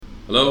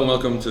Hello and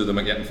welcome to the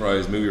McGetting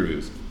Fries movie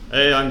reviews.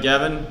 Hey, I'm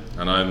Gavin.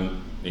 And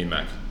I'm Ian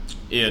Mac.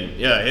 Ian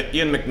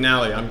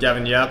McNally. I'm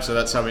Gavin Yap, so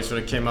that's how we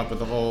sort of came up with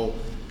the whole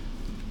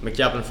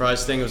McYap and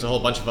Fries thing. There was a whole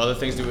bunch of other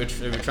things that we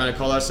were trying to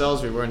call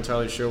ourselves. We weren't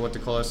entirely sure what to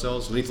call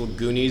ourselves. Lethal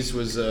Goonies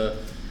was up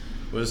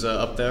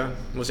there.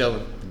 What was the other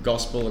one?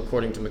 Gospel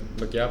According to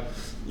McYap.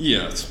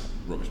 Yeah, it's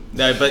rubbish.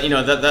 Yeah, but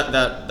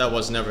that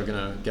was never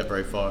gonna get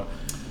very far.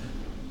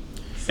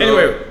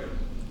 Anyway.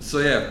 So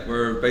yeah,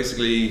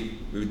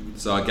 we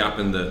saw a gap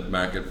in the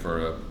market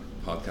for a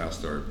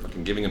podcast or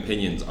fucking giving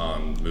opinions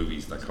on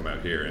movies that come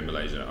out here in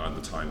Malaysia on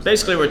the times.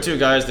 Basically, we're two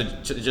guys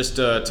that just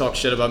talk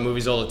shit about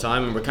movies all the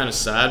time, and we're kind of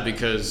sad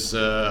because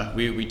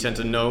we tend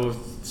to know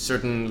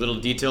certain little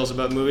details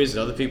about movies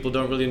that other people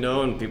don't really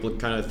know, and people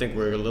kind of think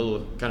we're a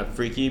little kind of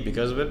freaky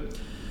because of it.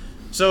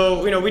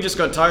 So, we just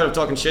got tired of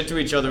talking shit to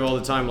each other all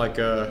the time,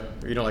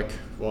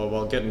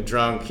 while getting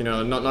drunk,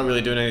 not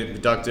really doing anything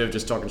productive,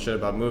 just talking shit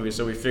about movies.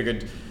 So we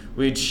figured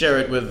we'd share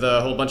it with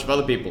a whole bunch of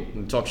other people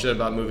and talk shit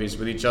about movies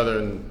with each other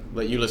and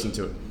let you listen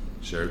to it.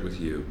 Share it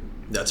with you.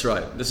 That's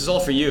right. This is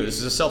all for you. This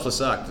is a selfless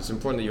act. It's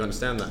important that you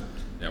understand that.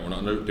 Yeah, we're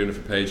not doing it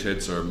for page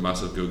hits or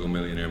massive Google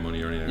millionaire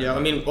money or anything. Yeah,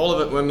 all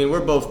of it, we're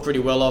both pretty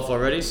well off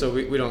already, so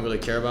we don't really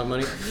care about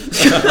money.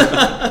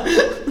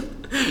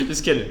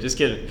 Just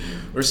kidding.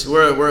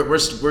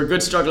 We're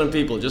good struggling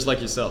people, just like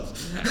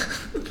yourselves.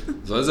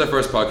 So this is our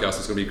first podcast.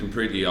 It's going to be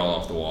completely all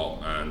off the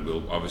wall, and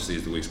we'll obviously,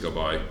 as the weeks go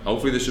by,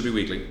 hopefully this should be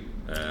weekly.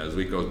 As the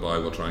week goes by,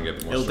 we'll try and get a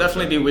bit more. It'll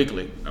definitely be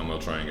weekly, and we'll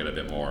try and get a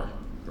bit more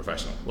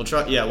professional. We'll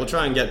try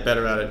and get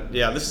better at it.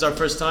 Yeah, this is our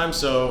first time,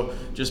 so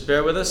just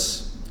bear with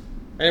us.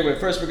 Anyway,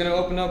 first we're going to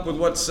open up with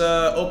what's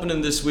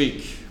opening this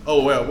week.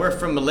 Oh well, we're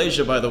from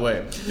Malaysia, by the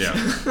way. Yeah.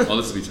 Oh,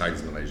 this will be tagged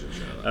as Malaysia.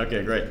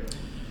 Okay, great.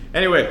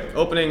 Anyway,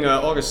 opening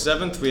August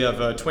 7th, we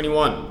have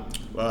 21.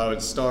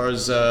 It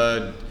stars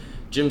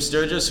Jim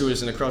Sturgis, who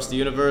is in Across the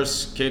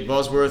Universe, Kate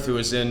Bosworth, who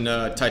is in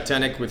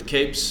Titanic with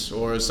capes,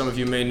 or as some of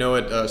you may know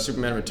it,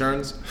 Superman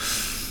Returns.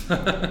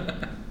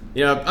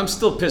 I'm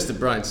still pissed at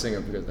Bryan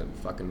Singer because of that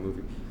fucking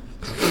movie.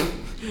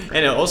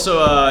 And also,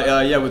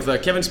 with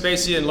Kevin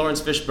Spacey and Lawrence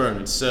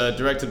Fishburne. It's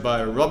directed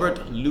by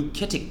Robert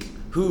Luketic,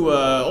 who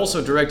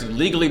also directed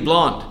Legally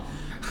Blonde.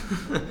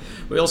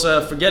 We also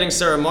have Forgetting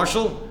Sarah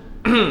Marshall.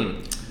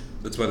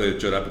 That's by the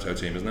Judd Apatow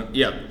team, isn't it?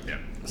 Yeah.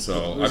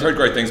 So I've heard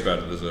great things about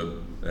it. There's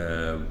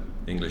a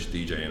English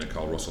DJ in it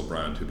called Russell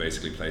Brand who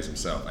basically plays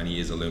himself, and he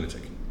is a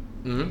lunatic.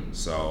 Mm-hmm.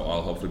 So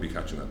I'll hopefully be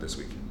catching that this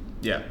week.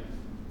 Yeah.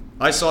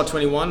 I saw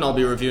 21. I'll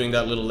be reviewing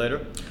that a little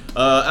later.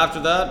 After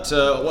that,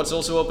 what's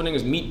also opening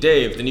is Meet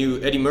Dave, the new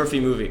Eddie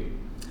Murphy movie.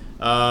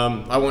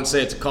 I won't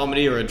say it's a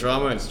comedy or a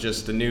drama. It's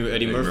just the new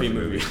Eddie Murphy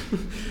movie.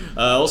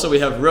 Also, we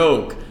have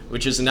Rogue,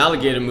 which is an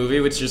alligator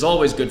movie, which is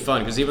always good fun,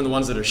 because even the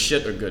ones that are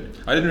shit are good.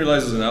 I didn't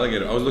realize it was an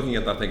alligator. I was looking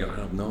at that thinking, I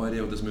have no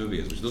idea what this movie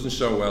is, which doesn't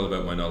show well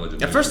about my knowledge of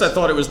movies. At first I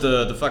thought it was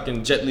the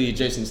fucking Jet Li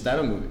Jason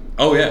Statham movie.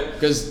 Oh, yeah.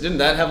 Because didn't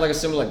that have like a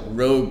similar like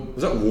Rogue...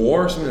 Was that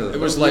War or something like that?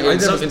 It was like,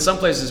 in some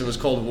places it was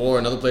called War,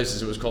 in other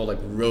places it was called like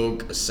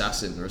Rogue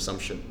Assassin or some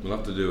shit. We'll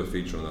have to do a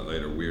feature on that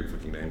later. Weird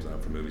fucking names I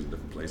have for movies in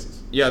different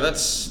places. Yeah,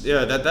 that's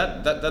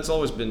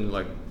always been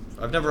like...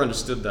 I've never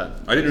understood that.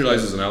 I didn't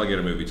realize it was an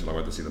alligator movie till I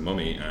went to see The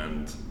Mummy,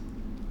 and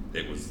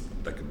it was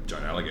like a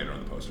giant alligator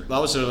on the poster. I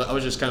was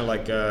just kind of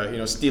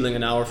like stealing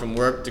an hour from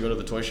work to go to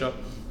the toy shop.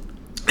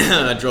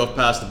 I drove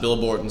past the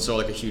billboard and saw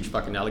like a huge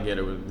fucking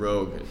alligator with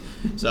Rogue.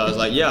 So I was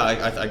like, yeah,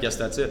 I guess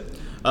that's it.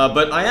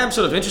 But I am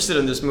sort of interested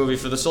in this movie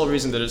for the sole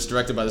reason that it's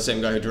directed by the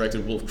same guy who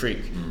directed Wolf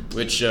Creek,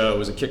 which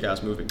was a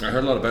kick-ass movie. I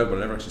heard a lot about it, but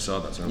I never actually saw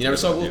that. So you never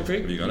saw Wolf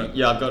Creek? Have you got it?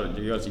 Yeah, I've got it.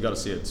 You got to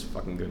see it. It's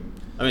fucking good.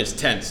 I mean, it's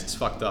tense. It's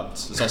fucked up.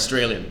 It's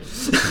Australian.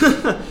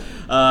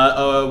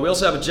 We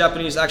also have a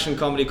Japanese action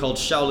comedy called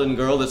Shaolin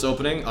Girl that's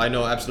opening. I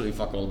know absolutely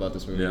fuck all about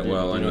this movie. Yeah,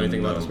 well, I know anything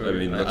about this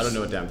movie. I don't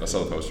know a damn thing. I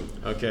saw the poster.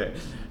 Okay.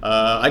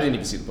 I didn't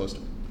even see the poster.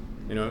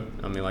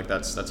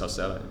 That's how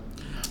sad I am.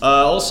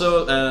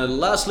 Also,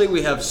 lastly,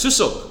 we have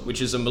Susuk,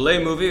 which is a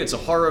Malay movie. It's a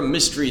horror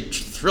mystery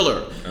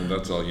thriller. And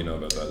that's all you know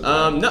about that?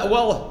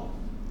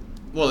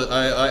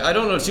 I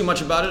don't know too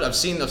much about it. I've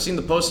seen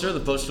the poster. The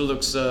poster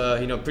looks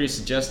pretty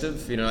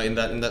suggestive, in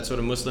that sort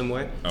of Muslim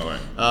way. Oh right.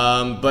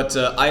 But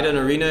Ida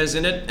Narina is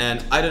in it,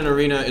 and Ida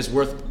Narina is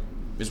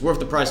worth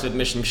the price of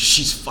admission.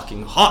 She's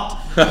fucking hot.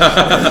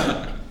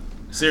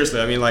 Seriously,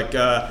 I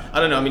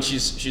don't know.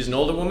 She's an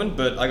older woman,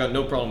 but I got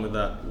no problem with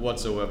that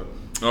whatsoever.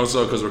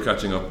 Also, because we're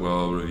catching up,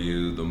 we'll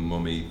review The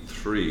Mummy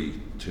 3,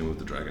 Tomb of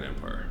the Dragon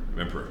Emperor.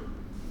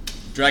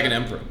 Dragon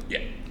Emperor. Yeah.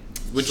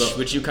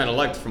 Which you kind of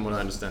liked, from what I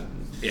understand.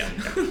 Yeah.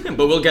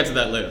 But we'll get to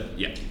that later.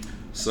 Yeah.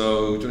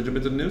 So, do you want to jump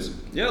into the news?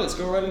 Yeah, let's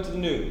go right into the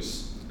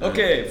news.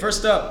 Okay,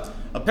 first up.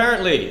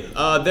 Apparently,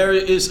 there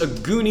is a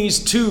Goonies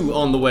 2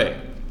 on the way.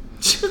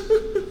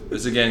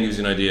 This again gives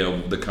you an idea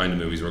of the kind of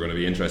movies we're going to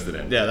be interested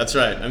in. Yeah, that's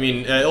right.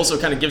 It also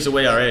kind of gives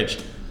away our age.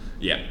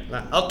 Yeah.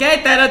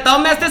 Okay, Tara,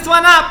 don't mess this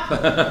one up.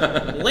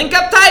 Link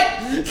up tight.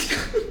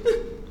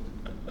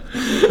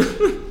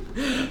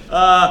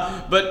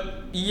 But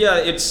yeah,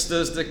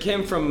 it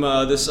came from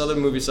this other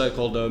movie site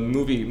called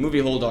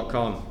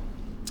moviehole.com.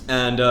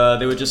 and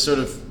they were just sort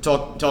of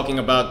talking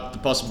about the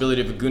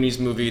possibility of a Goonies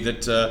movie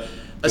that.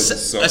 A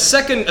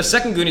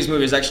second Goonies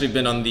movie has actually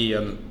been on the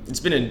it's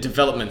been in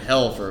development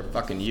hell for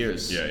fucking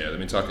years. Yeah. I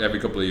mean, every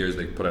couple of years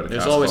they put out a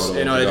There's cast always,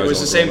 photo. it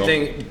was the same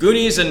thing.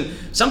 Goonies and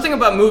something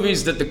about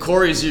movies that the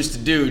Coreys used to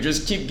do.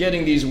 Just keep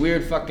getting these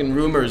weird fucking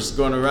rumors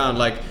going around,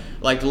 like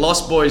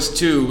Lost Boys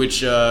 2,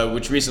 which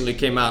recently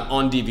came out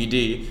on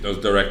DVD. It was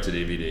direct to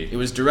DVD. It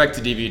was direct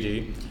to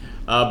DVD.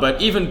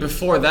 But even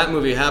before that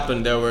movie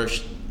happened, there were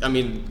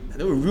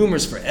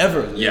rumors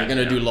forever that they were going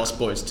to do Lost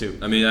Boys 2.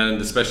 I mean, and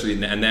especially,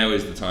 and now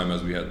is the time,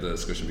 as we had the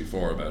discussion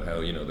before, about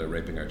how, they're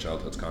raping our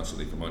childhoods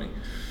constantly for money.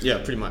 Yeah,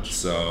 pretty much.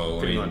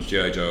 So,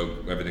 G.I. Joe,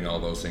 everything, all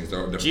those things,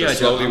 they're G.I.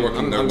 slowly Joe,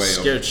 working their way I'm up.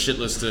 scared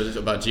shitless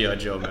about G.I.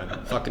 Joe,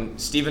 man. Fucking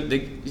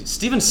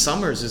Steven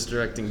Summers is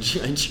directing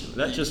G.I. Joe.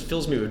 That just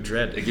fills me with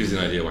dread. It gives you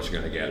an idea what you're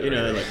going to get.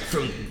 Like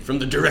from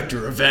the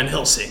director of Van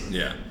Helsing.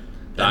 Yeah,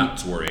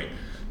 that's worrying.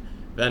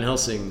 Van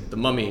Helsing, The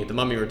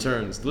Mummy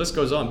Returns. The list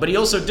goes on. But he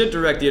also did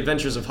direct The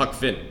Adventures of Huck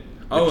Finn.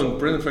 Oh, and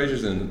Brendan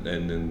Fraser's in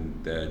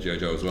G.I.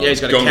 Joe as well. Yeah,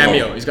 he's got a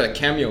cameo. He's got a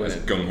cameo in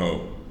it. Gung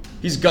Ho.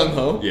 He's gung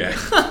ho. Yeah.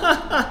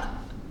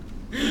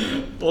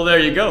 Well, there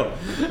you go.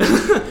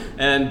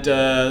 And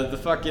the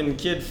fucking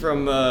kid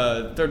from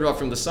Third Rock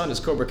from the Sun is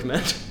Cobra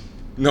Commander.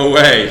 No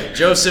way.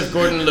 Joseph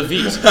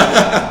Gordon-Levitt is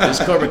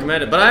Cobra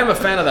Commander. But I am a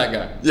fan of that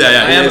guy. Yeah,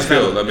 I am he's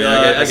cool. I mean,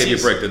 I gave you a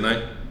Brick, didn't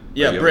I?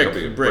 Yeah, Brick.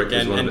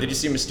 And did you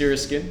see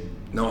Mysterious Skin?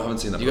 No, I haven't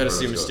seen that. You got to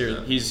see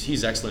Mysterious. Yeah.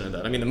 He's excellent in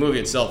that. I mean, the movie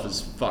itself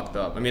is fucked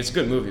up. I mean, it's a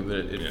good movie, but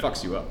it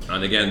fucks you up.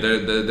 And again,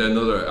 the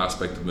another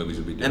aspect of movies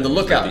would be and The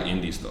Lookout, like the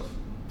indie stuff.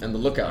 And The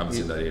Lookout. I haven't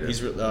seen that either.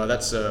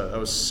 That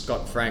was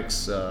Scott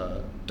Frank's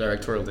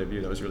directorial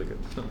debut. That was really good.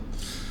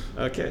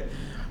 Okay.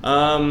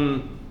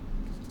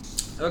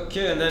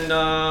 Okay, and then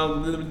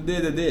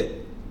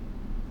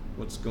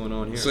what's going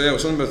on here? So yeah,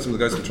 something about some of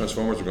the guys from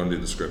Transformers were going to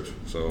do the script.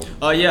 So.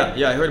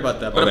 Yeah, I heard about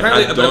that. But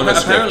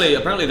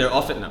apparently they're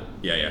off it now.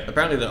 Yeah.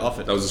 Apparently they're off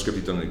it. That was the script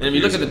he'd done. And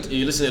if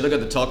you look at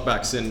the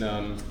talkbacks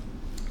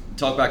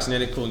in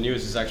Any Cool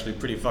News is actually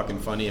pretty fucking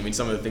funny. I mean,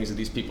 some of the things that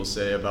these people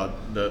say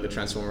about the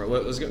Transformer.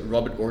 What was it?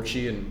 Robert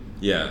Orci and.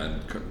 Yeah,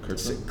 and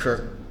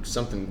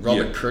Kurtzman.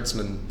 Robert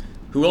Kurtzman,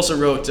 who also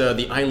wrote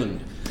The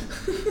Island.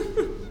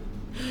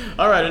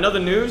 All right, another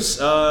news.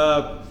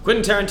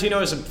 Quentin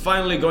Tarantino is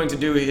finally going to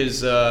do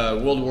his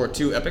World War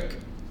II epic,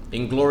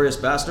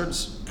 Inglourious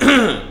Bastards.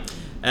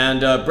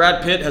 And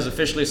Brad Pitt has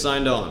officially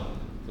signed on.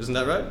 Isn't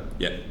that right?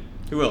 Yeah.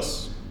 Who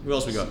else? Who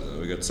else we got?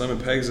 We got Simon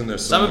Pegg's in there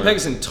somewhere. Simon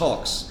Pegg's in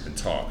talks.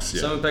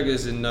 Yeah. Simon Pegg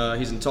is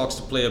he's in talks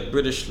to play a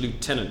British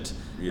lieutenant.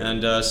 Yeah.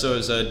 And so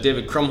is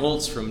David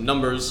Krumholtz from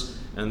Numbers,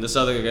 and this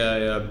other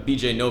guy,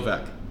 B.J.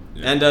 Novak.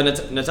 Yeah. And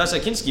Natasha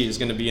Kinski is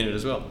going to be in it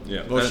as well.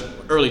 Yeah.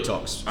 Early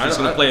talks. She's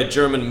going to play a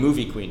German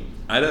movie queen.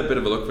 I had a bit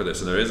of a look for this,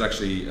 and there is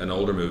actually an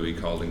older movie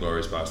called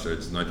Inglourious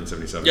Bastards,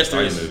 1977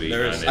 Italian movie.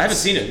 There is. I haven't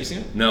seen it. Have you seen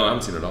it? No, I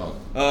haven't seen it at all.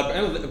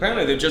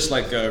 Apparently they've just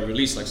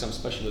released some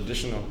special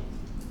edition.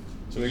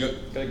 So we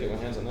gotta get my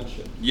hands on that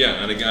shit.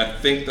 Yeah, and again, I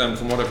think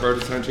from what I've heard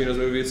of Tarantino's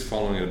movie, it's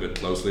following it a bit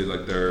closely.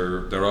 Like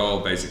they're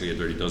all basically a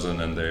dirty dozen,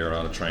 and they're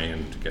on a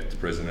train to get to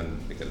prison, and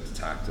they get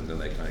attacked, and then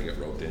they kind of get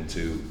roped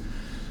into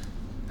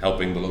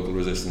helping the local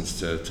resistance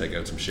to take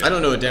out some shit. I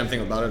don't know a damn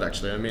thing about it,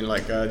 actually. I mean,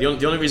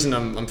 the only reason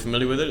I'm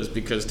familiar with it is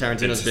because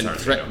Tarantino's been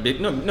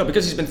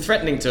because he's been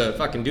threatening to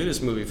fucking do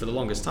this movie for the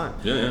longest time.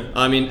 Yeah.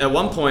 I mean, at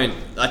one point,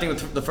 I think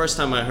the first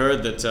time I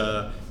heard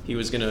that he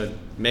was gonna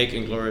make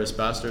Inglourious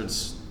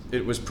Bastards,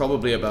 it was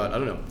probably about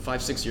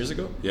 5-6 years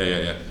ago.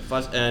 Yeah.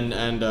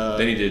 And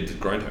then he did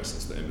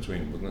Grindhouse in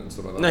between, wasn't it, and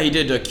stuff like that. No, he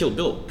did Kill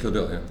Bill. Kill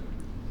Bill, yeah.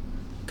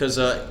 Because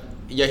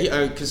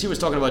he was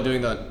talking about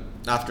doing that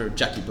after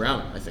Jackie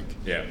Brown, I think.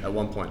 Yeah. At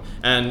one point,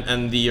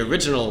 and the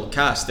original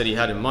cast that he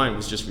had in mind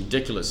was just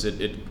ridiculous.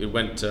 It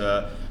went.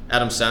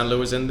 Adam Sandler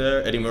was in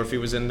there. Eddie Murphy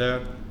was in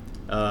there.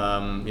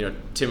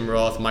 Tim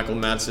Roth, Michael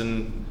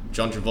Madsen,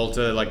 John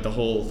Travolta, like the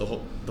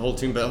whole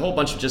team, but a whole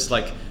bunch of just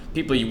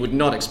people you would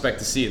not expect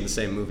to see in the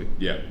same movie.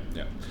 Yeah.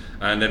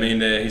 And I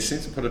mean, he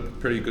seems to put a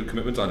pretty good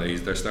commitment on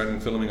it. They're starting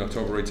filming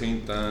October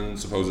 18th, and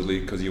supposedly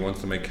because he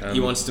wants to make Cannes.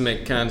 He wants to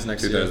make Cannes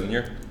next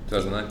 2009.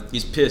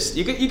 He's pissed.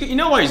 You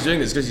know why he's doing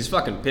this? Because he's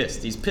fucking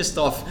pissed. He's pissed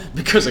off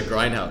because of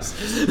Grindhouse.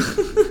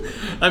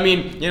 I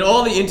mean,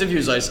 all the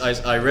interviews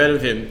I read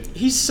of him,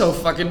 he's so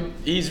fucking.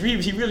 He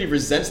really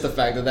resents the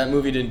fact that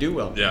movie didn't do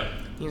well. Yeah.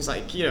 He's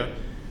like, and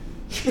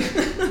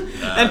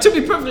to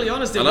be perfectly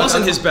honest, it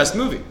wasn't his best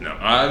movie. No,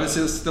 I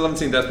still haven't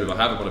seen Death Proof. I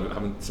have it, but I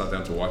haven't sat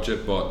down to watch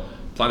it. But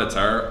Planet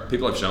Terror,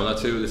 people I've shown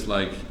that to, it's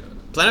like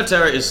Planet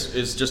Terror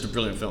is just a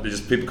brilliant film.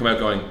 People come out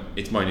going,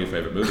 "It's my new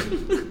favorite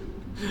movie."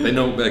 They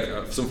know,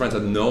 some friends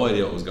had no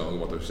idea what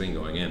they were seeing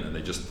going in, and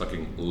they just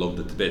fucking loved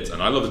it to bits.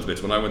 And I loved it to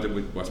bits. When I went to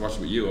watch it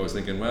with you, I was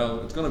thinking, well,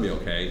 it's gonna be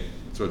okay.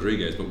 It's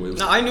Rodriguez, but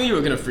I knew you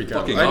were gonna freak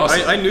out.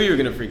 Awesome. I knew you were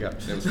gonna freak out.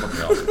 It was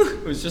fucking awesome.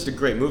 It was just a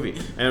great movie,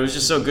 and it was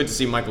just so good to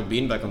see Michael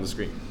Biehn back on the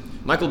screen.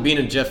 Michael Biehn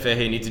and Jeff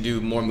Fahey need to do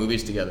more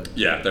movies together.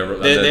 Yeah, they were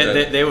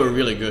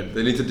really good.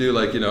 They need to do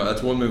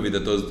that's one movie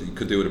that you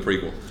could do with a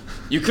prequel.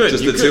 You could.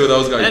 Just you the could. two of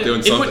those guys and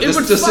doing something. It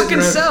would just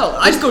fucking sell.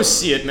 I'd go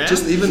see it, man.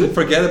 Just even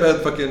forget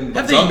about fucking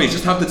zombies.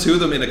 Just have the two of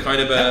them in a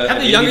kind of a...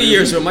 Have the younger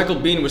years where Michael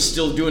Biehn was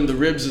still doing the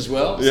ribs as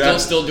well. Yeah.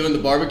 Still doing the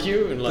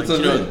barbecue. And like, That's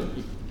you know...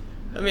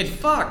 I mean,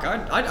 fuck.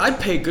 I'd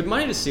pay good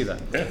money to see that.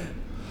 Yeah.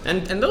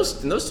 And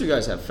those two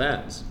guys have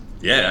fans.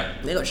 Yeah.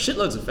 They got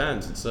shitloads of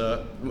fans. It's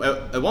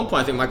at one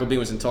point I think Michael Biehn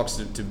was in talks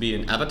to be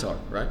in Avatar,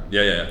 right?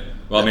 Yeah.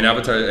 Well, I mean,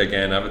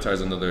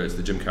 Avatar's another. It's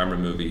the Jim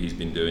Cameron movie he's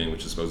been doing,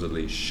 which is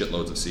supposedly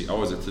shitloads of CG.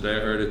 Oh, is it today?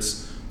 I heard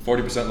it's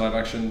 40% live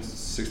action,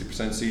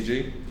 60% CG.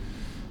 Really?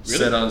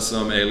 Set on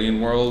some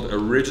alien world.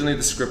 Originally,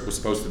 the script was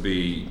supposed to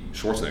be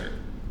Schwarzenegger.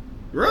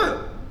 Right.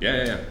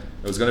 Yeah.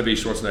 It was going to be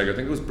Schwarzenegger. I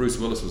think it was Bruce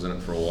Willis was in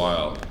it for a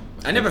while.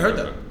 I never heard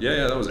that.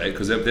 Yeah, that was it.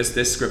 Because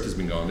this script has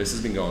been going. This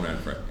has been going on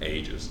for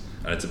ages,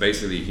 and it's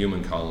basically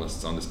human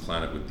colonists on this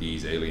planet with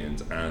these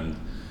aliens, and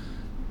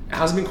it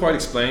hasn't been quite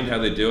explained how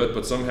they do it.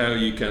 But somehow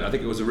you can. I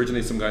think it was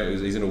originally some guy.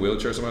 He's in a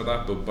wheelchair or something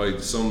like that. But by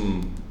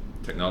some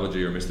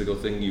technology or mystical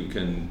thing, you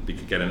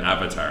could get an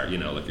avatar. You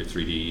know, like your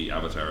 3D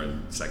avatar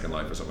in Second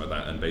Life or something like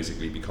that, and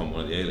basically become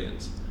one of the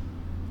aliens.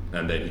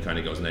 And then he kind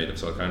of goes native.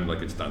 So kind of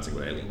like it's Dancing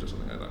with Aliens or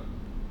something like that.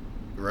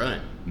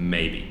 Right.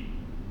 Maybe.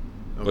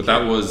 Okay. But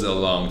that was a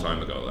long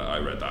time ago that I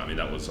read that. I mean,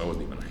 I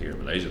wasn't even here in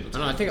Malaysia at the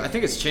time. I don't know, I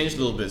think it's changed a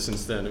little bit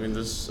since then. I mean,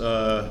 there's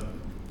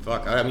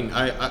fuck. I mean,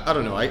 I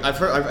don't know. I've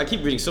heard. I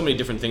keep reading so many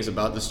different things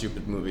about the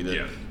stupid movie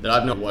that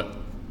I've no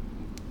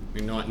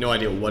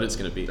idea what it's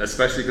going to be.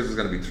 Especially because it's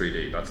going to be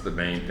 3D. That's the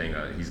main thing.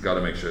 He's got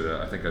to make sure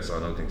that. I think I saw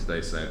another thing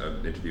today saying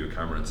an interview with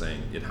Cameron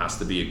saying it has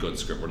to be a good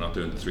script. We're not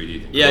doing the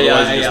 3D thing.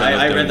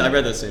 I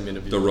read that same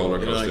interview. The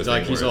roller coaster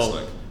thing. He's all.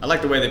 I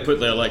like the way they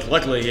put there. Like,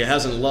 luckily he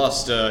hasn't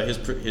lost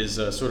his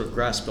sort of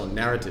grasp on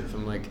narrative.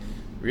 I'm like,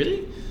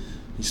 really?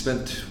 He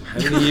spent how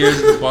many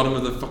years at the bottom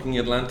of the fucking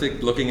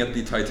Atlantic looking at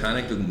the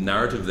Titanic, the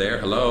narrative there.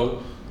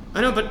 Hello.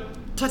 I know,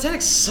 but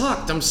Titanic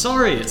sucked. I'm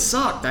sorry, it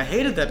sucked. I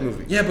hated that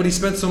movie. Yeah, but he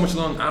spent so much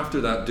long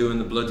after that doing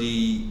the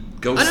bloody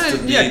Ghost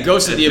of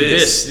the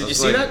Abyss. Did you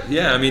see that?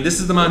 Yeah, I mean, this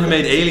is the man who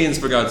made Aliens,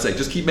 for God's sake.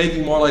 Just keep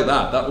making more like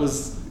that. That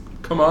was...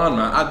 Come on,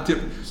 man. Add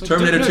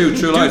Terminator 2,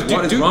 True Lies.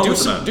 What is wrong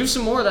with the man? Do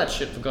some more of that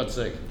shit, for God's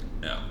sake.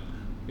 Yeah.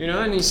 You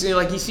know, and he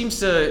seems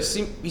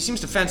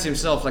to fancy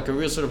himself like a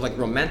real sort of like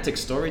romantic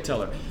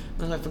storyteller.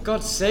 And I'm like, for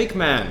God's sake,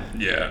 man.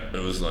 Yeah, it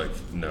was like,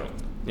 no.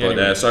 Yeah, But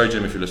anyway. sorry,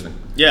 Jim, if you're listening.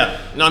 Yeah,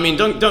 no, I mean,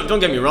 don't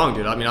get me wrong,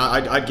 dude. I mean,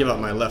 I'd give up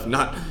my left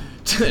nut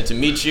to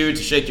meet you,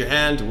 to shake your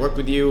hand, to work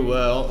with you,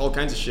 all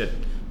kinds of shit.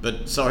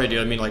 But sorry,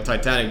 dude. I mean, like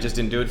Titanic just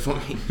didn't do it for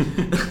me.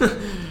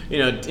 you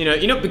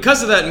know,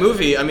 because of that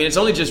movie. I mean, it's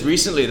only just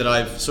recently that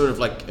I've sort of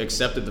like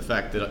accepted the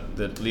fact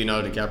that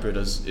Leonardo DiCaprio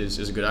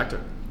is a good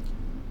actor.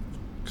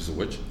 Because of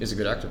which? Is a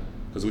good actor.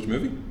 Because of which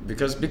movie?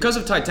 Because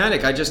of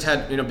Titanic, I just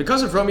had,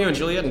 because of Romeo and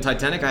Juliet and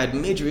Titanic, I had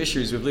major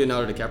issues with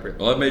Leonardo DiCaprio.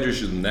 Well, I have major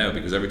issues with him now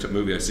because every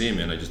movie I see him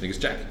in, I just think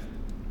it's Jack.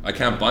 I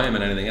can't buy him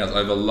in anything else. I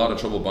have a lot of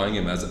trouble buying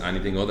him as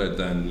anything other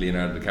than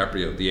Leonardo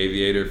DiCaprio. The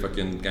Aviator,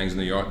 fucking Gangs of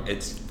New York,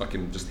 it's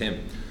fucking just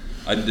him.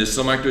 There's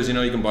some actors,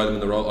 you can buy them in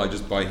the role. I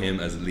just buy him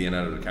as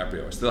Leonardo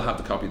DiCaprio. I still have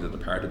the copy of The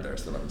Departed there.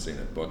 Still haven't seen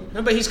it, but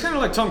no, but he's kind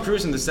of like Tom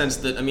Cruise in the sense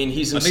that I think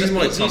he's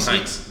more like Tom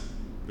Hanks.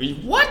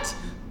 What?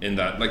 In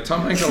that, like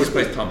Tom Hanks always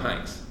plays Tom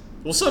Hanks.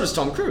 Well, so does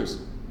Tom Cruise.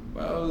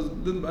 Well,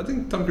 I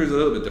think Tom Cruise is a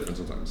little bit different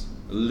sometimes.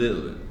 A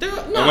little bit.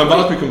 And No, when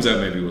Valkyrie comes out,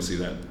 maybe we'll see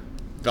that.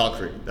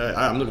 Valkyrie.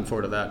 I'm looking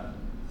forward to that.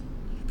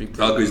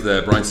 Valkyrie's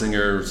the Bryan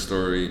Singer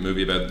story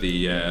movie about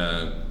the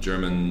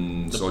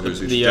German soldiers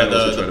who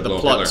the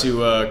plot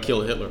to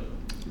kill Hitler.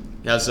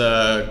 He has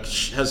a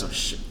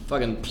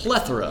fucking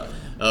plethora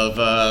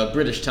of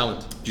British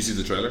talent. Did you see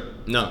the trailer?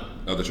 No.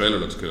 Oh, the trailer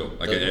looks cool.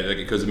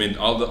 Because I mean,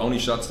 all the only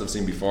shots I've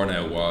seen before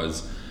now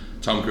was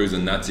Tom Cruise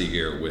in Nazi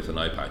gear with an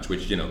eye patch,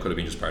 which could have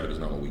been just part of his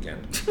normal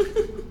weekend.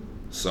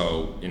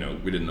 So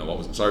we didn't know what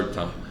was. Sorry,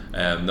 Tom.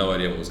 No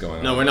idea what was going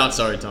on. No, we're not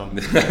sorry, Tom.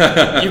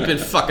 You've been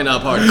fucking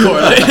up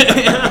hardcore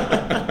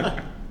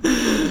lately.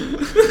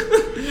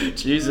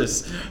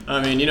 Jesus.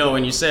 I mean,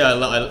 when you say I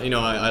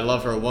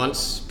love her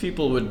once,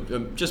 people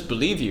would just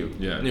believe you.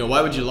 Yeah.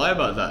 Why would you lie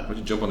about that? Why'd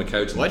you jump on the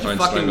couch and why'd try you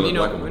and strangle a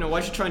black woman?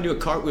 Why'd you try and do a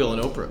cartwheel in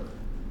Oprah?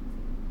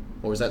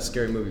 Or was that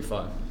Scary Movie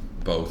 5?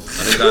 Both.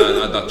 I think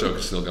that joke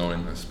is still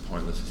going. That's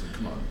pointless. It's like,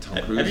 come on, Tom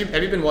Cruise.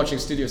 Have you been watching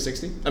Studio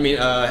 60? I mean,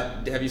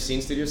 have you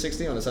seen Studio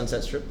 60 on the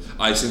Sunset Strip?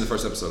 I've seen the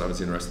first episode. I haven't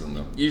seen the rest of them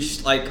though.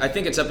 I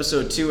think it's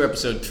episode 2,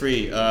 episode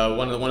 3.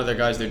 One of their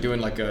guys, they're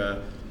doing like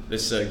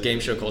this game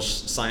show called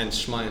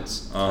Science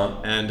Schmience,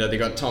 and they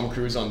got Tom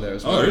Cruise on there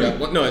as well. Oh, really?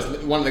 No, it's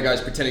one of the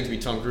guys pretending to be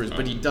Tom Cruise,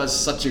 but he does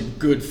such a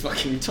good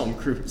fucking Tom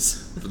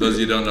Cruise. For those of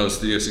you who don't know,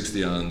 Studio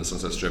 60 on the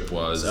Sunset Strip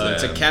was...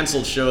 it's a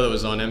cancelled show that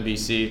was on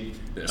NBC.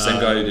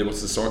 Same guy who did,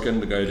 what's the Sorkin?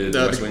 The guy who did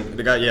The West Wing?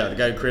 The guy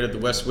who created The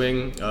West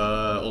Wing,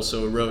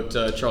 also wrote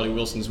Charlie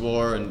Wilson's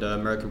War and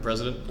American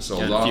President. So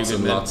lots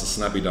and lots of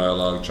snappy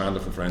dialogue. Chandler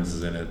from Friends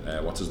is in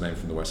it. What's his name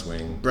from The West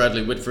Wing?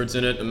 Bradley Whitford's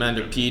in it.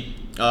 Amanda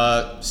Peet.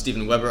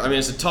 Steven Weber. I mean,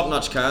 it's a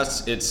top-notch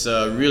cast. It's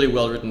a really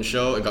well-written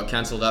show. It got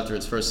cancelled after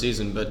its first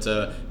season, but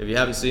if you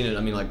haven't seen it,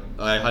 I mean, like,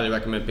 I highly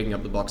recommend picking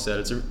up the box set.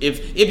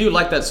 If you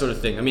like that sort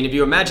of thing. I mean, if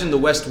you imagine The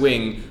West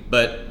Wing,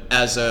 but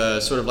as a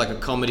sort of like a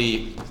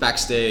comedy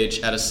backstage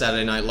at a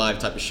Saturday Night Live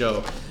type of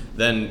show,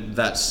 then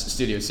that's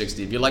Studio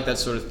 60. If you like that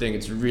sort of thing,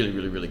 it's really,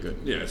 really, really good.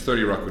 Yeah, it's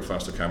 30 Rock with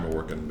faster camera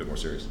work and a bit more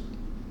serious.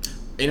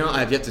 You know,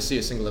 I've yet to see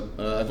a single.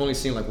 I've only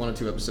seen like 1 or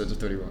 2 episodes of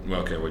 30 Rock.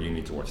 Well, okay, well you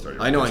need to watch 30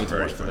 Rock. I know It's I need to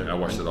very watch funny. 30 I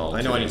watched it all.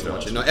 I know I need to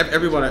watch it. No,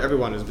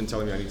 everyone has been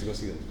telling me I need to go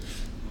see it.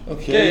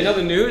 Okay. In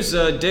other news,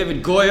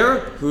 David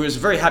Goyer, who is a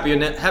very happy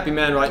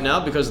man right now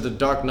because of The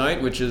Dark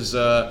Knight, which is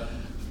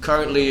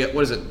currently,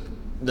 what is it,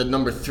 the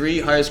number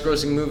 3 highest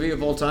grossing movie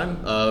of all time,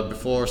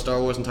 before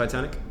Star Wars and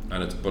Titanic.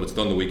 But it's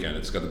done the weekend.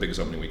 It's got the biggest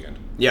opening weekend.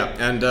 Yeah,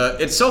 and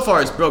it's so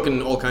far it's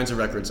broken all kinds of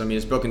records. I mean,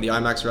 it's broken the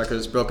IMAX record.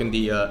 It's broken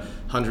the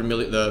 100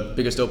 million, the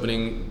biggest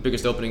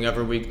opening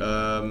ever week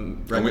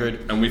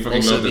record. And we fucking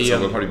Also loved it, so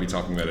we'll probably be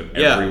talking about it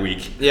every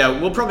week.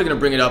 Yeah, we're probably gonna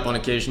bring it up on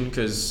occasion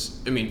because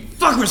I mean,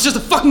 fuck, it's just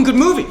a fucking good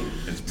movie.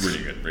 It's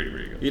really good, really,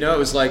 really good. You know, it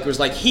was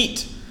like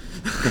Heat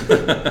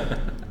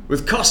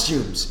with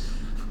costumes.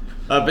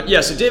 But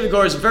yeah, so David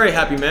Goyer is a very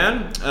happy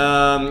man,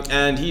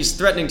 and he's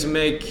threatening to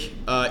make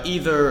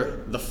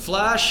either The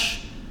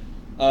Flash,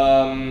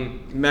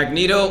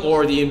 Magneto,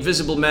 or The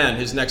Invisible Man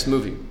his next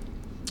movie.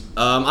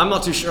 I'm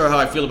not too sure how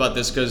I feel about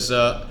this because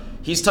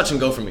he's touch and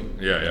go for me.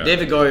 Yeah.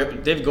 David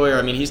Goyer.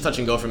 I mean, he's touch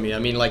and go for me. I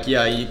mean, like,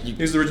 yeah,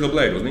 he's the original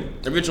Blade, wasn't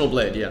he? Original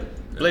Blade, yeah.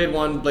 Blade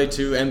 1, Blade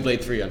 2, and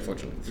Blade 3,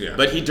 unfortunately. Yeah.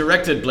 But he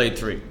directed Blade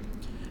 3.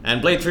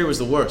 And Blade 3 was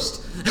the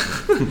worst.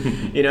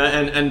 You know,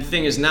 and the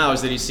thing is now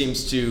is that he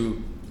seems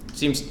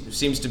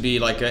to be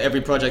like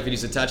every project that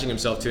he's attaching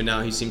himself to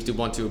now, he seems to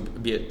want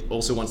to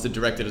also wants to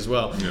direct it as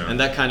well. Yeah. And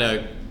that kind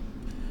of,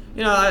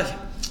 you know,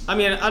 I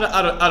mean,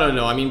 I don't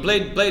know. I mean,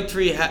 Blade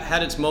 3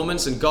 had its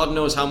moments, and God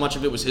knows how much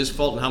of it was his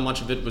fault and how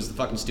much of it was the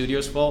fucking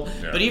studio's fault.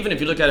 Yeah. But even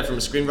if you look at it from a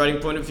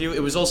screenwriting point of view,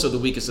 it was also the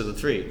weakest of the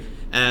 3.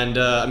 And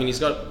I mean, he's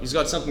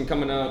got something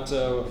coming out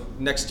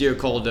next year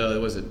called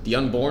was it The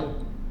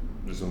Unborn?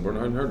 I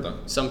hadn't heard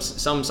that.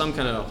 Some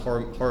kind of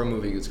horror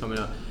movie that's coming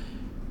out.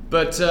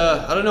 But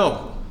I don't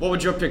know. What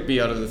would your pick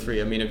be out of the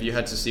 3? I mean, if you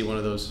had to see one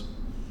of those.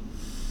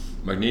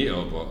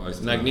 Magneto,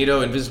 but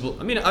Magneto, Invisible.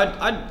 I mean,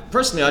 I'd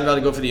personally, I'd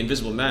rather go for the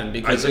Invisible Man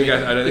because we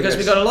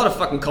got a lot of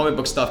fucking comic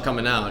book stuff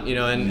coming out, you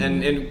know,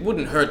 and it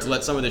wouldn't hurt to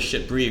let some of this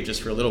shit breathe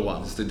just for a little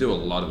while. They do a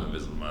lot of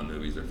Invisible Man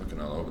movies. They're fucking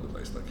all over the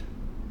place. Like,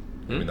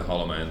 I mean, the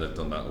Hollow Man, they've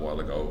done that a while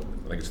ago.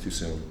 I think it's too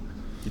soon.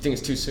 You think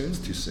it's too soon? It's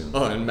too soon.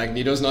 Oh, and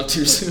Magneto's not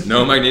too soon.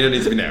 No, Magneto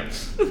needs to be now.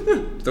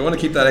 If they want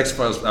to keep that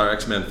X-Files or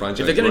X-Men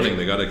franchise running,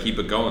 they got to keep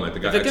it going. Like,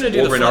 if they're going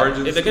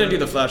to do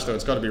the Flash, though,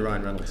 it's got to be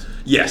Ryan Reynolds.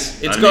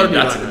 Yes, it's got to be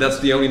Ryan Reynolds. That's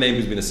the only name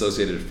who's been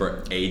associated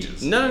for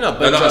ages. No.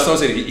 But not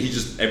associated. He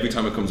just every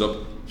time it comes up,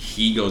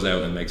 he goes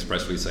out and makes a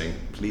press release saying,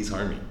 "Please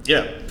hire me."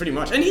 Yeah, pretty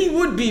much. And he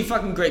would be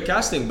fucking great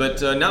casting.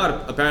 But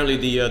now apparently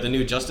the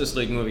new Justice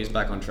League movie is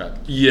back on track.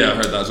 Yeah, I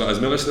heard that. So is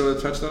Miller still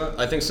attached to that?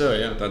 I think so.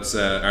 Yeah. That's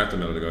Arthur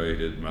Miller, the guy who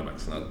did Mad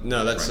Max.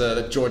 No, that's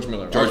George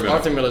Miller. Miller.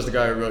 Arthur Miller's the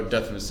guy who wrote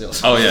Death of a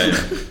Salesman. Oh yeah.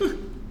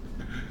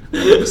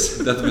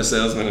 Death of a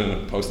Salesman in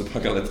a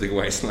post-apocalyptic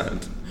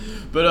wasteland.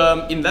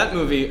 But in that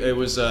movie, it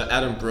was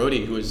Adam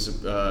Brody who was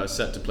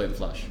set to play the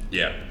Flash.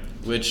 Yeah.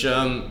 Which,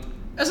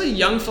 as a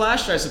young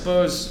Flash, I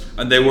suppose,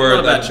 and they were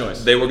not a bad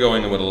choice. They were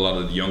going with a lot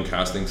of young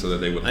casting so that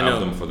they would have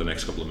them for the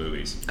next couple of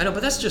movies. I know,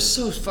 but that's just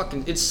so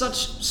fucking. It's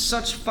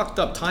such fucked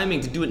up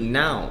timing to do it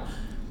now.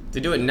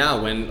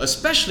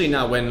 Especially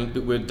now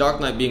when with Dark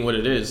Knight being what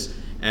it is.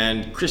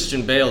 And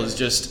Christian Bale is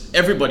just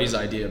everybody's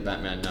idea of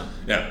Batman now.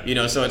 Yeah. You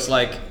know, so it's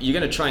like, you're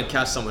going to try and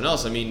cast someone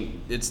else. I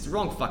mean, it's the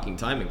wrong fucking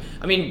timing.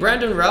 I mean,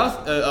 Brandon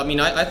Routh,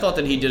 I thought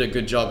that he did a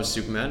good job as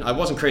Superman. I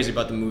wasn't crazy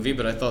about the movie,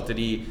 but I thought that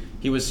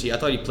I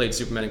thought he played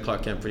Superman and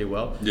Clark Kent pretty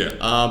well. Yeah.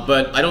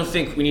 But I don't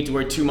think we need to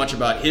worry too much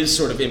about his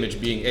sort of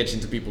image being etched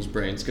into people's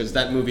brains, because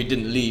that movie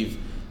didn't leave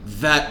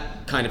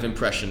that kind of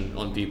impression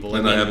on people.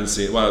 And I haven't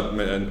seen,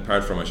 and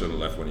apart from I should have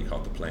left when he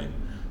caught the plane,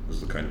 was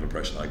the kind of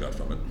impression I got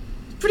from it.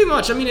 Pretty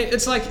much. I mean,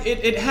 it's like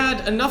it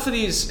had enough of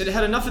these. It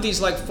had enough of these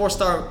like four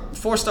star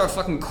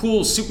fucking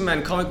cool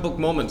Superman comic book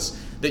moments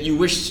that you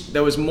wish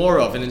there was more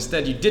of, and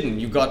instead you didn't.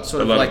 You got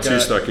sort of like a lot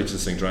of 2-star kitchen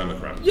sink drama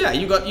crap. Yeah,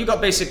 you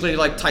got basically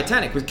like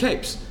Titanic with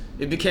capes.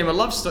 It became a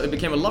love story.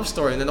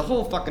 And then the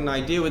whole fucking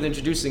idea with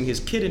introducing his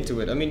kid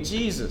into it. I mean,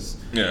 Jesus.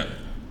 Yeah.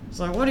 It's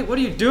like, what are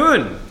you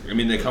doing? I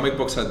mean, the comic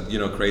books had,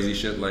 crazy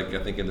shit. Like,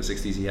 I think in the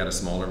 60s he had a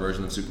smaller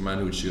version of Superman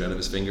who would shoot out of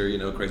his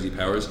finger, crazy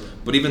powers.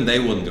 But even they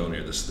wouldn't go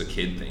near the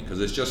kid thing,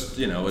 because it's just,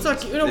 it's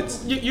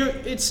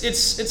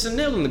a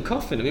nail in the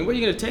coffin. I mean, where are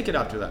you going to take it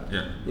after that?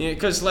 Yeah.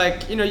 Because,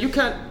 you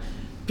can't...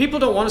 People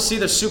don't want to see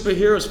their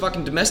superheroes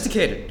fucking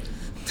domesticated.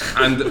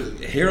 And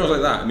heroes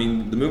like that, I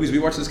mean, the movies we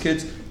watched as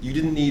kids, you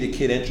didn't need a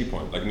kid entry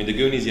point. Like, I mean, The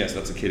Goonies, yes,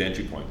 that's a kid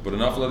entry point. But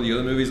an awful lot of the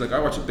other movies, like I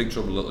watched Big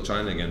Trouble in Little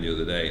China again the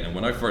other day, and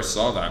when I first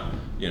saw that,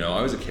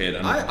 I was a kid,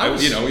 and I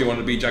was, you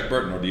wanted to be Jack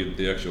Burton or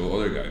the actual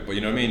other guy. But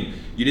you know what I mean?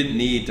 You didn't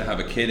need to have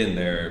a kid in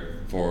there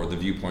for the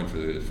viewpoint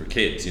for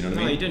kids. You know what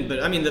I No, mean? he didn't.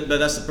 But I mean, but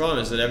that's the problem,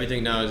 is that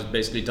everything now is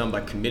basically done by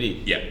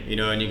committee. Yeah. You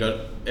know, and you got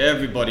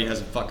everybody has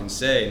a fucking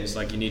say. And it's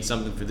like, you need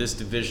something for this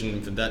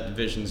division, for that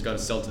division. It's got to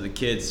sell to the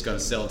kids. It's got to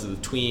sell to the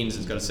tweens.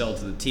 It's got to sell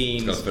to the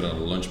teens. It's got to fit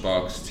on a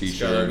lunchbox, It's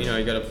T-shirt. gotta, you know,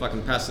 you got to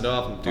fucking pass it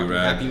off and fucking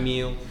Do-rag. Happy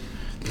Meal.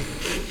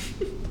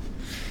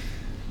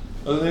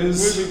 Other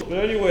news? But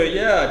anyway,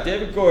 yeah,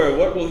 David Goyer,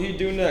 what will he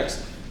do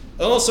next?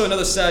 Also,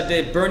 another sad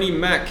day, Bernie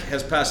Mac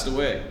has passed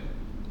away.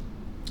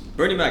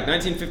 Bernie Mac,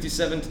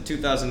 1957 to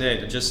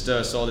 2008. I just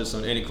saw this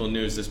on Any Cool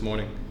News this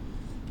morning.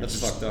 That's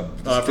fucked up.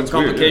 From that's weird,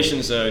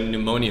 complications,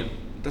 pneumonia.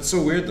 That's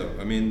so weird, though.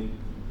 I mean,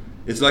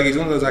 it's like he's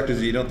one of those actors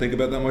that you don't think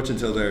about that much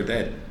until they're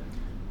dead.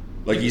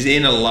 Like, he's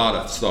in a lot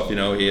of stuff, you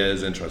know. He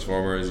is in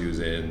Transformers. He was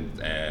in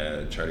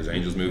Charlie's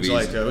Angels movies.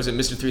 It's like, was it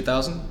Mr.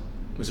 3000?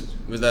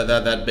 Was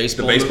that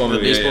baseball? The baseball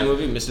movie, yeah.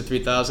 movie, Mr.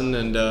 3000,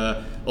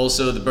 and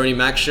also the Bernie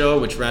Mac show,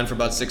 which ran for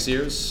about 6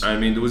 years. I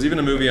mean, there was even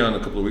a movie on a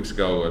couple of weeks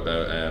ago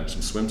about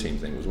some swim team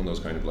thing. It was one of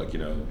those kind of, like, you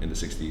know, in the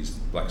 60s,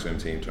 black swim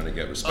team trying to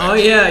get respect. Oh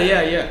yeah.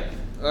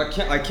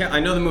 I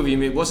know the movie you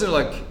mean.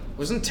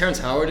 Wasn't Terrence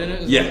Howard in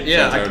it? Yeah,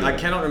 Yeah. Terrence Howard. I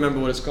cannot remember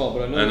what it's called,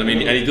 but I know. And I mean,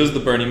 and he does the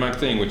Bernie Mac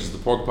thing, which is the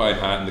pork pie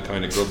hat and the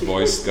kind of gruff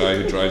voice guy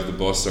who drives the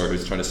bus or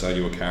who's trying to sell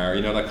you a car.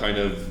 You know, that kind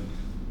of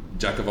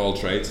jack of all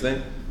trades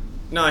thing.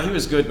 No, he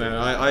was good, man.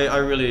 I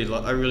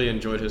really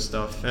enjoyed his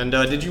stuff. And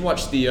did you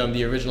watch the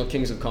original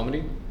Kings of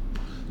Comedy?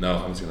 No, I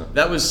haven't seen that.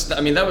 That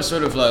was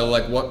sort of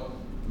like what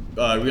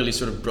really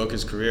sort of broke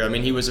his career. I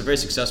mean, he was a very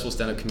successful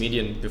stand-up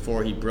comedian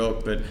before he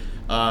broke, but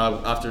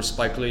after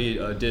Spike Lee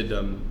did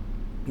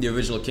the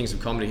original Kings of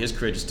Comedy, his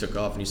career just took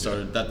off, and he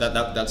started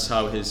that's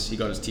how he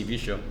got his TV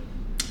show.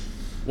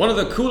 One of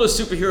the coolest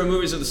superhero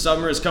movies of the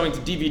summer is coming to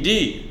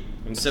DVD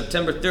on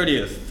September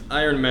 30th.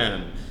 Iron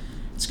Man.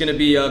 It's going to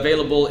be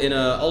available in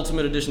a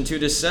Ultimate Edition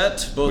 2-disc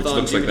set, both Which on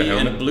looks like the DVD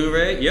and helmet.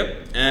 Blu-ray. Yep,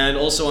 and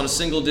also on a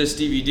single-disc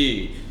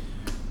DVD.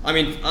 I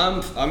mean,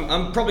 I'm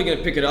probably going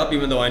to pick it up,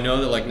 even though I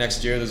know that like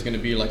next year there's going to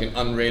be like an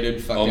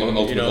unrated fucking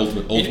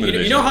Ultimate you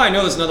Edition. know how I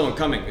know there's another one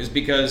coming is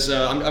because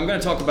I'm going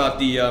to talk about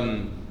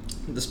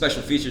the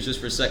special features just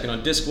for a second.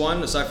 On disc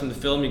 1, aside from the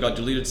film, you got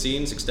deleted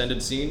scenes,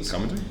 extended scenes.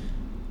 Commentary?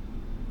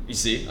 You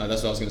see,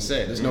 that's what I was going to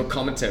say. There's no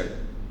commentary.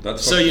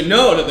 That's So you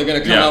know that they're going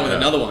to come Yeah, out with yeah.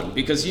 another one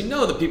because you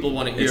know that people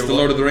want to hear. It's the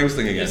Lord of the Rings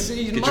thing again. It's-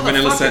 Get your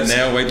vanilla set motherfuckers.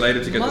 now, wait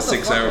later to get the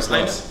 6 hour Motherfuckers, I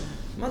plus.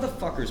 know.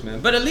 Motherfuckers,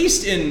 man. But at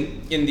least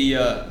in the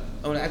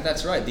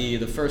that's right. The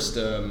first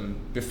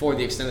before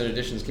the extended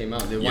editions came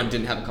out, the one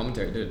didn't have a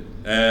commentary, did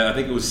it? I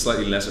think it was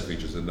slightly lesser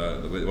features than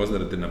that. It wasn't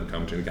that it didn't have a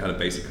commentary, it had a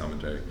basic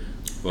commentary.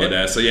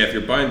 But so yeah, if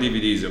you're buying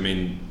DVDs, I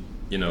mean,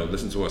 you know,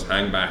 listen to us,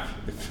 hang back.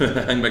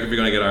 Hang back if you're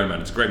going to get Iron Man.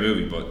 It's a great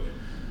movie, but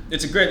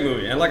It's a great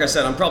movie, and like I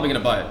said, I'm probably gonna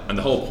buy it. and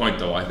the whole point,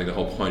 though, I think the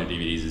whole point of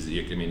DVDs is,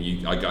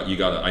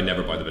 I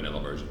never buy the vanilla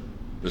version.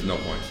 There's no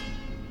point.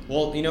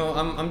 Well, you know,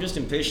 I'm just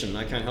impatient.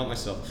 I can't help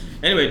myself.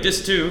 Anyway,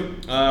 disc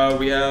 2,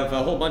 we have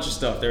a whole bunch of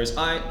stuff. There's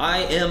I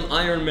Am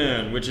Iron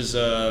Man, which is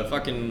a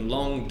fucking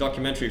long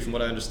documentary from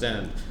what I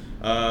understand.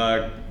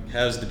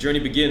 Has The Journey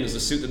Begins,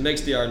 the suit that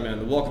makes the Iron Man,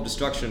 the Walk of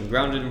Destruction,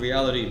 Grounded in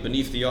Reality,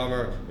 Beneath the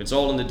Armor. It's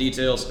all in the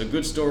details. A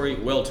good story,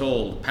 well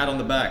told. Pat on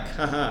the back.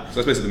 Haha. So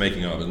that's basically the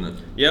making of, isn't it?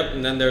 Yep,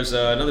 and then there's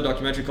another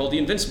documentary called The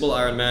Invincible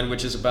Iron Man,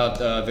 which is about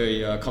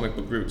very comic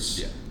book roots.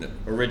 Yeah.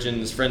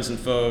 Origins, friends and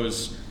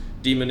foes,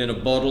 Demon in a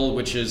Bottle,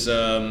 which is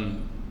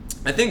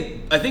I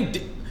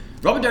think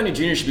Robert Downey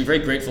Jr. should be very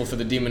grateful for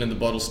the Demon in the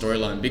Bottle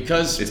storyline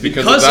because It's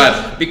because of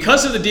that.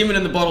 because of the Demon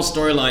in the Bottle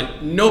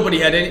storyline, nobody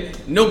had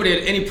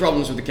any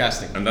problems with the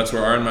casting. And that's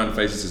where Iron Man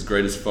faces his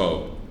greatest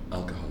foe,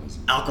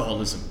 alcoholism.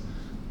 Alcoholism.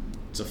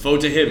 It's a foe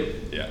to him.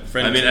 Yeah,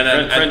 Friend,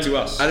 friend to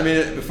us. And I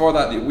mean, before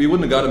that, we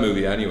wouldn't have got a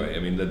movie anyway. I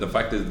mean, the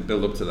fact is, the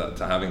build up to that,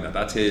 to having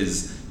that's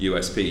his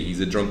USP.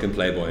 He's a drunken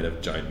playboy in a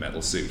giant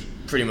metal suit.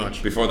 Pretty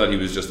much. Before that, he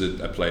was just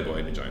a playboy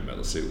in a giant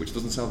metal suit, which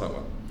doesn't sell that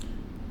well.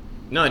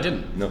 No, I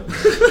didn't. No.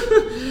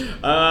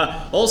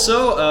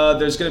 Also,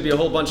 there's going to be a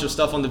whole bunch of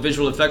stuff on the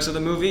visual effects of the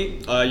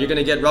movie. You're going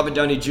to get Robert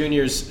Downey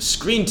Jr.'s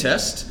screen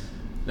test.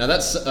 Now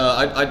that's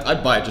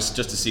I'd buy it just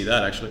to see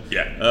that actually.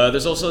 Yeah.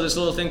 There's also this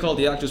little thing called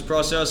the actors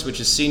process, which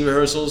is scene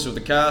rehearsals with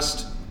the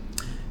cast,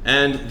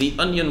 and the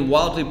Onion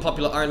wildly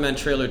popular Iron Man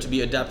trailer to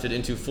be adapted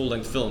into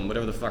full-length film,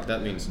 whatever the fuck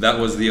that means. That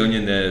was the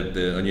Onion.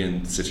 The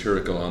Onion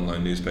satirical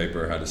online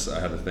newspaper had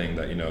a thing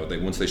that, you know,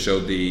 once they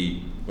showed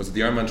the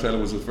Iron Man trailer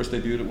was the first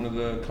debuted at one of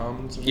the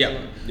Commons. Or Yep,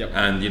 something? yep.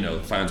 And, you know,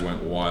 fans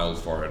went wild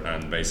for it,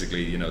 and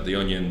basically, you know, the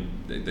Onion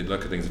they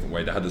look at things a different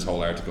way. They had this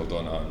whole article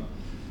done on,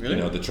 Really?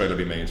 you know, the trailer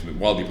being made into movie.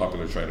 Wildly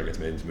popular trailer gets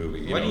made into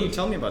movie. Why know, didn't you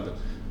tell me about that?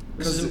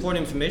 Because it's is-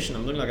 important information.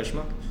 I'm looking like a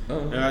schmuck.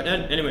 Oh.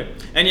 Anyway,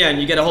 and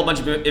you get a whole bunch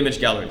of image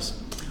galleries.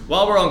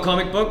 While we're on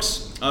comic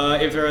books,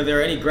 if there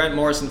are any Grant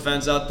Morrison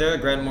fans out there,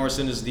 Grant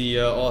Morrison is the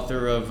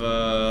author of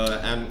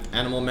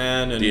Animal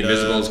Man and The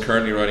Invisibles,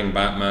 currently writing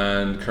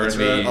Batman,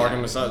 currently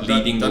Arkham Asylum,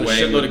 leading the done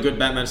way. a shitload of good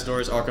Batman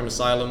stories. Arkham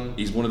Asylum.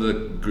 He's one of the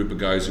group of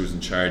guys who's in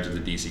charge of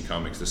the DC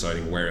Comics,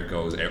 deciding where it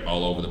goes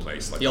all over the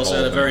place. Like He also the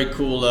had a whole very thing.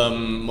 cool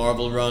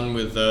Marvel run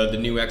with the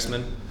new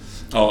X-Men.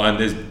 Oh,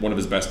 and one of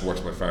his best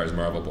works by far is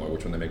Marvel Boy,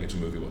 which when they make it into a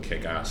movie will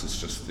kick ass. It's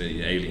just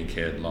the alien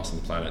kid lost on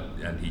the planet,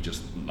 and he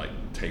just like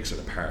takes it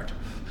apart.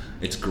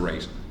 It's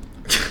great.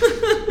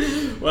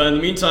 Well, in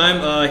the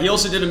meantime, he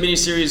also did a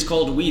miniseries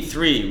called We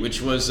Three,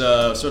 which was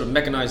sort of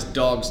mechanized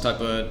dogs type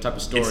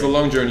of story. It's the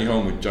long journey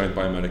home with giant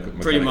biomedical.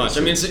 Pretty much.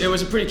 I mean, it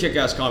was a pretty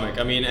kick-ass comic.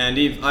 I mean, and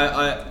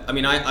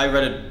I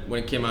read it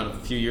when it came out a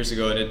few years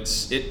ago, and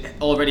it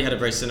already had a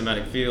very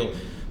cinematic feel.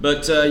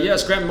 But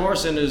yes, Grant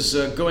Morrison is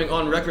going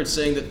on record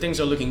saying that things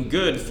are looking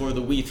good for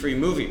the We Three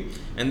movie,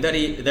 and that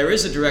there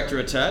is a director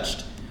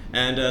attached,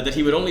 and that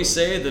he would only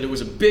say that it was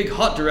a big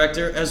hot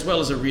director as well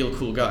as a real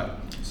cool guy.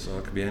 So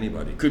it could be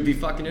anybody. Could be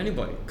fucking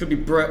anybody. Could be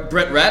Brett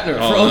Ratner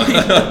for all we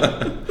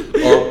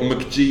or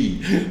McGee.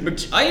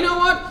 You know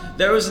what?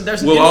 There's.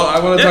 Well, I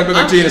want to talk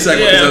about McGee in a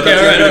second. Yeah, okay,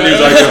 that's the news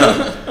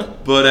I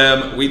right.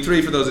 But We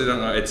Three, for those who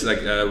don't know, it's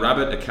like a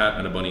rabbit, a cat,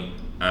 and a bunny,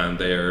 and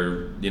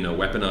they're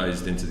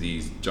weaponized into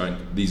these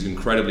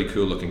incredibly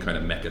cool looking kind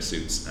of mecha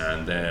suits,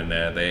 and then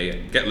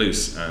they get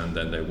loose, and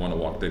then they want to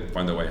walk. They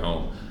find their way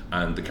home.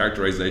 And the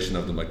characterization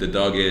of them, like the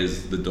dog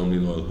is the dumbly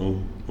loyal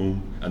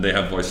home, and they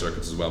have voice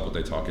circuits as well, but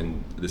they talk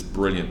in this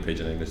brilliant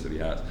pidgin English that he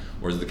has.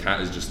 Whereas the cat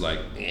is just like,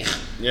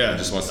 yeah,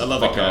 just wants to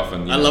fuck off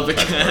and I love the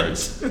cat.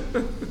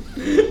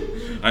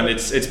 And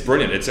it's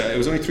brilliant. It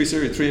was only three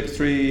series,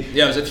 three.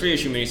 Yeah, it was a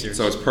 3-issue miniseries.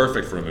 So it's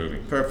perfect for a movie.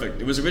 Perfect.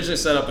 It was originally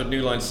set up at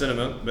New Line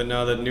Cinema, but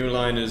now that New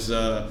Line is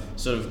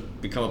sort of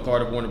become a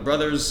part of Warner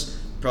Brothers,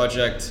 the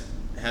project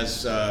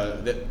has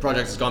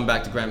gone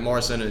back to Grant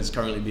Morrison and is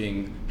currently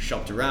being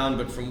shopped around,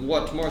 but from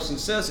what Morrison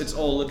says, it's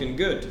all looking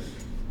good.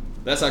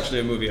 That's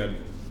actually a movie I'd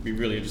be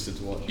really interested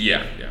to watch.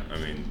 Yeah. I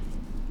mean,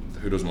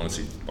 who doesn't want to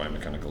see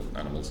biomechanical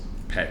animals,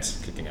 pets,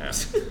 kicking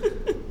ass?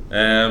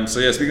 So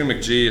yeah, speaking of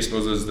McGee, I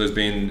suppose there's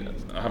been,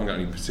 I haven't got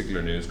any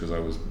particular news because I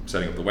was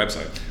setting up the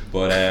website,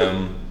 but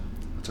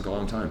it took a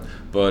long time.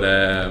 But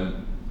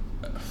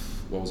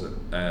what was it?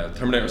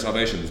 Terminator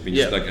Salvation has been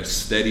just like a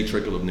steady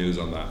trickle of news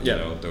on that.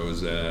 There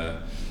was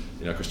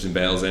Christian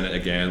Bale's in it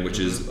again, which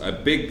is a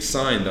big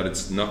sign that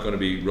it's not going to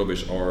be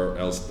rubbish, or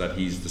else that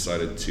he's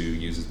decided to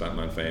use his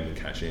Batman fame and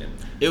cash in.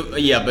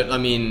 But I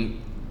mean,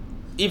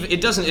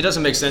 it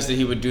doesn't make sense that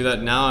he would do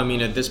that now. I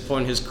mean, at this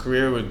point in his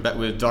career,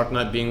 with Dark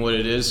Knight being what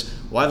it is,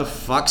 why the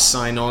fuck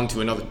sign on to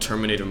another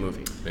Terminator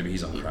movie? Maybe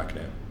he's on crack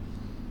now.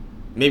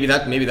 Maybe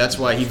that's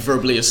why he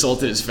verbally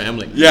assaulted his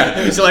family.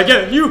 Yeah, he's like,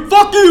 yeah,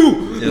 fuck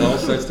you. It all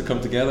starts to come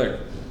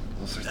together.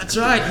 That's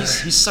right.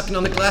 He's sucking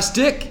on the glass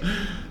dick.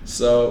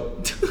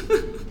 So,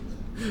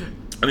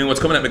 I mean,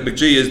 what's coming at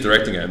McGee is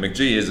directing it.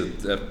 McGee is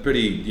a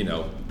pretty,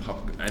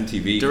 pop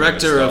MTV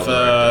director of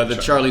the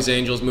Charlie's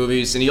Angels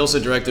movies, and he also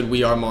directed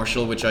We Are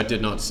Marshall, which I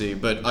did not see,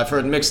 but I've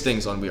heard mixed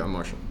things on We Are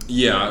Marshall.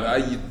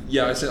 I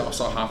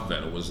saw half of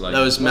it. It was like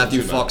that was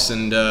Matthew Fox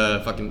and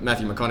fucking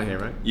Matthew McConaughey,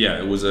 right?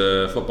 Yeah, it was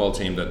a football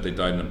team that they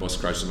died in a bus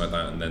crash, something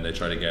like that, and then they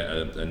try to get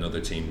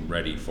another team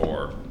ready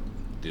for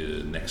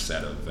the next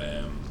set of.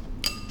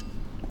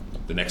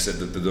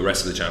 The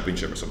rest of the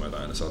championship or something like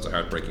that, and so it's a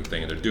heartbreaking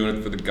thing, and they're doing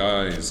it for the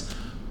guys.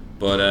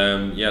 But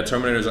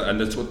Terminator's,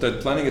 and that's what they're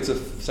planning. It's a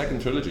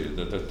second trilogy.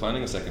 They're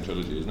planning a second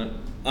trilogy, isn't it?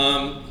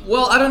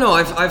 Well, I don't know.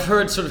 I've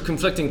heard sort of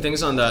conflicting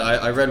things on that.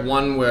 I read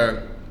one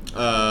where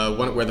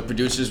the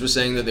producers were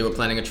saying that they were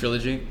planning a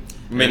trilogy.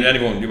 I mean, I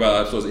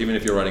suppose even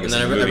if you're writing a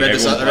second movie,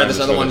 I read this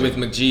other one with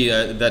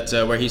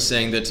McGee where he's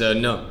saying that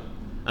no.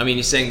 I mean,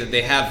 he's saying that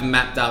they have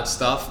mapped out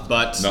stuff,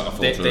 but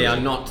they are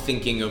not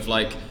thinking of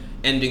like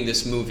ending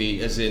this movie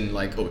as in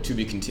like to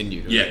be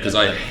continued. Yeah, because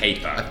I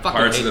hate that. I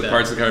fucking hate that.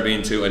 Parts of the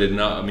Caribbean 2, I did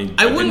not. I mean,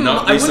 I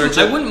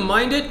wouldn't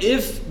mind it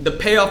if the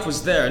payoff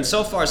was there. And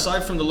so far,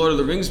 aside from the Lord of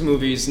the Rings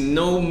movies,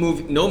 no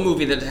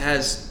movie that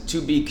has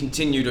to be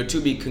continued or to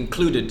be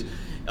concluded.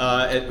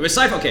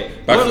 Aside from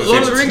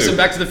Lord of the Rings and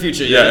Back to the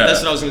Future. Yeah,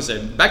 that's what I was gonna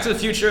say. Back to the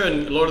Future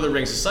and Lord of the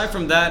Rings. Aside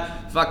from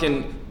that,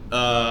 fucking,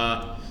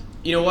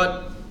 you know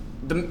what?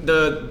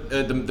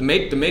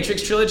 The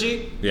Matrix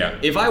trilogy. Yeah.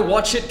 If I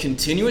watch it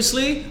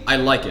continuously, I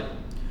like it.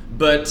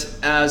 But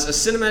as a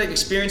cinematic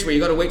experience where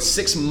you got to wait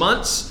 6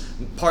 months,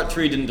 Part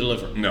 3 didn't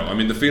deliver. No, I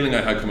mean the feeling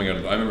I had coming out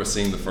of it, I remember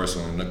seeing the first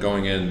one and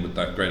going in with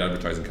that great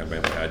advertising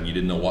campaign they had, and you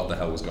didn't know what the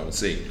hell was going to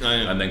see,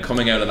 and then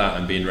coming out of that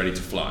and being ready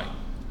to fly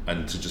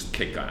and to just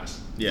kick ass.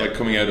 Yeah. Like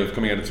coming out of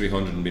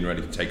 300 and being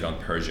ready to take on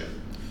Persia.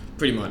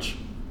 Pretty much.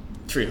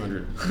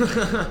 300.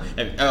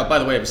 By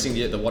the way, have you seen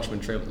the Watchmen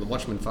trailer? The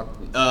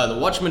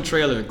Watchmen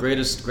trailer, the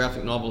greatest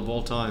graphic novel of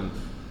all time.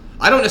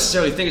 I don't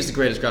necessarily think it's the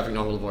greatest graphic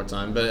novel of all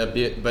time, but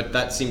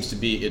that seems to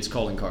be its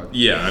calling card.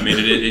 Yeah, I mean,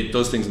 it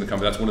does things in the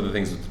comic. That's one of the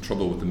things with the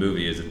trouble with the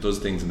movie is it does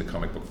things in the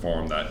comic book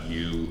form that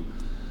you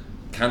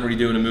can't really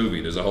do in a movie.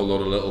 There's a whole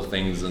lot of little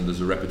things, and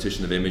there's a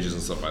repetition of images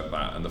and stuff like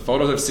that. And the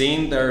photos I've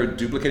seen, they're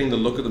duplicating the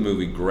look of the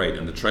movie great,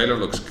 and the trailer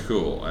looks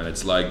cool. And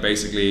it's like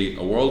basically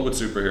a world with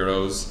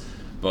superheroes,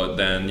 but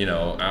then,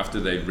 after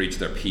they've reached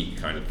their peak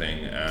kind of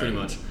thing. And, pretty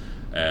much.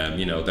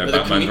 Their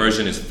Batman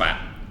version is fat.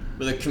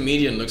 Where the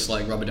comedian looks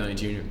like Robert Downey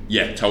Jr.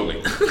 Yeah, totally.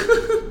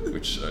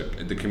 Which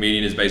the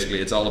comedian is basically,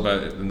 it's all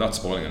about, I'm not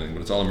spoiling anything, but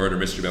it's all a murder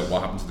mystery about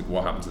what happened to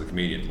the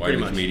comedian. Why did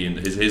the comedian,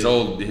 his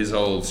whole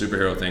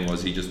superhero thing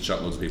was he just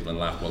shot loads of people and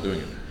laughed while doing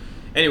it.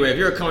 Anyway, if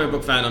you're a comic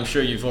book fan, I'm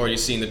sure you've already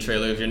seen the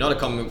trailer. If you're not a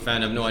comic book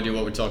fan, have no idea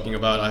what we're talking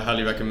about, I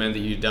highly recommend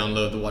that you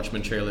download the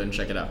Watchmen trailer and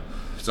check it out.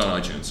 It's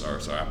on iTunes or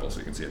Apple, so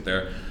you can see it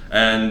there.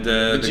 And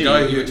McG, the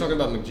guy you were talking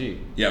about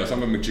McG. Yeah, I was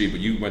talking about McG, but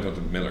you went on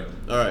to Miller.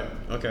 All right,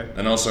 okay.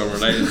 And also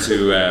related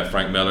to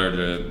Frank Miller,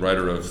 the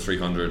writer of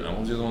 300, and what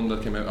was the other one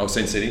that came out? Oh,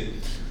 Sin City.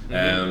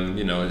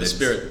 The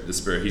Spirit. The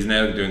Spirit. He's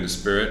now doing The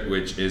Spirit,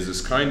 which is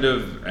this kind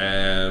of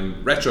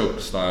retro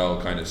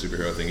style kind of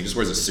superhero thing. He just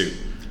wears a suit.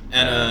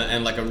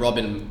 And like a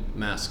Robin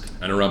mask.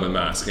 And a Robin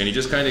mask. And he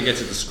just kind of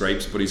gets into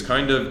scrapes, but he's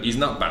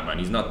not Batman.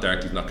 He's not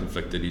dark, he's not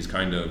conflicted, he's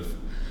kind of...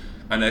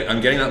 And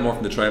I'm getting that more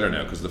from the trailer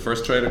now, because the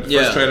first trailer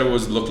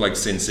looked like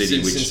Sin City,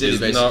 which Sin City, is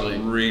basically.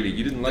 not really...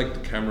 You didn't like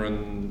the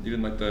Cameron... You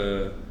didn't like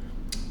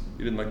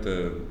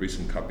the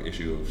recent copy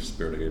issue of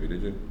Spirit I gave you,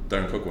 did you?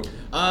 Darren Cook one?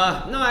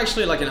 No,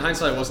 actually, like in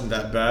hindsight, it wasn't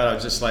that bad. I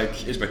was just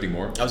like... Expecting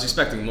more? I was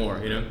expecting more,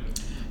 you know?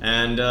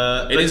 And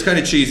it is kind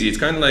of cheesy. It's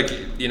kind of like,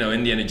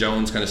 Indiana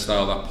Jones kind of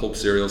style, that pulp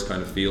serials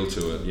kind of feel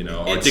to it,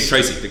 or Dick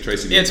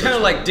Tracy. Yeah, it's kind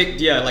of like Dick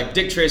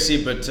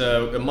Tracy, but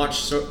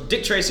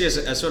Dick Tracy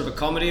as sort of a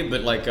comedy,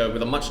 but like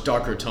with a much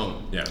darker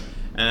tone. Yeah.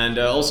 And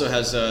also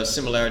has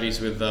similarities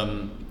with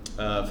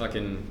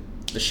fucking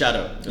The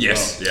Shadow.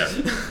 Yes, yeah.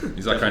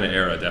 He's that kind of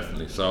era,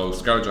 definitely. So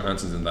Scarlett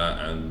Johansson's in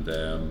that, and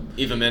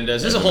Eva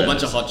Mendes. There's a whole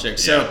bunch of hot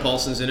chicks. Sarah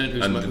Paulson's in it,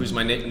 who's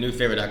my new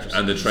favorite actress.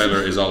 And the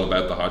trailer is all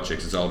about the hot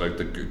chicks. It's all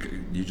about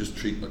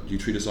you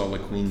treat us all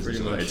like queens.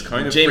 Pretty much. It's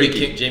kind of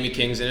freaky. Jamie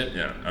King's in it.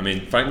 Yeah, I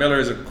mean Frank Miller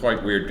is a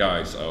quite weird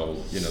guy, so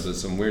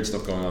there's some weird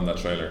stuff going on in that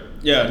trailer.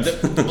 Yeah,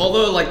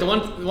 although like the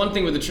one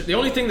thing with the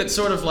only thing that's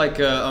sort of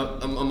like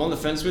I'm on the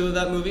fence with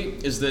that movie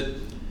is that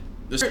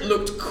the Spirit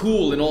looked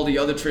cool in all the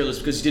other trailers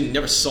because you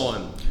never saw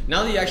him.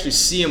 Now that you actually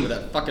see him with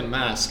that fucking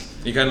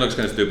mask, he kind of looks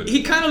kind of stupid.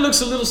 He kind of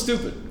looks a little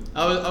stupid.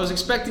 I was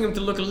expecting him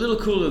to look a little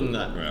cooler than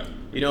that. Yeah.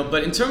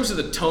 But in terms of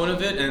the tone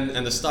of it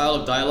and the style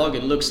of dialogue,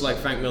 it looks like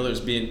Frank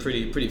Miller's being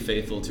pretty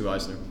faithful to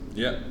Eisner.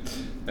 Yeah.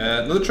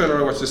 Another trailer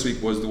I watched this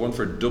week was the one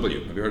for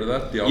W. Have you heard of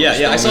that?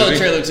 I saw the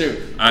trailer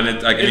too. And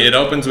it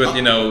opens with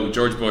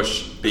George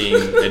Bush being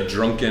a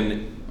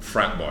drunken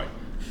frat boy.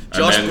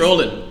 Josh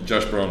Brolin.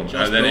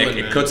 And then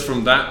it cuts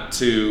from that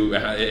to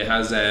it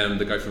has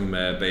the guy from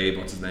Babe.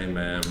 What's his name?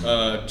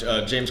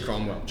 James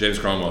Cromwell. James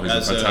Cromwell, who's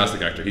a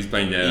fantastic actor. He's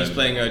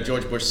playing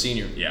George Bush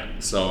Senior. Yeah.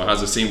 So it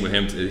has a scene with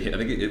him. I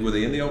think were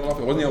they in the Oval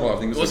Office? It wasn't the Oval Office.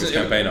 I think it was like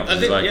his campaign office. I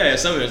think,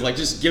 some of it was like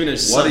just giving it.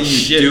 What are you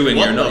shit. doing?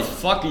 What the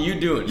fuck are you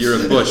doing?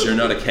 You're a Bush. You're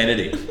not a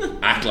Kennedy.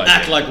 Act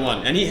like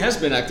one, and he has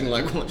been acting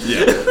like one.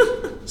 Yeah.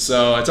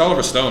 So it's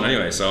Oliver Stone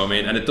anyway. So I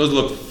mean, and it does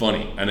look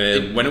funny.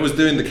 And when it was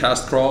doing the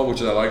cast crawl,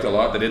 which I liked a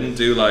lot, they didn't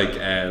do like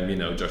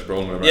Josh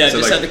Brolin or whatever. Yeah, so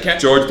just like had the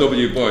George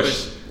W.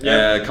 Bush,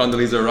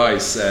 Condoleezza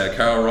Rice,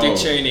 Carol Rowe, Dick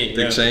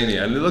Cheney,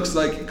 and it looks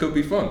like it could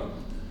be fun.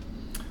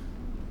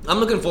 I'm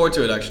looking forward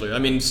to it actually. I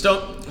mean,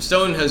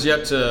 Stone has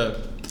yet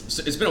to.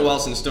 It's been a while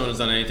since Stone has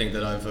done anything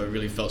that I've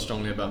really felt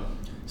strongly about.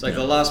 It's like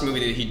the last movie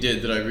that he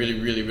did that I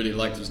really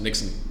liked was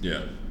Nixon.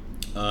 Yeah.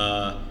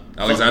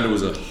 Alexander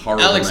was a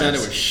horrible Alexander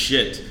mess. was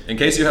shit. In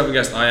case you haven't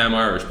guessed, I am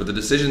Irish, but the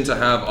decision to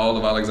have all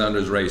of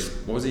Alexander's race,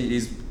 what was he?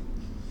 He's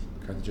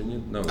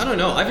Carthaginian? No. I don't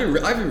know.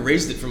 I've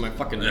erased it from my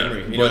fucking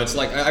memory. It's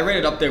like I read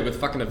it up there with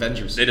fucking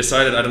Avengers. They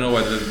decided, I don't know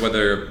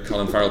whether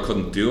Colin Farrell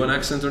couldn't do an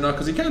accent or not,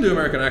 because he can do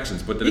American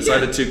accents, but they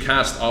decided to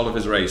cast all of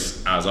his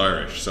race as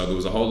Irish. So there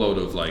was a whole load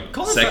of like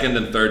second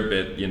and third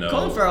bit,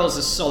 Colin Farrell's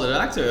a solid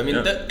actor. I mean,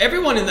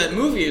 everyone in that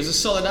movie is a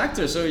solid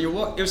actor. So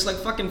it was like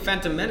fucking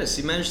Phantom Menace.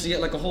 He managed to get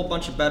like a whole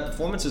bunch of bad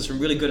performances from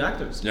really good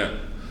actors. Yeah.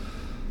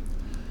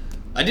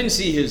 I didn't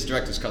see his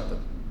director's cut though.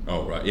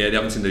 Oh right, yeah, they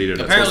haven't seen that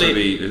either.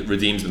 Apparently, it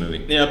redeems the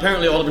movie. Yeah,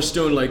 apparently Oliver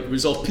Stone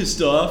was all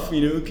pissed off,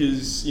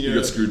 because he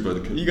got screwed by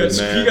the kid. He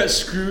got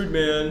screwed,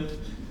 man,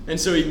 and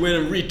so he went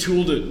and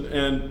retooled it.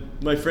 And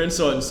my friend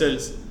saw it and said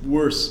it's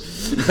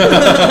worse.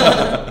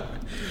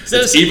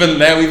 It's even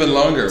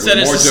longer. With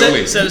more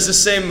Jolie. Said it's the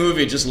same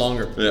movie, just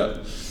longer. Yeah.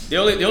 The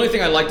only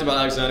thing I liked about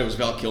Alexander was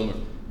Val Kilmer.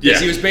 Yeah.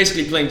 He was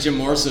basically playing Jim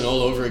Morrison all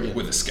over again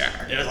with a scar.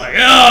 Yeah, it was like,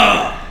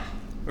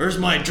 where's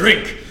my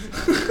drink?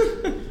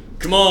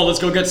 Come on, let's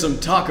go get some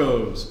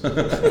tacos.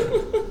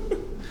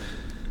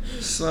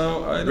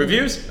 So,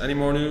 reviews? Any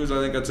more news? I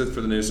think that's it for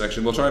the news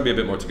section. We'll try and be a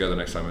bit more together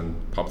next time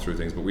and pop through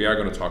things, but we are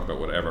going to talk about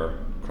whatever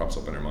crops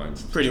up in our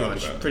minds. Pretty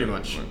much. ADD.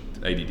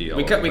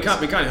 We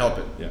can't help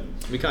it. Yeah.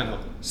 We can't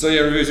help it. So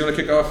reviews. You want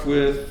to kick off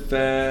with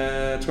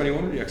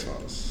 21 or the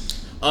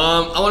X-Files?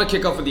 I want to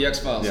kick off with the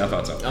X-Files. Yeah, I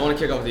thought so. I want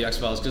to kick off with the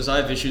X-Files because I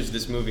have issues with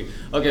this movie.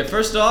 Okay,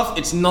 first off,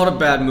 it's not a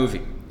bad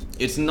movie.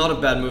 It's not a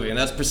bad movie, and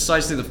that's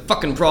precisely the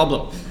fucking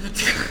problem.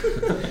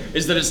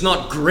 Is that it's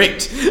not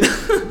great.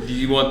 Do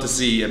you want to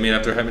see,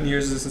 after how many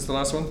years is it since the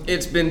last one?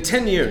 It's been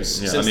 10 years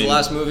since the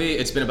last movie.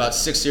 It's been about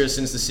 6 years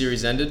since the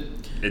series ended.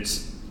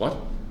 It's, what?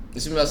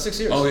 It's been about 6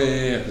 years. Oh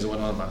yeah, because it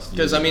went on past.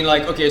 Because I mean,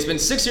 like, okay, it's been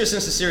 6 years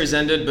since the series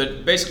ended,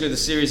 but basically the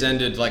series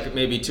ended like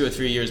maybe 2 or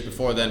 3 years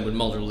before then when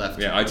Mulder left.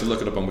 Yeah, I had to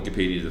look it up on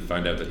Wikipedia to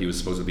find out that he was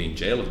supposed to be in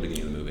jail at the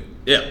beginning of the movie.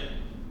 Yeah.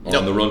 Or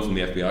on the run from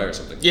the FBI or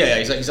something. Yeah,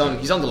 he's on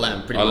the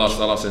lam pretty much.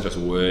 I lost interest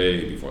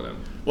way before then.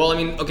 Well, I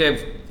mean,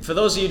 okay, for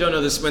those of you who don't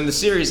know this, when the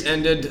series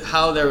ended,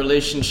 how their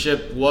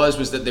relationship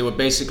was that they were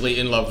basically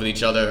in love with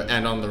each other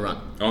and on the run.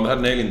 Oh, and they had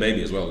an alien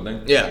baby as well,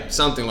 didn't they? Yeah,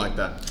 something like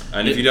that.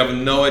 And if you have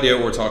no idea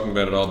what we're talking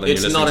about at all, then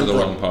you're listening to the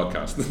wrong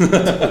podcast.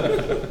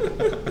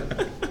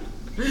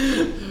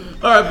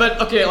 All right, but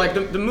okay, like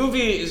the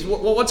movie is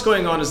what's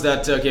going on is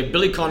that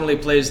Billy Connolly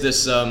plays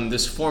this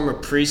this former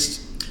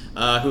priest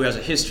who has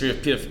a history of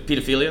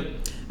pedophilia,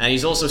 and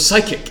he's also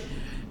psychic.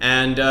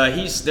 And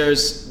there's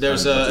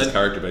his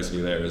character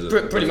basically there, is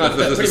it? Pretty much.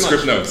 That's the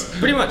script notes.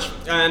 Pretty much.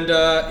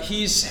 And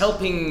he's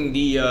helping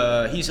the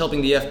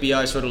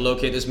FBI sort of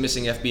locate this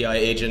missing FBI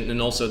agent,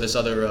 and also this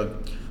other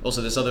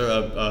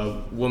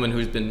woman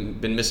who's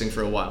been missing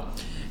for a while.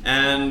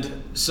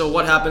 And so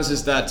what happens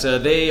is that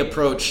they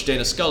approach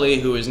Dana Scully,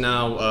 who is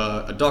now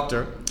a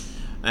doctor,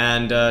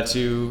 and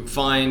to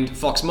find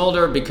Fox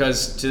Mulder,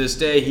 because to this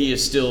day he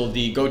is still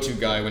the go-to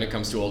guy when it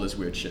comes to all this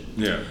weird shit.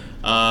 Yeah.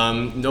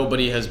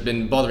 Nobody has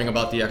been bothering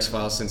about the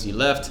X-Files since he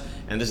left,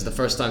 and this is the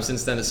first time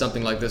since then that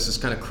something like this has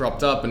kind of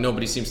cropped up, and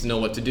nobody seems to know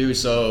what to do,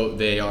 so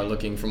they are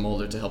looking for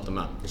Mulder to help them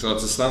out. So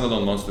it's a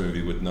standalone monster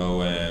movie with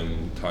no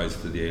ties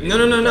to the alien?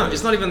 No,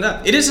 it's not even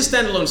that. It is a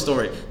standalone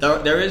story.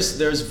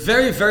 There's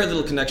very, very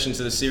little connection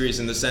to the series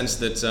in the sense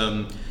that,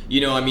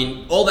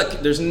 all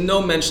that, there's no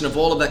mention of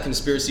all of that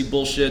conspiracy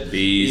bullshit.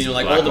 Bees,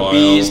 like black all the oil.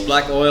 bees,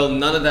 black oil,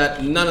 none of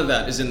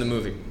that is in the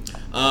movie.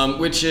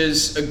 Which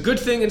is a good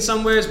thing in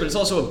some ways, but it's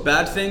also a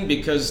bad thing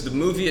because the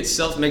movie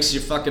itself makes you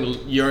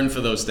fucking yearn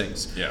for those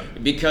things. Yeah.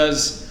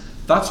 Because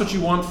that's what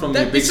you want from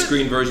your big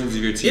screen versions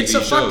of your TV shows. It's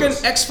a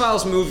fucking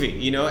X-Files movie,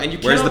 and you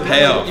Where's the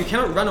payoff? You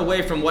cannot run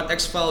away from what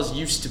X-Files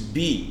used to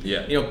be.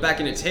 Yeah. Back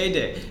in its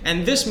heyday.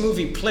 And this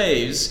movie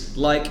plays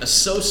like a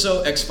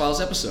so-so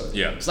X-Files episode.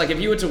 Yeah. It's like if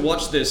you were to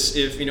watch this,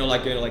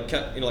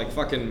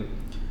 fucking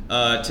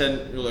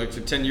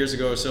 10 years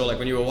ago or so, like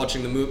when you were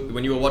watching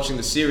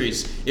the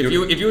series,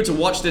 if you were to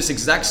watch this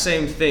exact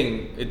same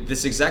thing,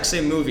 this exact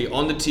same movie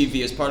on the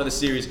TV as part of the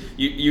series,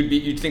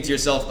 you'd think to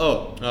yourself,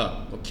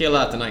 well, kill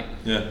out tonight.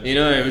 Yeah.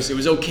 It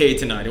was okay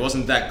tonight. It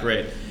wasn't that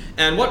great.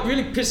 And what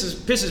really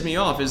pisses me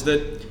off is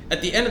that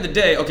at the end of the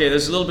day, okay,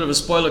 there's a little bit of a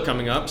spoiler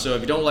coming up, so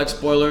if you don't like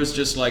spoilers,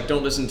 just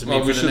don't listen to me.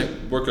 Well, we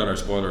should work on our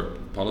spoiler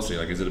policy.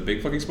 Like, is it a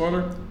big fucking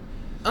spoiler?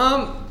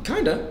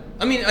 Kinda.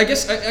 I mean, I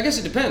guess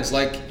it depends.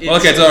 Like,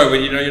 okay, it's alright. Well,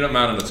 you're not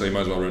mad on it, so you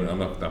might as well ruin it. I'm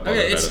not that bothered.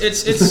 Okay,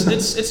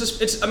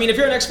 it's. I mean, if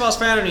you're an X-Files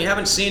fan and you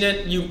haven't seen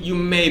it, you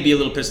may be a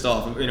little pissed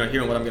off,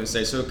 hearing what I'm going to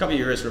say. So cover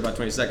your ears for about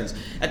 20 seconds.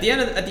 At the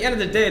end of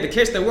the day, the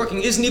case they're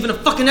working isn't even a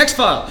fucking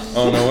X-File.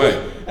 Oh no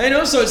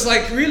way. So it's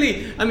like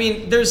really. I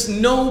mean, there's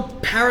no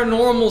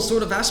paranormal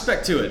sort of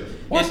aspect to it.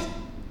 What?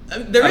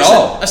 There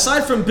isn't.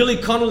 Aside from Billy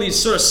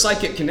Connolly's sort of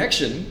psychic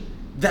connection,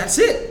 that's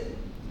it.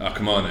 Oh,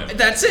 come on now.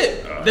 That's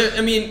it.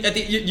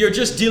 You're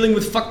just dealing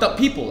with fucked up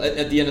people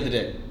at the end of the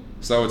day.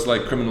 So it's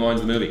like Criminal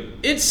Minds, the movie.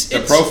 They're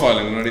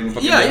profiling, they're not even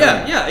fucking.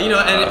 Yeah.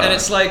 And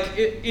it's like,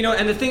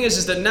 and the thing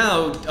is that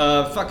now,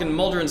 fucking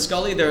Mulder and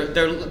Scully,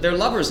 they're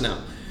lovers now.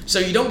 So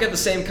you don't get the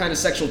same kind of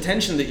sexual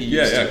tension that you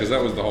used to. Yeah, because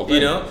that was the whole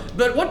thing.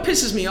 But what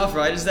pisses me off,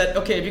 right, is that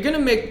okay, if you're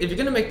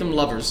gonna make them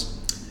lovers,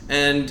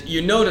 and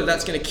that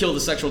that's going to kill the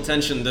sexual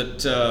tension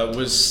that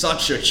was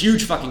such a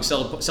huge fucking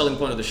selling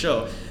point of the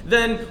show,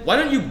 then why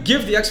don't you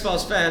give the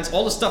X-Files fans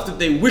all the stuff that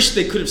they wish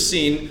they could have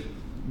seen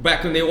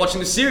back when they were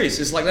watching the series?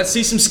 It's like, let's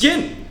see some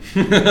skin.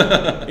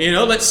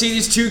 Let's see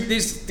these two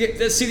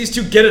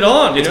get it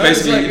on. It's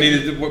basically, you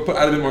needed to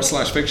add a bit more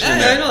slash fiction in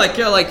there.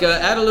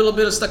 Add a little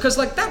bit of stuff, because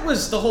that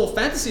was the whole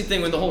fantasy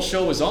thing when the whole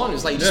show was on.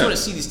 It's like you just want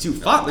to see these two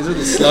fuck. There's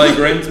little sly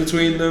grins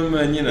between them,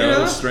 and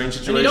strange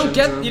situations.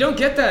 And you don't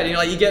get that.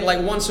 You get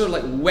like one sort of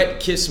like wet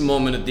kiss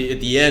moment at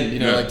the end.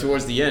 Like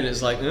towards the end,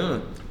 it's like.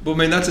 But I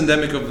mean, that's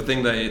endemic of the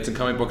thing that it's in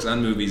comic books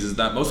and movies, is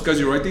that most guys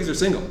who write these are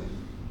single.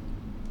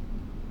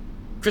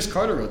 Chris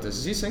Carter wrote this.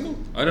 Is he single?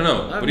 I don't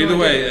know. But either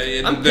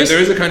way, there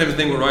is a kind of a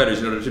thing with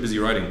writers, they're too busy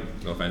writing.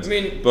 No offense.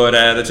 But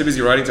they're too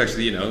busy writing to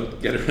actually,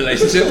 get a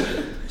relationship.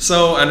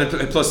 So, and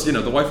plus,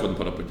 the wife wouldn't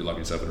put up with you locking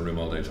yourself in a room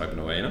all day typing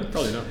away,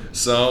 Probably not.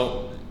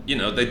 So,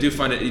 they do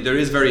find it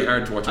is very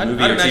hard to watch a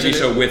movie or TV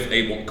show with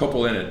a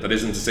couple in it that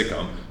isn't a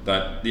sitcom,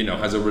 that,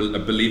 has a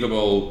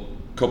believable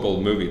couple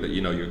movie that,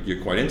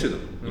 you're quite into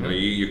them.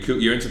 Mm-hmm.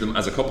 You're into them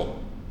as a couple.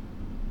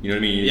 You know what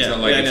I mean? It's not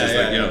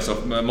like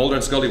so Mulder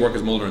and Scully work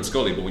as Mulder and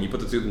Scully, but when you put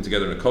the two of them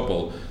together in a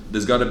couple,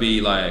 it's got to be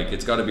like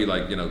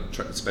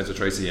Spencer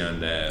Tracy and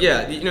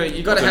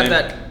you got to have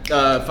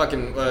that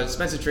fucking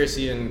Spencer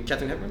Tracy and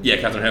Katharine Hepburn.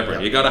 Yeah, Katharine Hepburn.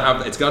 Yeah. You got to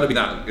have. It's got to be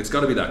that. It's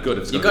got to be that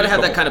good. You got to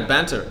have that kind of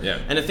banter. Yeah.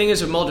 And the thing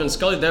is with Mulder and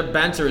Scully, their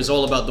banter is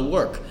all about the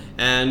work.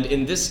 And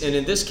in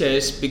this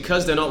case,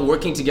 because they're not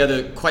working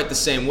together quite the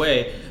same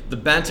way, the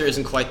banter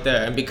isn't quite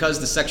there, and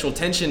because the sexual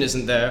tension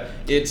isn't there,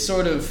 it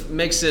sort of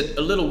makes it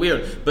a little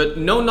weird. But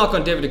no knock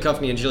on David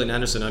Duchovny and Gillian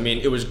Anderson. I mean,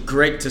 it was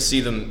great to see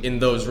them in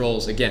those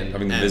roles again.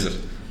 Having them visit.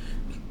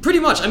 Pretty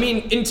much. I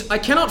mean, I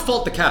cannot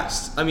fault the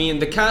cast. I mean,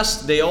 the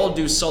cast, they all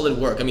do solid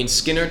work. I mean,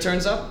 Skinner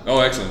turns up. Oh,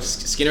 excellent.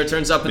 Skinner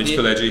turns up. Mitch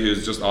Pileggi,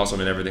 who's just awesome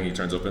in everything he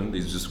turns up in.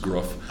 He's just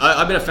gruff.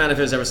 I've been a fan of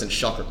his ever since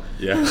Shocker.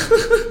 Yeah.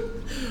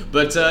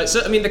 But,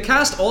 so, I mean, the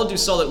cast all do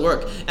solid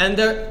work. And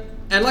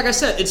like I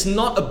said, it's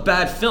not a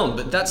bad film,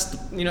 but that's,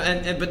 you know,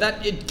 but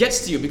that, it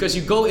gets to you because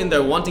you go in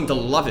there wanting to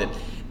love it.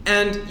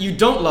 And you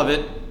don't love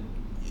it.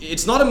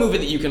 It's not a movie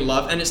that you can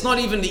love, and it's not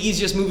even the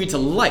easiest movie to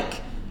like.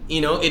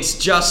 You know, it's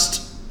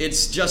just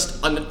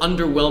an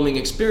underwhelming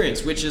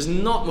experience, which is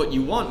not what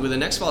you want with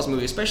an X-Files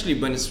movie, especially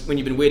when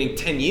you've been waiting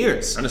 10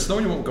 years. And it's not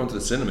when you won't go to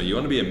the cinema. You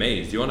want to be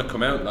amazed. You want to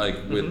come out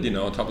like with, you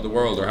know, on top of the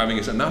world, or having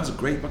and that was a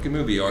great fucking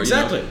movie, or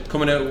exactly. You know,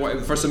 coming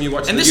out first time you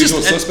watch The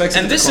Usual Suspects.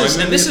 And this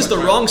is the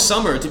wrong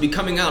summer to be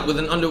coming out with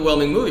an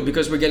underwhelming movie,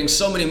 because we're getting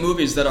so many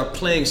movies that are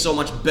playing so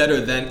much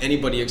better than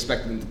anybody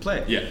expected them to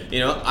play. Yeah. You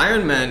know,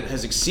 Iron Man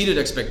has exceeded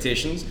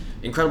expectations.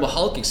 Incredible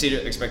Hulk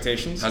exceeded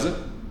expectations. Has it?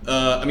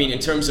 I mean, in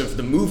terms of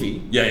the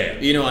movie. Yeah.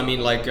 You know, I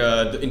mean, like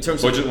in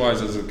terms budget-wise,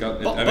 has it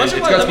got? Budget-wise,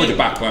 it's got its budget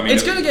back. I mean,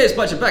 it's gonna get its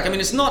budget back. I mean,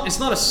 it's not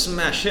a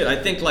smash hit. I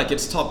think like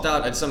it's topped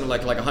out at something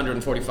like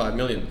 145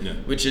 million,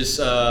 which is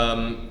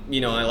you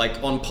know,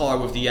 like on par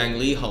with the Yang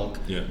Lee Hulk.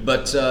 Yeah.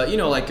 But you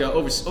know, like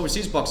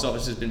overseas box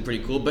office has been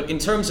pretty cool. But in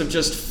terms of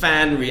just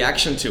fan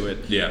reaction to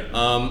it,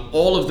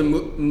 all of the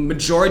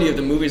majority of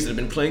the movies that have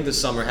been playing this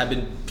summer have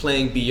been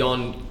playing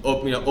beyond,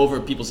 you know, over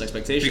people's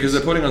expectations. Because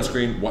they're putting on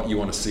screen what you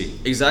want to see.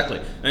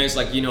 Exactly. And it's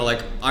like, you know,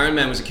 like Iron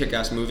Man was a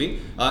kick-ass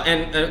movie.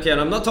 And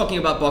I'm not talking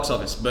about box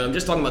office, but I'm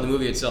just talking about the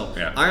movie itself.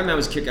 Yeah. Iron Man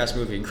was a kick-ass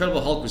movie. Incredible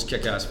Hulk was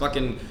kick-ass.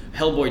 Fucking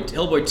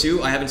Hellboy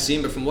 2, I haven't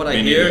seen, but from what I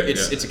hear,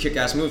 it's a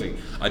kick-ass movie.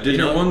 I did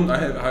hear I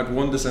had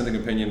one dissenting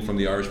opinion from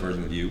the Irish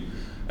version of you,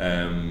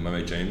 my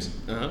mate James,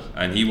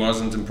 and he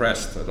wasn't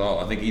impressed at all.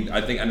 I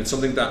think, and it's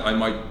something that I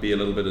might be a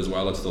little bit as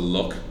well. It's the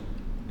look.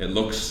 It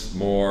looks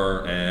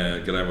more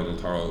Guillermo del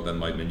Toro than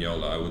Mike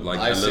Mignola. I would like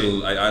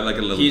little. I like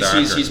a little darker.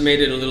 He's made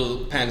it a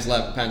little Pan's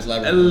Labyrinth.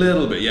 A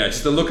little bit, yeah.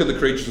 Just the look of the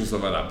creatures and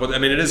stuff like that. But I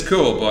mean, it is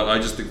cool. But I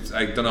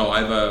don't know.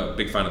 I'm a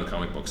big fan of the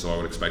comic book, so I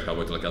would expect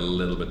Hellboy to look a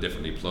little bit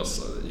differently.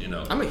 Plus, you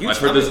know, I've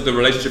heard the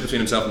relationship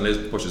between himself and Liz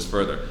pushes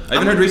further. I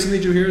even heard recently.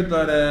 Did you hear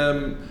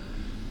that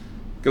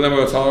Guillermo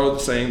del Toro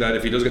saying that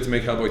if he does get to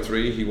make Hellboy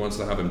 3, he wants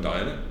to have him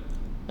die in it?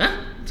 Huh?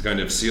 To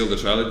kind of seal the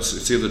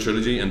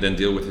trilogy and then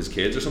deal with his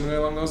kids or something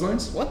along those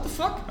lines. What the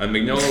fuck? And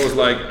Mignola was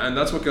like, and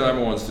that's what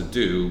Guillermo wants to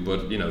do,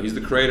 but you know, he's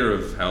the creator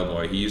of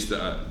Hellboy. He used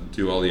to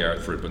do all the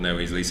art for it, but now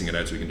he's leasing it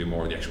out so he can do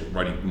more of the actual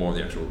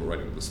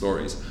writing of the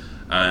stories.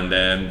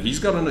 And he's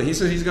got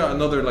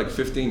another like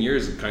 15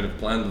 years of kind of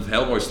planned with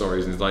Hellboy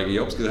stories, and he's like, he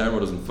hopes Guillermo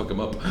doesn't fuck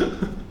him up.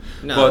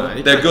 No,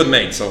 but they're good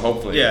mates, so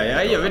hopefully.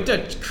 Yeah.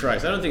 But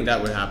Christ, I don't think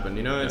that would happen.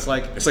 You know, it's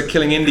like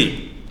killing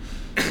Indy.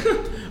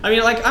 I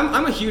mean, like,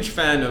 I'm a huge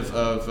fan of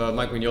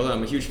Mike Mignola.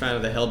 I'm a huge fan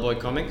of the Hellboy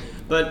comic.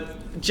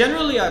 But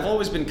generally, I've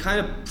always been kind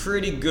of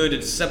pretty good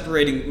at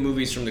separating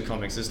movies from the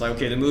comics. It's like,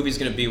 okay, the movie's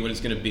going to be what it's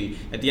going to be.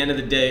 At the end of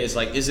the day, it's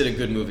like, is it a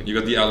good movie? You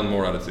got the Alan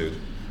Moore attitude.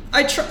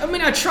 I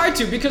try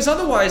to, because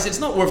otherwise it's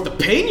not worth the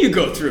pain you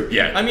go through.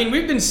 Yeah. I mean,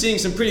 we've been seeing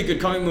some pretty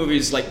good comic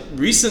movies like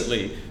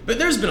recently, but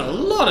there's been a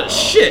lot of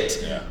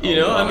shit. Yeah. You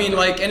know, I mean,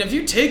 like, and if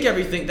you take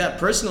everything that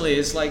personally,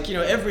 it's like, you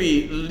know,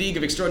 every League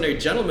of Extraordinary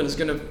Gentlemen is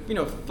gonna, you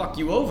know, fuck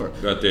you over.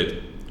 That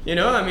did. You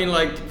know, I mean,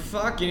 like,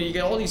 fuck, you know, you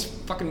get all these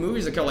fucking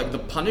movies that call like The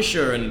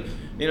Punisher, and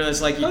you know,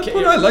 it's like you can't.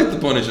 I like The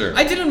Punisher.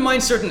 I didn't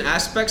mind certain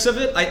aspects of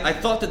it. I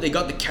thought that they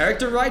got the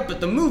character right, but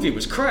the movie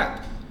was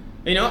crap.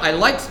 You know, I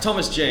liked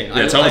Thomas Jane.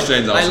 Yeah, Thomas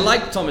Jane's awesome. I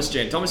liked Thomas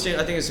Jane. Thomas Jane,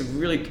 I think, is a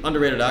really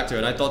underrated actor,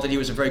 and I thought that he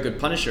was a very good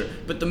Punisher.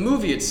 But the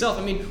movie itself,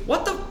 I mean,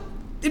 what the?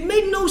 It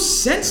made no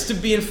sense to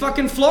be in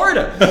fucking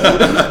Florida.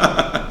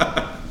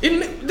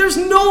 There's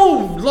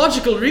no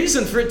logical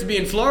reason for it to be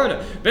in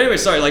Florida. But anyway,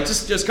 sorry, like,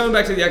 just coming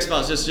back to the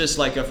X-Files, just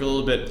like for a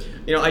little bit.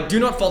 You know, I do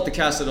not fault the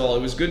cast at all.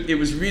 It was good. It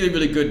was really,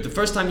 really good. The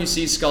first time you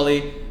see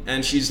Scully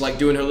and she's like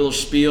doing her little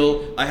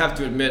spiel, I have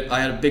to admit, I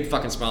had a big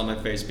fucking smile on my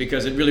face,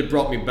 because it really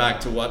brought me back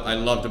to what I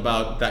loved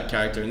about that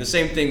character. And the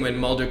same thing when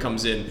Mulder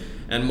comes in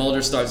and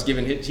Mulder starts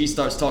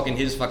talking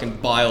his fucking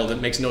bile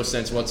that makes no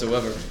sense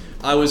whatsoever.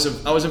 I was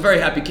a very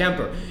happy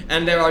camper.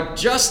 And there are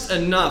just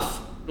enough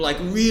like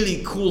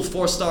really cool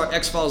 4-star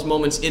X-Files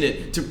moments in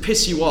it to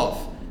piss you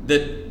off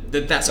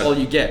that's all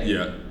you get.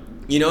 Yeah.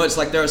 You know, it's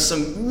like there are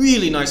some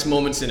really nice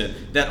moments in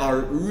it that are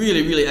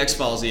really, really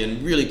X-Files-y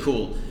and really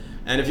cool.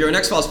 And if you're an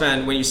X-Files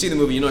fan, when you see the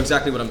movie, you know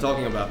exactly what I'm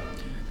talking about.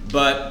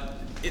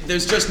 But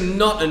there's just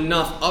not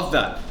enough of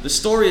that. The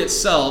story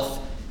itself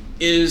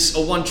is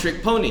a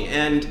one-trick pony,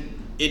 and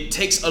it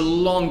takes a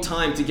long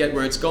time to get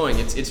where it's going.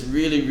 It's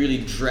really, really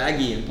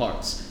draggy in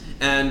parts.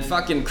 And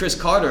fucking Chris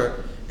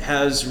Carter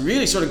has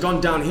really sort of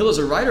gone downhill as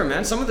a writer,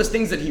 man. Some of the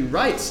things that he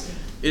writes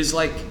is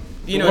like,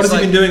 you know, what has he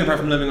like, been doing apart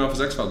from living off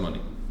his X-Files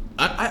money?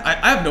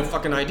 I have no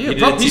fucking idea. He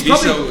did a TV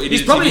show-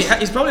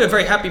 He's probably a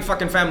very happy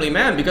fucking family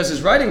man because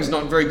his writing is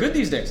not very good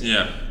these days.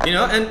 Yeah. You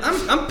know, and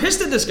I'm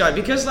pissed at this guy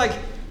because like,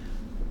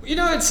 you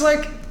know, it's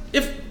like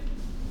if.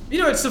 You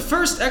know, it's the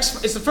first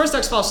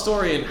X-Files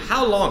story in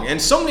how long?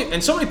 And so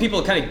many people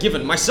have kind of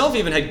given, myself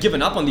even had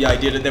given up on the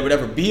idea that there would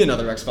ever be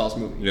another X-Files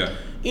movie. Yeah.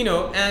 You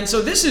know, and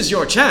so this is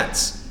your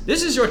chance.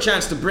 This is your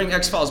chance to bring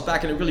X-Files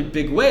back in a really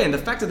big way, and the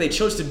fact that they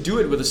chose to do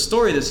it with a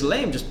story that's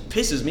lame just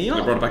pisses me off.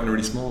 They brought it back in a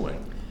really small way.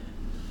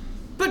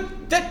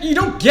 But that you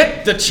don't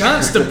get the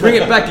chance to bring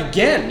it back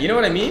again. You know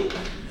what I mean?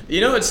 You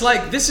know, it's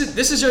like this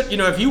is your, you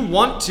know, if you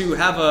want to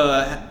have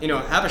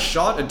a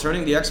shot at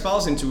turning the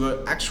X-Files into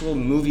an actual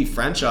movie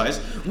franchise,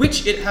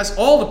 which it has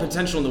all the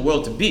potential in the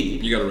world to be.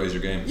 You got to raise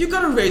your game. You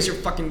got to raise your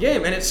fucking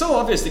game, and it's so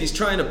obvious that he's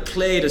trying to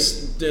play to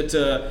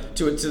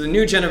the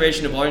new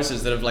generation of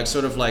audiences that have like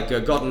sort of like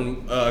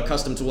gotten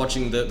accustomed to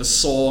watching the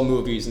Saw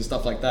movies and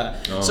stuff like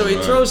that. Oh, so he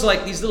right. throws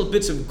like these little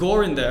bits of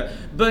gore in there,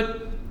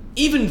 but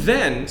even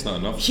then, it's not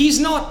enough. He's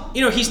not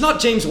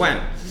James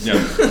Wan.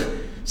 Yeah.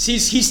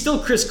 He's still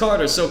Chris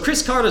Carter, so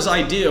Chris Carter's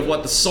idea of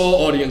what the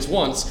Saw audience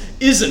wants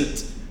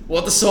isn't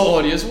what the Saw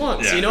audience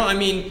wants. Yeah. You know, I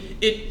mean,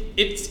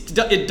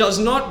 it does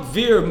not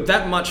veer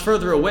that much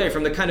further away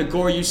from the kind of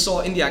gore you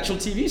saw in the actual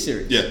TV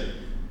series. Yeah.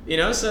 You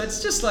know, so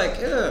it's just like,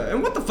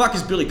 and what the fuck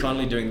is Billy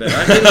Connolly doing there?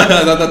 I mean,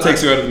 that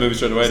takes you out of the movie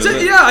straight away, doesn't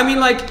it? Yeah, I mean,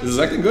 like, Is his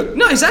acting good?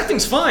 no, his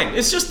acting's fine.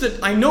 It's just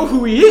that I know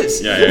who he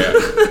is. Yeah.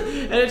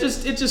 And it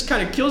just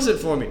kind of kills it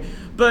for me.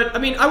 But I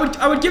mean,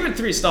 I would give it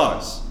 3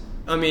 stars.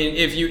 I mean,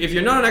 if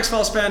you're not an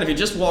X-Files fan, if you're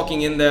just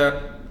walking in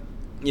there,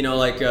 you know,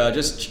 like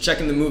just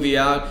checking the movie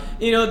out,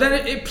 you know,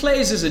 then it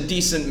plays as a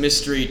decent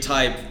mystery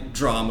type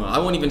drama. I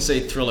won't even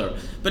say thriller.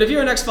 But if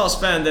you're an X-Files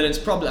fan, then it's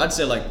probably, I'd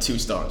say like 2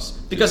 stars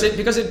because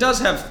it does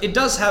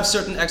have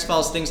certain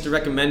X-Files things to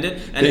recommend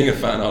it. And Being a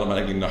fan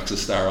automatically knocks a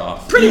star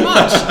off. pretty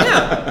much,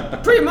 yeah,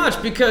 pretty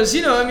much because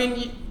you know, I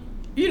mean,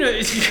 you know.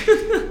 It's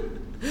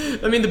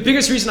I mean, the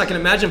biggest reason I can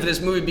imagine for this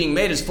movie being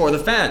made is for the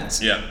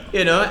fans. Yeah.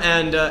 You know,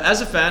 and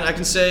as a fan, I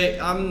can say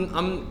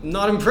I'm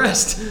not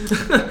impressed.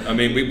 I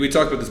mean, we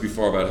talked about this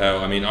before about how,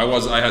 I mean,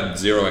 I had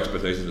 0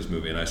 expectations of this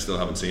movie and I still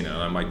haven't seen it,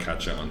 and I might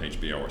catch it on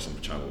HBO or some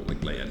channel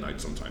like late at night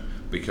sometime,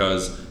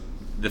 because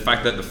the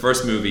fact that the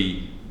first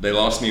movie, they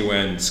lost me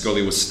when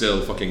Scully was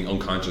still fucking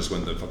unconscious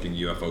when the fucking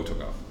UFO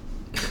took off.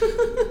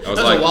 I was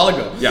That was like, a while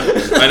ago. Yeah,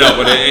 I know,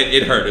 but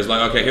it hurt. It was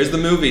like, okay, here's the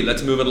movie,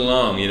 let's move it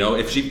along. You know,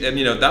 if she, and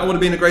you know, that would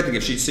have been a great thing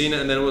if she'd seen it,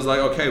 and then it was like,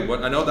 okay,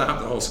 what? I know they have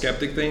the whole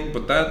skeptic thing,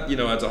 but that, you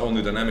know, adds a whole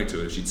new dynamic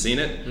to it. If she'd seen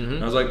it,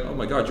 and I was like, oh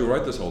my god, you were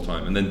right this whole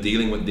time, and then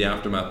dealing with the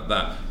aftermath of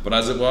that. But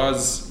as it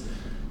was,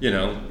 you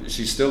know,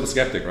 she's still the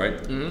skeptic, right?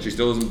 She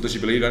still doesn't. Does she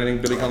believe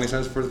anything Billy Connolly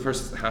says for the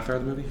first half hour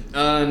of the movie?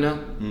 No.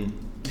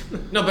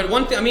 No, but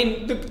one thing, I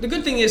mean, the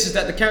good thing is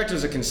that the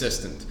characters are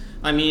consistent.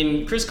 I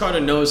mean, Chris Carter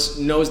knows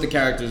the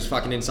characters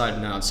fucking inside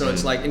and out. So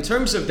it's like, in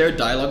terms of their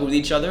dialogue with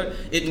each other,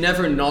 it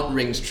never not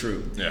rings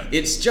true. Yeah.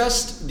 It's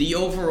just the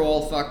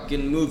overall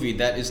fucking movie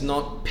that is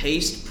not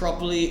paced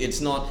properly.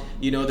 It's not,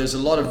 you know, there's a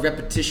lot of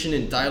repetition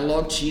in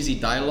dialogue, cheesy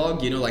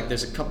dialogue. You know, like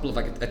there's a couple of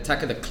like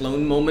Attack of the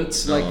Clone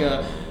moments, like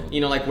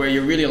you know, like where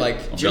you're really like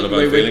I've got a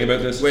bad feeling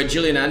about this. where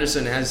Gillian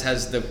Anderson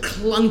has the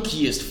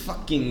clunkiest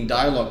fucking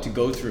dialogue to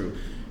go through.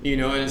 You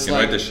know, and it's You can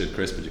like, write this shit,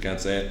 Chris, but you can't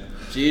say it.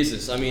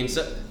 Jesus, I mean,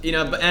 so, you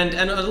know, and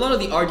a lot of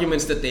the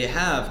arguments that they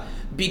have,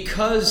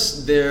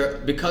 because they're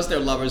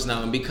lovers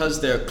now and because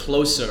they're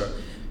closer,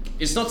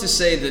 it's not to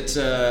say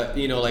that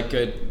you know, like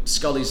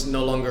Scully's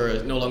no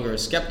longer a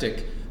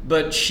skeptic,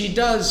 but she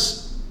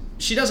does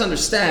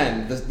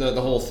understand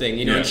the whole thing,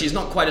 you know, and she's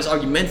not quite as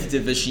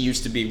argumentative as she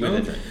used to be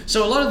with it.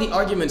 So a lot of the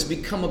arguments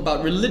become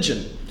about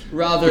religion.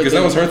 Because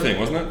that was her thing,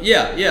 wasn't it?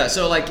 Yeah.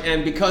 So like,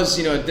 and because,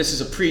 you know, this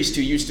is a priest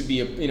who used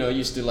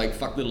to like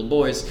fuck little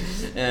boys,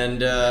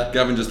 and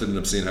Gavin just did an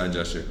obscene hand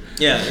gesture.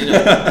 yeah, you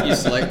know,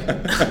 used to like,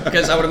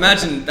 because I would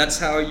imagine that's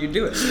how you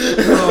do it.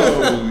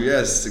 Oh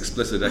yes,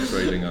 explicit X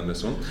rating on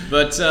this one.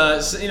 But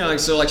so, you know, like,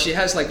 so like she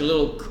has like a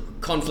little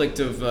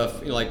conflict of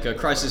you know, like a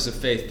crisis of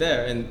faith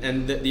there,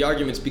 and the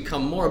arguments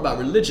become more about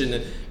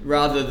religion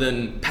rather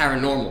than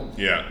paranormal.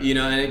 Yeah. You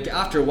know, and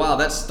after a while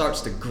that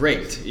starts to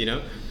grate. You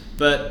know.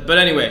 But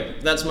anyway,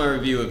 that's my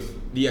review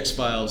of The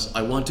X-Files.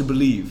 I want to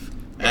believe,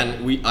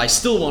 and I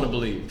still want to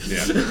believe.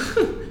 Yeah.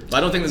 But I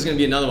don't think there's going to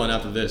be another one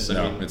after this.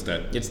 No, it's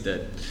dead. It's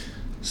dead.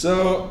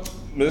 So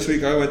this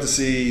week I went to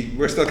see.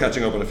 We're still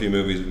catching up on a few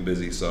movies. We've been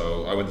busy,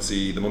 so I went to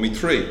see The Mummy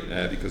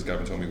 3 because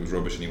Gavin told me it was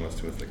rubbish and he wants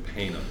to inflict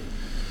pain on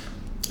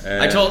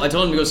me. I told him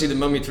to go see The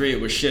Mummy 3. It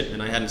was shit,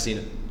 and I hadn't seen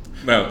it.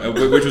 Well,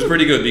 which was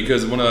pretty good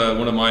because one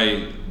of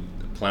my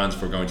plans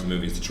for going to the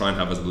movies to try and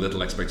have as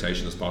little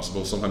expectation as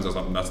possible. Sometimes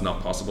that's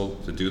not possible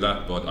to do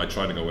that, but I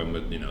try to go in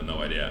with, you know, no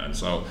idea. And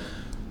so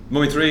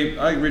Mummy 3,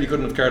 I really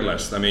couldn't have cared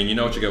less. I mean, you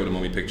know what you get with a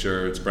Mummy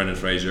picture. It's Brendan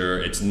Fraser.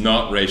 It's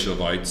not Rachel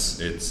Weisz.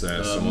 It's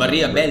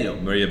Maria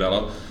Bello. Maria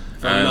Bello.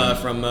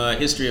 From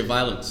History of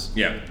Violence.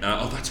 Yeah.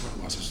 That's what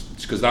it was.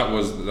 Because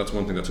that's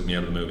one thing that took me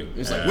out of the movie.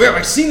 It's like, where have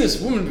I seen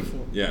this woman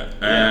before? Yeah.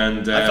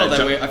 And I felt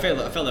that way. I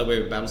felt that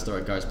way with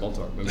Battlestar Guys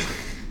Baltar.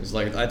 It's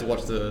like I had to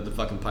watch the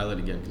fucking pilot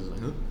again because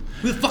like, huh?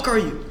 Who the fuck are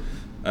you?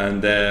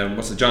 And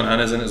John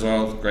Hannah's in it as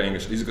well. Great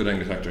English. He's a good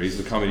English actor.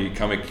 He's the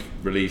comic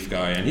relief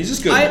guy, and he's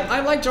just good.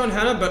 I like John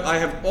Hannah, but I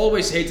have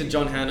always hated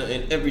John Hannah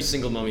in every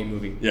single Mummy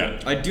movie. Yeah.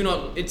 I do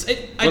not.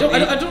 I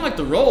don't like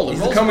the role.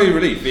 He's the comedy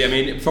relief. I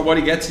mean, for what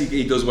he gets,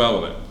 he does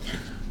well with it.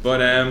 But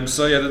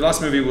the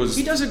last movie was.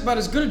 He does about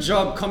as good a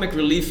job comic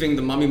reliefing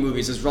the Mummy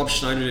movies as Rob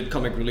Schneider did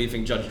comic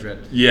reliefing Judge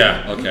Dredd.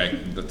 Yeah. Okay.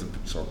 That's a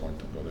sore point.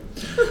 Don't go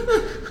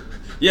there.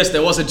 Yes,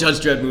 there was a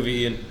Judge Dredd movie,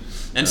 Ian.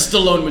 And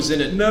Stallone was in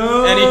it.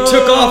 No. And he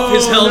took off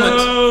his helmet.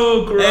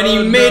 No, and he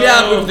made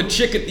out with the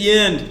chick at the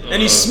end.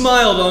 And he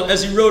smiled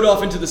as he rode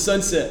off into the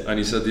sunset. And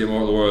he said the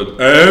immortal word,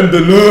 "I am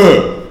the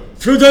law.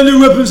 Throw down your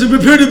weapons and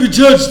prepare to be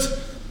judged."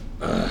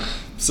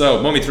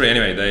 So, Mummy 3,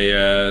 anyway,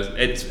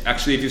 it's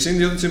actually, if you've seen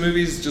the other two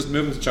movies, just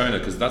move them to China,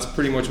 because that's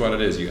pretty much what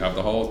it is. You have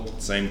the whole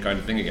same kind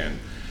of thing again.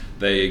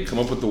 They come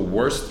up with the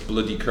worst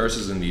bloody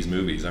curses in these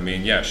movies. I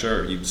mean, yeah,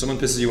 sure, someone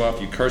pisses you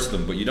off, you curse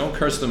them, but you don't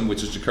curse them with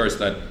such a curse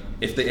that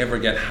if they ever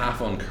get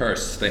half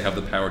uncursed, they have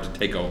the power to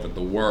take over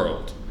the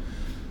world.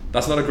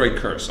 That's not a great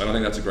curse. I don't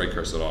think that's a great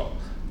curse at all.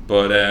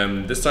 But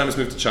this time it's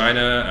moved to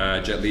China.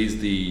 Jet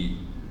Li's the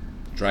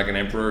Dragon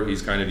Emperor.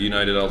 He's kind of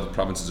united all the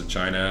provinces of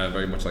China,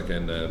 very much like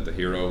in the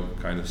Hero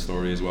kind of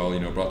story as well.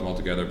 Brought them all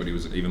together, but he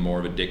was even more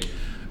of a dick.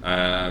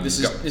 This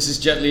is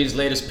Jet Li's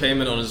latest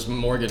payment on his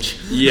mortgage.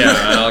 Yeah,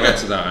 and I'll get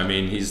to that. I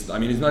mean, he's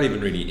not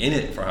even really in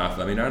it for half.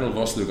 I mean, Arnold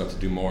Vosloo got to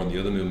do more in the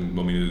other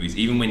Mummy movies,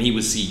 even when he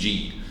was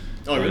CG'd.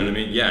 Oh, really? You know what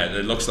I mean? Yeah,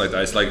 it looks like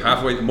that. It's like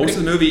halfway. Most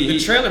of the movie. The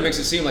trailer makes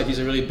it seem like he's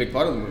a really big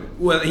part of the movie.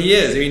 Well, he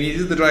is. I mean, he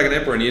is the Dragon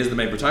Emperor and he is the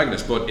main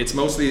protagonist. But it's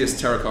mostly this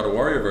terracotta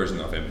warrior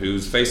version of him,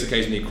 whose face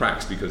occasionally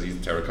cracks because he's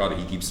terracotta.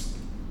 He keeps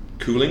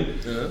cooling,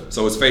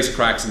 so his face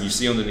cracks and you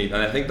see underneath.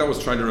 And I think that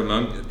was trying to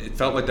remind. It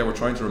felt like they were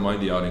trying to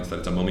remind the audience that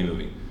it's a mummy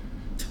movie,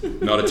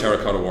 not a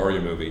terracotta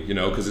warrior movie.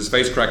 Because his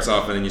face cracks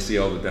off and then you see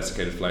all the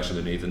desiccated flesh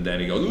underneath, and then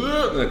he goes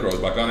and it grows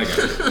back on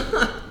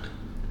again.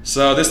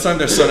 So this time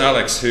their son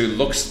Alex, who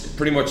looks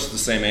pretty much the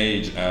same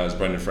age as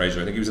Brendan Fraser.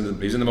 I think he was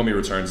in the Mummy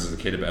Returns as a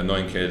kid, an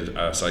annoying kid,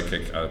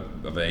 sidekick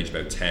of age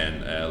about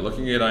 10.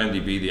 Looking at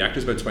IMDb, the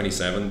actor's about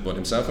 27, but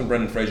himself and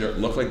Brendan Fraser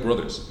look like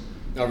brothers.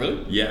 Oh,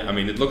 really? Yeah, I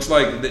mean, it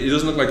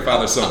doesn't look like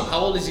father-son. How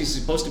old is he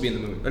supposed to be in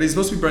the movie? And he's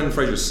supposed to be Brendan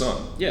Fraser's son.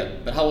 Yeah,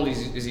 but how old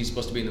is he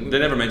supposed to be in the movie? They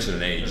never mention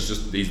an age,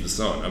 just he's the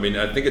son. I mean,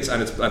 I think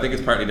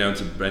it's partly down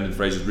to Brendan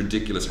Fraser's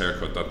ridiculous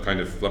haircut, that kind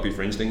of floppy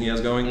fringe thing he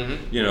has going.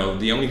 Mm-hmm.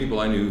 The only people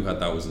I knew who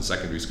had that was in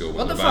secondary school.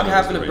 What the fuck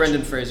happened to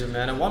Brendan Fraser,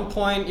 man? At one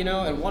point.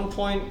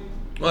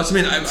 Well, I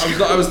mean,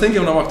 I was thinking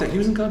when I walked in, he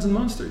was in Gods and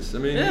Monsters. I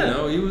mean,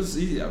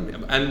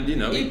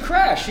 he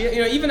crashed.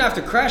 Even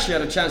after Crash, he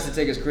had a chance to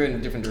take his career in a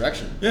different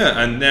direction.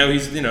 Yeah, and now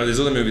he's, there's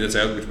other movie that's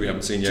out which we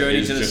haven't seen yet.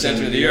 Journey to the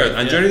Center of the Earth.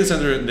 And Journey to the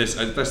Center of this,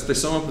 they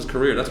sum up his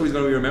career. That's what he's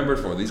going to be remembered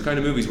for. These kind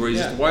of movies where he's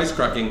just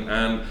wisecracking.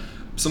 And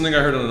something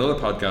I heard on another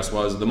podcast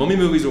was the Mummy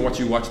movies are what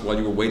you watched while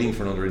you were waiting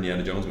for another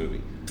Indiana Jones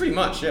movie. Pretty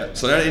much, yeah.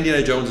 So now that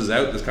Indiana Jones is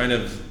out, there's kind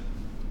of,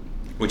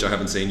 which I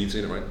haven't seen. You've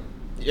seen it, right?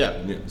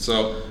 Yeah.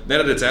 So now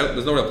that it's out,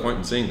 there's no real point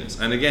in seeing this.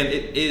 And again,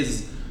 it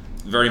is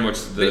very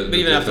much the. But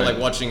even after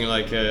watching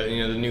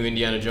the new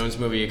Indiana Jones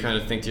movie, you kind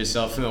of think to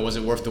yourself, was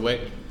it worth the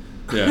wait?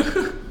 Yeah,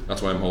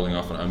 that's why I'm holding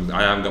off. I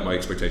haven't got my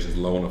expectations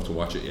low enough to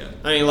watch it yet.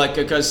 I mean,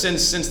 because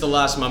since the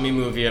last Mummy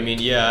movie,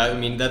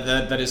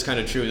 that is kind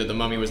of true that the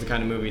Mummy was the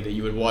kind of movie that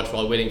you would watch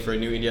while waiting for a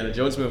new Indiana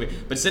Jones movie.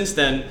 But since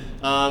then,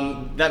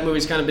 that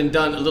movie's kind of been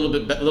done a little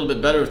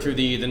bit better through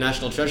the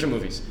National Treasure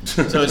movies.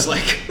 So it's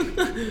like,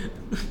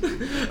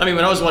 I mean,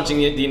 when I was watching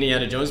the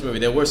Indiana Jones movie,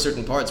 there were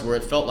certain parts where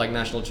it felt like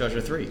National Treasure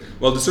 3.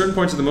 Well, there's certain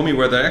points of the Mummy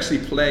where they actually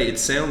play. It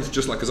sounds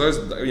just like, because I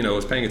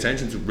was paying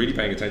attention to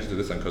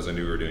this time because I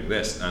knew we were doing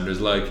this, and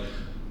there's like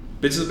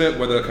bits of it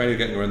where they're kind of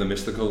getting around the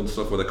mystical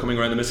stuff, where they're coming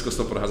around the mystical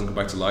stuff, but it hasn't come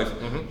back to life.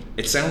 Mm-hmm.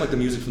 It sounded like the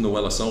music from the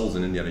Well of Souls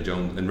in Indiana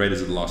Jones and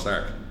Raiders of the Lost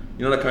Ark.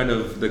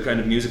 The kind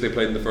of music they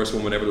played in the first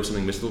one whenever there was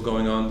something mystical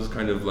going on, this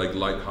kind of like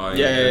light high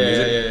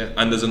music. Yeah.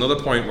 And there's another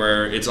point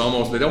where it's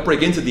almost, they don't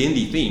break into the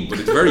indie theme, but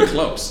it's very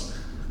close.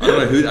 I don't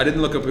know I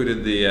didn't look up who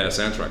did the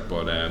soundtrack,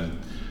 but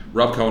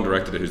Rob Cohen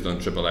directed it, who's done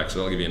Triple X, so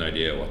that'll give you an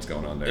idea of what's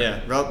going on there.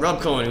 Yeah,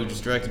 Rob Cohen, who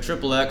just directed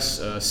Triple X,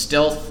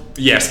 Stealth.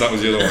 Yes, that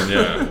was the other one,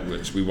 yeah,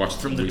 which we watched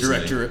from the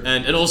recently. Director,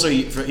 and also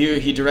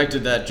he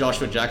directed that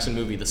Joshua Jackson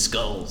movie, The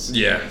Skulls.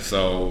 Yeah,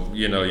 so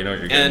you know what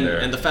you're getting there.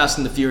 And the Fast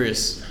and the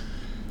Furious.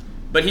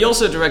 But he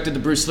also directed the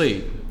Bruce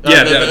Lee. The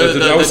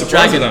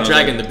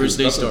Dragon, the Bruce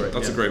Lee story.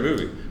 That's a great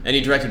movie. And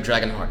he directed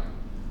Dragonheart.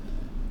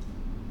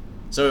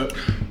 So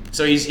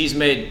he's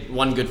made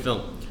one good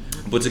film.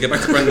 But to get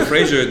back to Brendan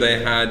Fraser,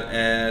 they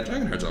had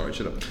Dragonheart's alright.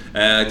 Shut up.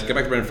 To get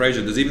back to Brendan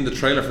Fraser, there's even the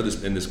trailer for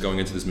this going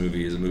into this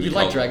movie is a movie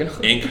called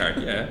Dragonheart?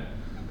 Inkheart. Yeah.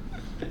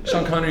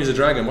 Sean Connery's a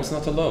dragon. What's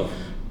not to love?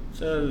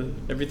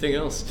 Everything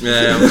else.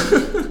 Yeah.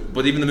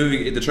 But even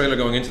the trailer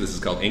going into this is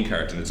called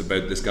Inkheart, and it's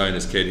about this guy and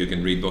this kid who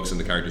can read books and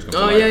the characters come to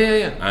life.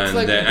 Yeah. And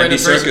like Andy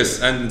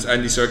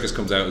Serkis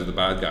comes out as the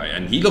bad guy,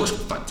 and he looks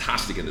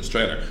fantastic in this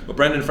trailer. But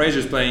Brendan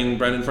Fraser's playing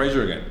Brendan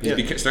Fraser again.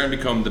 He's starting to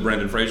become the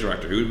Brendan Fraser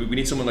actor. We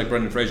need someone like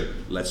Brendan Fraser.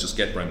 Let's just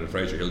get Brendan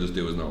Fraser. He'll just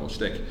do his normal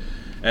shtick.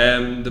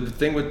 The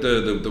thing with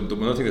the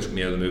one thing that took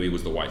me out of the movie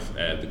was the wife,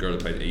 the girl who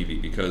played Evie,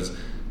 because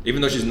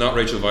even though she's not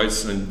Rachel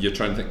Weisz and you're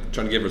trying to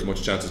give her as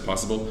much chance as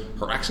possible,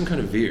 her accent kind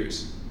of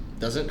veers.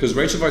 Does it? Because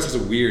Rachel Weisz has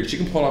a weird. She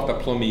can pull off that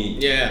plummy.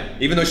 Yeah.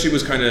 Even though she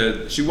was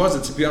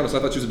to be honest, I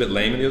thought she was a bit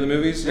lame in the other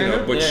movies, you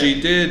know. But she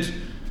did,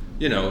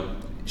 you know,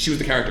 she was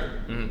the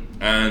character,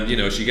 and you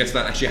know she gets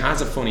that. She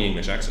has a funny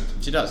English accent.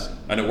 She does,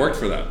 and it worked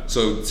for that.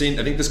 So I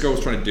think this girl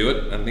was trying to do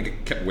it, and I think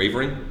it kept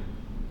wavering.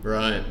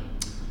 Right.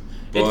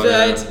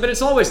 But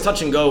it's always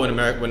touch and go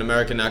when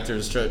American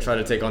actors try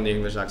to take on the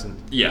English accent.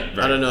 Yeah. Right.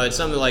 I don't know. It's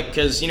something like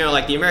because you know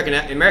like the American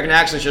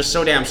accent is just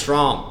so damn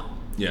strong.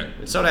 Yeah.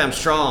 It's so damn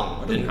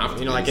strong. I didn't have to.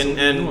 You know, like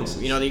and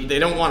you know they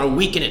don't want to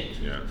weaken it.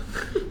 Yeah.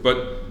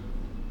 But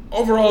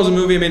overall, as a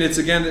movie, I mean, it's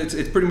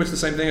pretty much the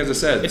same thing as I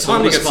said. It's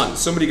harmless fun.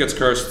 Somebody gets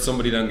cursed,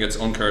 somebody then gets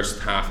uncursed,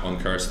 half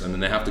uncursed, and then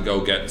they have to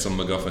go get some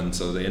MacGuffin.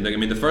 So I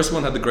mean, the first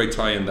one had the great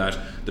tie-in that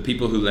the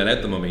people who let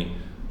out the mummy,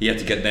 he had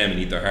to get them and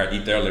eat their heart,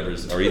 eat their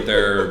livers, or eat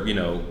their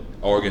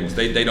organs.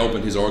 They'd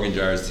opened his organ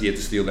jars. He had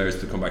to steal theirs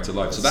to come back to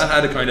life. So that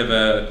had a kind of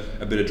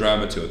a bit of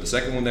drama to it. The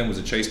second one then was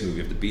a chase movie.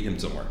 You have to beat him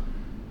somewhere,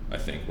 I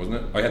think, wasn't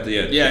it? I had the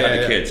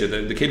kid. So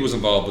the kid was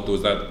involved, but there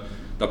was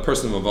that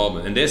personal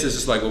involvement. And this is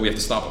just like, well, we have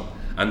to stop him.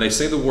 And they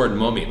say the word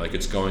mummy like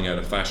it's going out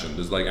of fashion.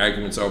 There's like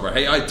arguments over,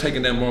 hey, I've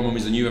taken down more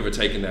mummies than you've ever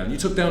taken down. You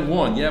took down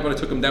one, yeah, but I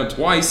took them down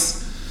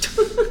twice.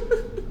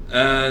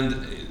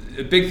 And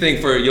a big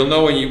thing for you'll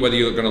know whether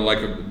you're going to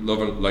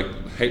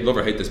love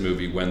or hate this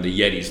movie when the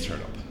Yetis turn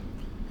up.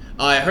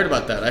 I heard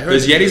about that.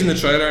 There's Yetis in the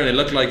trailer, and they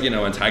look like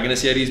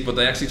antagonist Yetis, but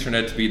they actually turn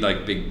out to be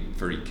like big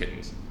furry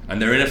kittens,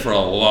 and they're in it for a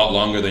lot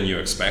longer than you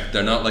expect.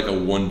 They're not like a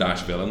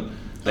one-dash villain.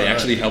 They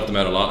actually help them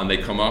out a lot, and they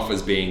come off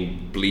as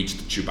being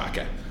bleached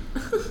Chewbacca.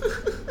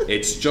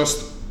 It's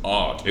just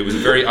odd. I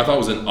thought it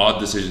was an odd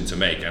decision to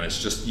make, and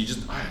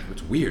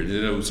it's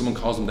weird. Someone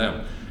calls them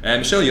down.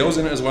 And Michelle Yeoh's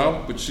in it as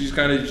well, but she's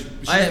kind of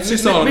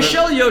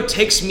Michelle Yeoh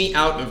takes me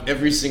out of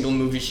every single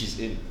movie she's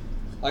in.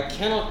 I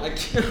cannot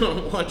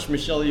watch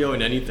Michelle Yeoh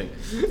in anything.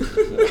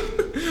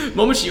 The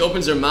moment she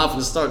opens her mouth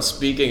and starts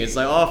speaking, it's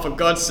like, oh, for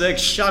God's sake,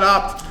 shut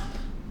up.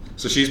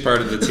 So she's part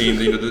of the team.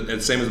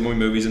 The same as the mummy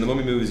movies. In the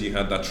mummy movies, you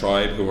had that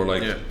tribe who were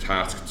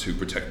tasked to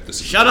protect the.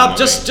 Shut up!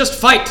 Just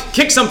fight!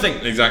 Kick something!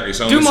 Exactly.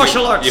 So do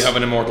martial arts. You have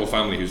an immortal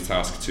family who's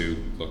tasked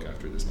to look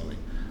after this mummy.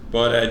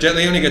 But Jet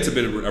Li only gets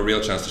a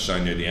real chance to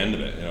shine near the end of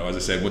it. You know, as I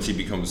said, once he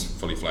becomes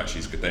fully flesh,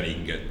 then he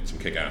can get some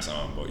kick-ass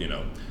on. But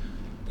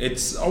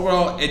it's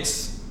overall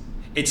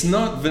it's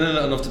not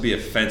vanilla enough to be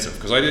offensive,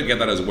 because I didn't get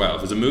that as well.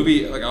 If it's a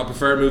movie, like I'll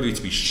prefer a movie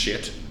to be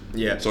shit.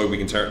 Yeah. So we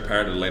can tear it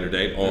apart at a later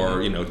date,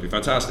 or to be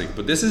fantastic.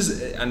 But this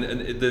is,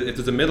 if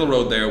there's a middle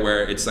road there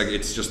where it's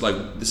just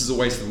like this is a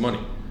waste of money.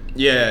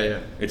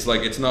 Yeah. It's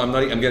like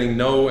I'm getting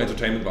no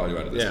entertainment value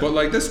out of this. Yeah. But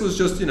like this was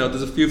just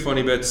there's a few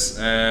funny bits.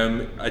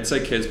 I'd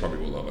say kids probably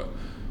will love it.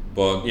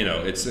 But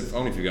it's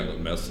only if you got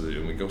nothing else to do.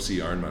 And we go see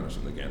Iron Man or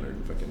something again, or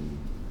fucking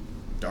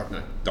Dark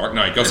Knight.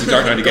 Go see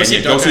Dark Knight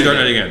again. Go see Dark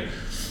Knight again.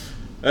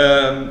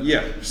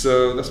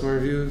 So that's my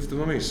review of The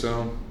Mummy.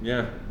 So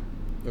yeah.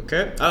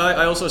 Okay.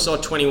 I also saw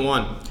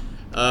 21.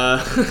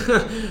 I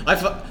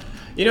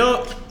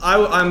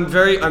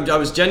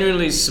was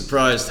genuinely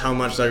surprised how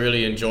much I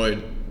really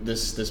enjoyed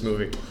this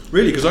movie.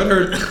 Really? Because I'd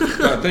heard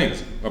bad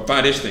things, or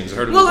bad-ish things. I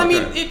heard. Well, I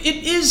mean,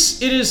 it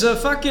is a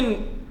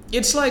fucking.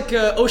 It's like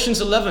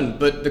Ocean's 11,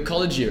 but the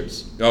college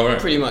years. Oh, right.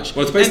 Pretty much.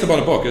 Well, it's based upon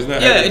a book, isn't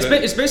it? Yeah,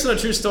 it's based on a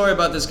true story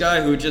about this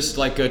guy who just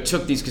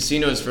took these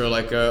casinos for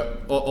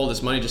all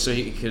this money just so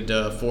he could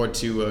afford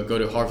to go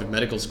to Harvard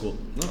Medical School.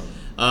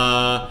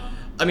 Oh.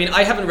 I mean,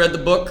 I haven't read the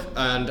book,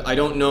 and I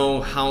don't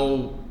know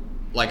how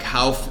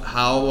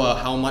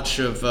much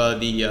of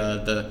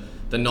the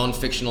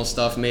non-fictional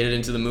stuff made it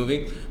into the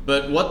movie.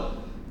 But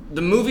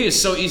the movie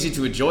is so easy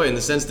to enjoy in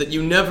the sense that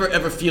you never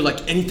ever feel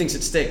like anything's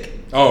at stake.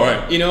 Oh, right.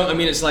 I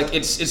mean, it's like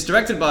it's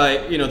directed by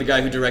the guy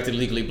who directed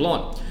Legally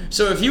Blonde.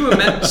 So if you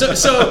imagine,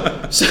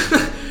 so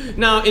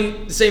now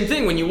in the same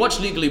thing when you watch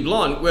Legally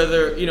Blonde,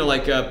 whether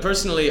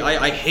personally,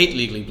 I hate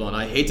Legally Blonde.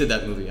 I hated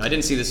that movie. I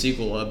didn't see the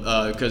sequel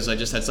because I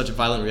just had such a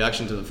violent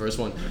reaction to the first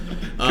one.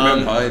 Came out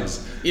in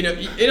hives.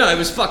 It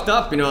was fucked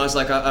up. I was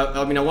like,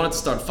 I wanted to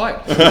start a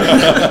fight.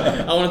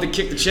 I wanted to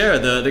kick the chair.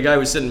 The guy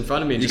was sitting in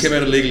front of me. You came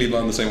out of Legally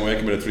Blonde the same way I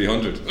came out of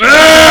 300.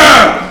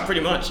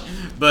 Pretty much,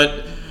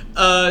 but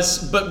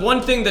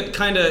one thing that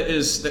kind of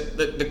is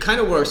that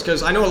kind of works,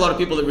 because I know a lot of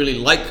people that really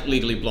like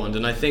Legally Blonde,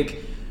 and I think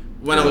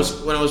when I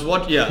was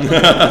watching,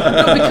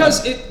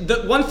 because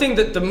the one thing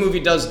that the movie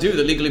does do,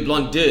 that Legally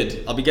Blonde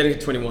did, I'll be getting to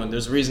 21.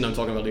 There's a reason I'm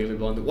talking about Legally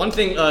Blonde. The one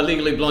thing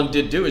Legally Blonde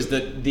did do is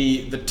that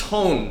the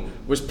tone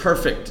was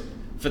perfect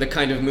for the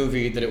kind of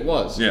movie that it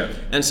was. Yeah.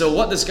 And so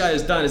what this guy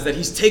has done is that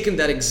he's taken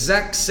that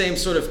exact same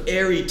sort of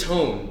airy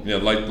tone. Yeah,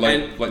 light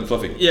and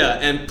fluffy. Yeah,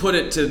 and put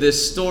it to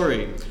this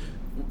story.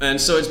 And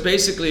so it's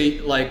basically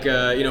like,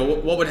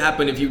 what would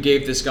happen if you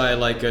gave this guy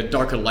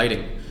darker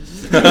lighting?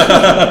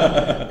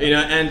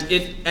 And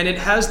it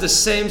has the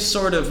same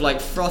sort of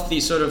frothy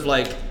sort of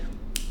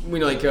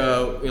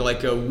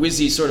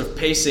whizzy sort of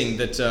pacing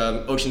that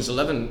Ocean's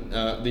 11,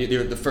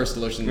 the first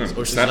Ocean's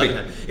snappy.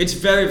 11 had. It's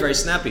very, very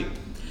snappy,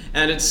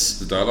 and it's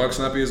the dialogue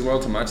snappy as well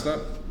to match that.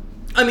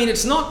 I mean,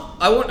 it's not.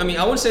 I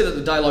won't say that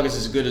the dialogue is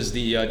as good as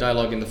the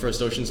dialogue in the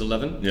first Ocean's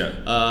 11. Yeah.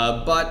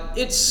 But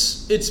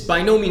it's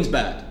by no means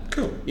bad.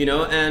 Cool.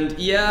 And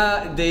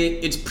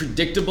it's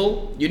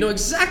predictable. You know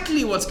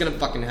exactly what's gonna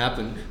fucking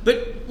happen,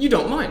 but you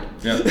don't mind.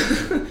 Yeah.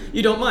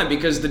 You don't mind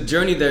because the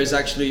journey there is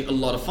actually a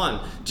lot of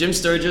fun. Jim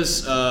Sturgis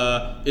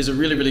is a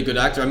really, really good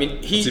actor. I mean,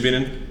 What's he been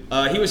in?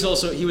 He was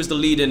the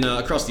lead in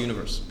Across the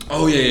Universe.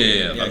 Oh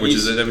yeah. Which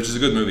is a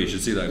good movie. You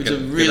should see that. It's a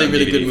really,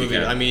 really good movie.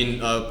 I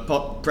mean,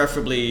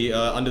 preferably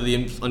under the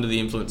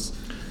influence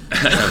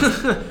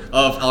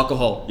of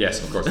alcohol.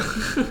 Yes, of course.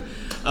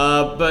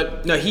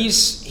 But no,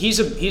 he's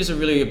a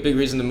really big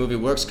reason the movie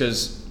works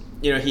because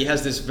he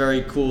has this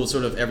very cool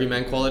sort of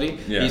everyman quality.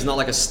 Yeah. He's not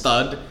like a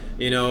stud.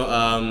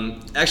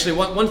 Actually,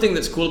 one thing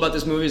that's cool about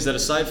this movie is that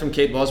aside from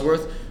Kate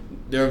Bosworth,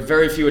 there are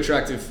very few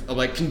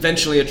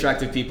conventionally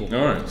attractive people.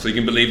 All right, so you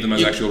can believe them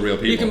as actual real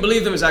people. You can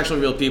believe them as actual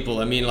real people.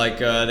 I mean,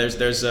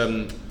 there's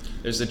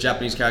a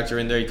Japanese character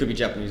in there. He could be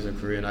Japanese or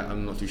Korean.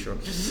 I'm not too sure.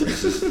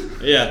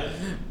 Yeah.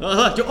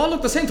 You all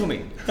look the same to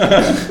me.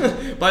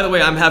 By the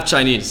way, I'm half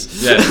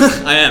Chinese.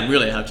 Yes. I am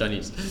really half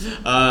Chinese.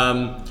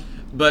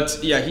 But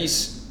yeah,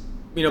 he's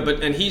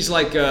he's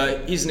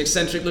he's an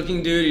eccentric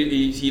looking dude.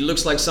 He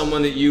looks like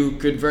someone that you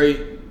could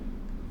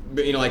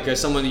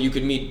someone that you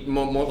could meet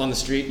more on the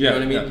street. You know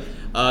what I mean?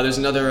 Yeah. There's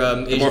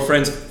another more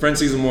Friends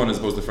season 1 as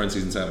opposed to Friends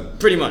season 7.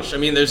 Pretty much. I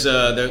mean, there's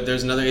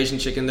another Asian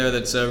chick in there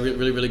that's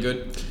really, really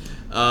good.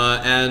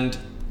 And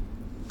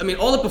I mean,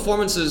 all the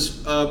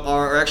performances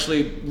are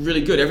actually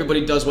really good.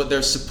 Everybody does what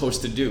they're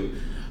supposed to do.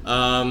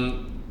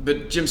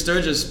 But Jim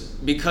Sturgis,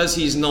 because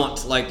he's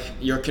not like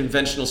your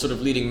conventional sort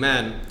of leading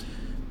man,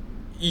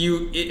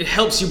 it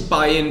helps you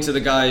buy into the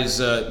guys.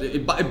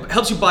 It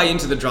helps you buy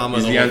into the drama.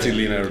 He's the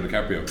anti-Leonardo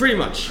DiCaprio. Pretty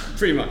much.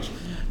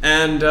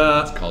 And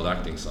it's called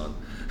acting, son.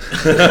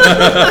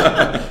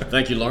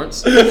 Thank you,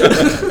 Lawrence.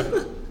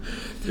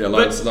 Yeah,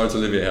 Lawrence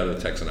Olivier had a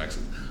Texan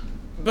accent.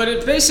 But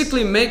it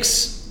basically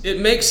makes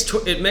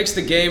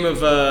the game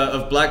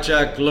of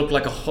blackjack look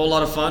like a whole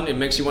lot of fun. It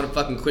makes you want to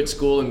fucking quit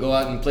school and go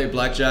out and play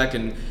blackjack,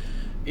 and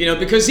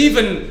because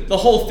even the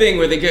whole thing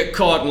where they get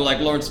caught and like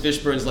Lawrence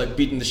Fishburne's like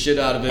beating the shit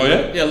out of it. Oh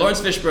yeah? Yeah,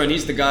 Lawrence Fishburne.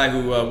 He's the guy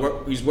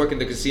who's working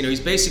the casino. He's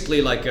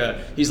basically like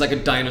a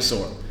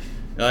dinosaur,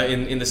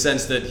 in the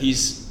sense that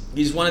he's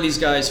one of these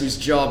guys whose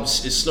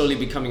jobs is slowly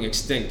becoming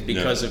extinct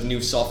because of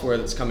new software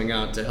that's coming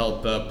out to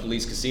help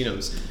police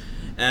casinos,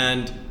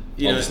 and.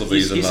 He's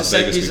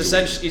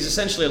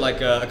essentially like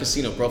a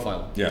casino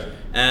profiler. Yeah.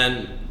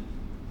 And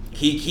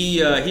he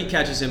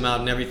catches him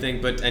out and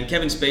everything, and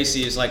Kevin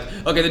Spacey is like,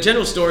 okay, the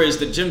general story is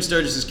that Jim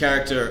Sturgis'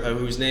 character,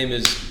 whose name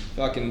is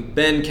fucking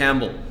Ben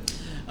Campbell,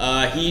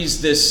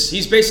 he's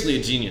basically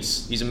a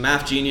genius. He's a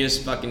math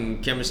genius,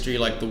 fucking chemistry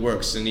like the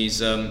works, and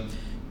he's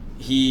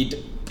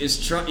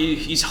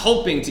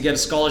hoping to get a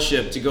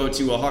scholarship to go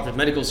to a Harvard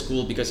Medical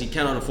School because he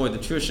cannot afford the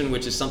tuition,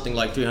 which is something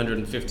like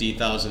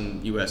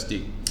 $350,000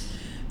 USD.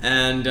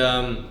 And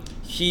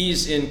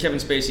he's in Kevin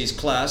Spacey's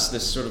class,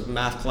 this sort of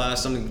math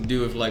class, something to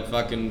do with like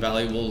fucking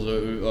variables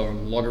or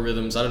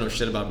logarithms. I don't know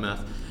shit about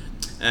math.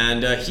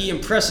 And he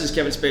impresses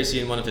Kevin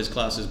Spacey in one of his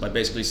classes by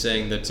basically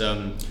saying that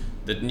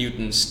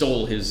Newton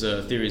stole his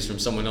theories from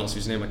someone else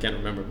whose name I can't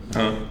remember.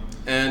 Huh.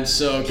 And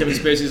so Kevin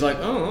Spacey's like,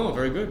 oh,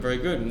 very good, very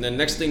good. And then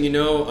next thing you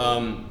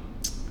know,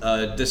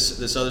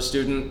 this other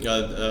student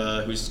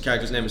whose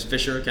character's name is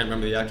Fisher, I can't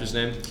remember the actor's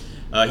name.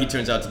 He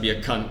turns out to be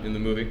a cunt in the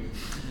movie.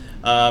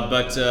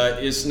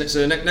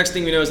 Next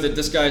thing we know is that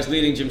this guy is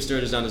leading Jim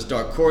Sturgis down this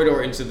dark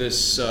corridor into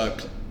this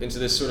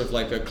sort of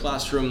like a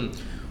classroom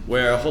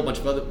where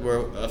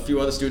a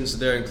few other students are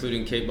there,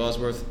 including Kate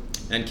Bosworth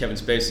and Kevin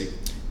Spacey.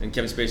 And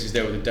Kevin Spacey's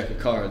there with a deck of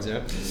cards,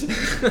 yeah.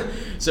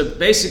 So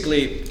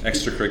basically,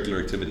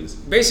 extracurricular activities.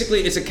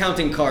 Basically, it's a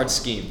counting card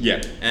scheme.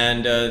 Yeah.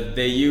 And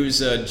they use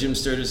Jim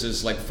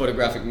Sturgis's like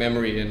photographic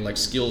memory and like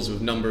skills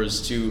with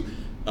numbers to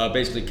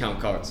basically count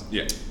cards.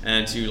 Yeah.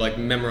 And to like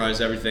memorize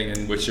everything,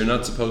 and which you're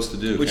not supposed to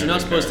do. Which you're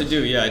not supposed to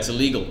do. Yeah, it's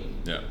illegal.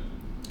 Yeah.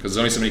 Because there's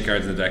only so many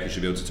cards in the deck, you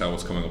should be able to tell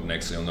what's coming up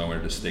next, so you'll know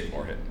where to stick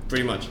or hit.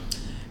 Pretty much.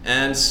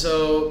 And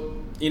so,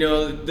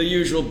 the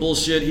usual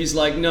bullshit. He's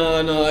like,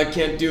 no, I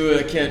can't do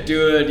it,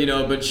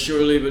 but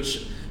surely, but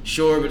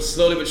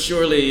slowly but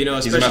surely,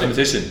 especially. He's a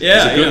mathematician.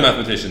 Yeah, he's a good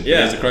mathematician. Yeah.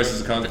 He has a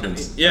crisis of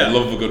confidence. Yeah. The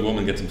love of a good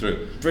woman gets him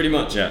through. Pretty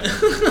much. Yeah.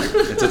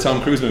 It's a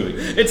Tom Cruise movie.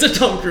 It's a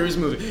Tom Cruise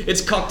movie.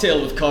 It's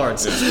Cocktail with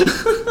Cards. Yeah.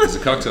 He's a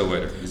cocktail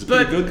waiter. He's a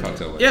pretty good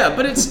cocktail waiter. Yeah,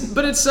 but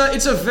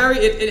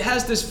it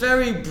has this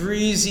very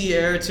breezy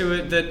air to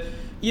it that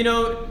you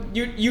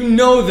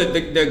know that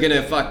they're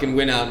gonna fucking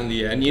win out in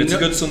the end. It's a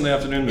good Sunday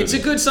afternoon movie. It's a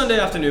good Sunday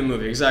afternoon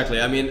movie,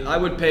 exactly. I mean, I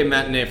would pay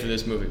matinee for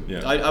this movie.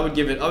 Yeah. I would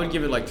give it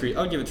like 3.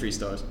 I would give it 3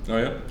 stars. Oh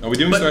yeah. Are we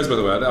doing stars by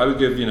the way? I would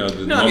give the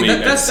Mummy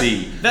at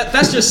sea.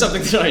 That's just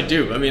something that I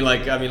do. I mean,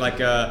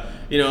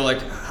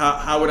 like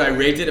how would I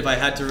rate it if I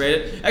had to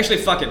rate it? Actually,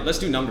 fuck it. Let's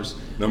do numbers.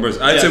 Numbers.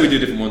 I'd say we do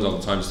different ones all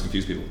the time just to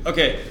confuse people.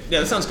 Okay. Yeah,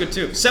 that sounds good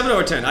too. 7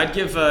 over 10. I'd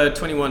give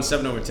 21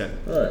 7 over 10.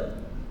 All right.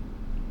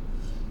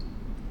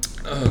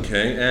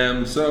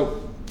 Okay.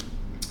 So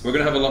we're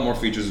gonna have a lot more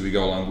features as we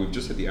go along. We've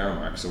just hit the hour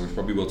mark, so we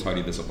probably will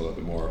tidy this up a little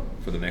bit more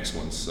for the next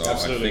one. So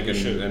Absolutely, I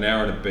think an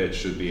hour and a bit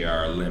should be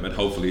our limit,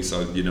 hopefully.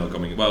 So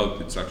coming. Well,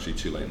 it's actually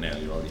too late now.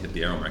 You already hit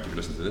the hour mark if you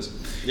listen to this.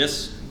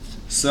 Yes.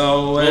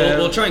 So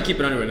we'll try and keep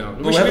it under it now.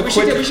 We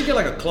should get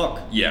like a clock.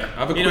 Yeah,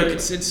 have a quick.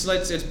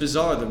 It's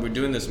bizarre that we're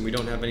doing this and we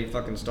don't have any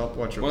fucking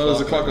stopwatch or. Well,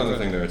 there's a clock on the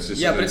thing there. It's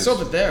just but it's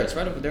over there. It's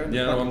right over there.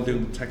 Yeah, I'm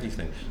doing the techie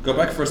thing. Go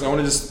back first. I want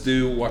to just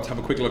have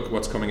a quick look at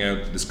what's coming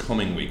out this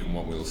coming week and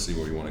what we'll see,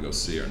 what we want to go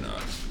see or not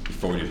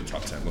before we do the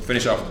top 10. We'll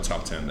finish off with the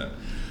top 10 then.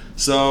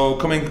 So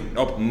coming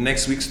up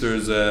next week,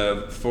 there's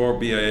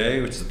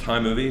 4BAA, which is a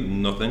Thai movie.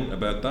 Nothing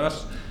about that.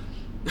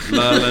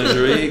 La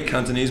Lingerie,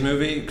 Cantonese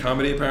movie,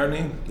 comedy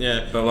apparently.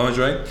 Yeah. About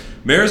lingerie.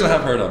 Mirrors I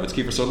have heard of. It's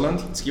Kiefer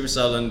Sutherland. It's Kiefer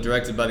Sutherland,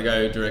 directed by the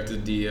guy who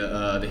directed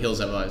the Hills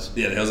Have Eyes.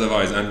 Yeah, The Hills Have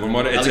Eyes. And from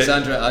what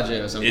Alexandra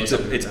Ajay or something.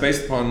 It's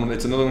based upon.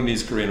 It's another one of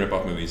these Korean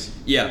rip-off movies.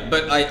 Yeah,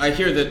 but I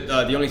hear that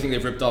the only thing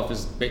they've ripped off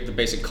is the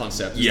basic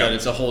concept. That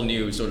it's a whole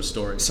new sort of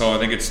story. So I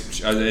think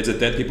it's a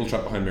dead people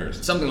trapped behind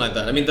mirrors. Something like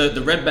that. I mean,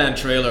 the Red Band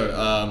trailer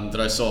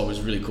that I saw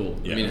was really cool.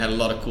 Yeah. I mean, it had a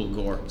lot of cool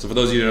gore. So for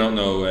those of you who don't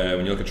know,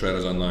 when you look at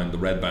trailers online, the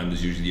Red Band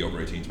is usually the over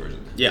 18s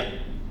version. Yeah.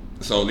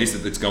 So at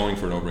least it's going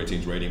for an over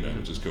 18s rating then,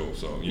 which is cool.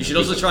 So you should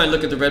also try and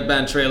look at the Red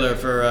Band trailer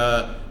for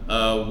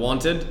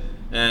Wanted,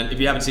 and if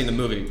you haven't seen the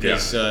movie,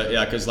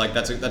 because like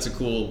that's a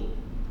cool.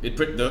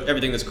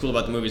 Everything that's cool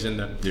about the movie's in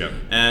there. Yeah.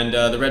 And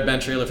the Red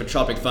Band trailer for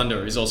Tropic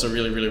Thunder is also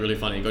really, really, really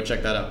funny. Go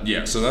check that out.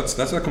 Yeah. So that's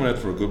not coming out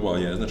for a good while.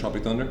 Yeah, isn't it?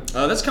 Tropic Thunder.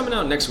 That's coming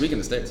out next week in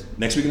the States.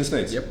 Next week in the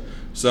States. Yep.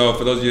 So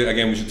for those of you,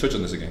 again, we should touch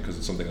on this again because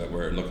it's something that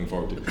we're looking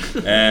forward to.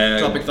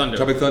 Tropic Thunder.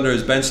 Tropic Thunder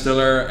is Ben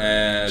Stiller,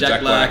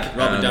 Jack Black,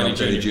 Robert Downey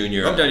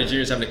Jr. Robert Downey Jr.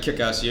 is having a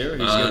kick-ass year.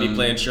 He's going to be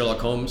playing Sherlock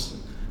Holmes.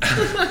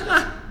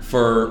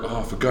 For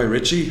Guy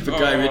Ritchie.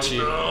 Guy Ritchie.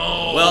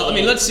 No. Well, I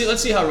mean, let's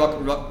see how Rock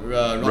and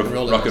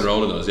Roller. Rock and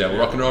Roller does. Yeah, well,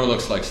 Rock and Roller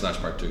looks like Snatch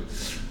Part 2,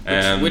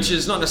 which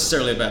is not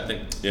necessarily a bad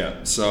thing.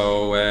 Yeah.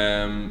 So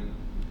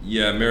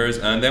mirrors,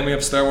 and then we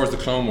have Star Wars: The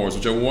Clone Wars,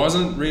 which I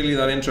wasn't really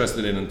that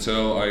interested in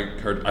until I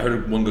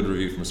heard one good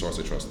review from a source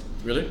I trust.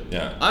 Really?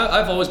 Yeah.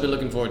 I've always been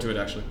looking forward to it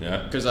actually.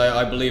 Yeah. Because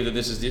I believe that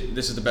this is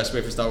the best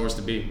way for Star Wars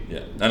to be.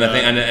 Yeah. And I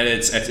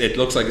think it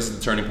looks like this is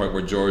the turning point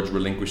where George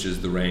relinquishes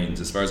the reins.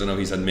 As far as I know,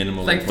 he's had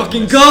minimal. Thank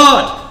fucking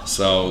God.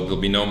 So there'll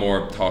be no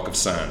more talk of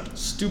sand.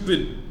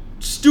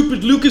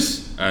 Stupid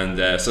Lucas. And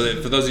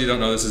so for those of you who don't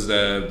know, this is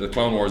the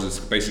Clone Wars. It's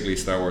basically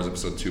Star Wars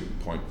Episode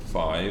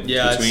 2.5.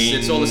 Yeah,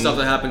 it's all the stuff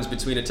that happens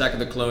between Attack of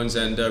the Clones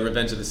and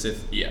Revenge of the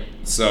Sith. Yeah.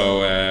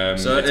 So I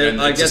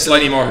guess a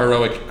slightly more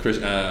heroic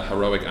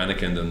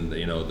Anakin than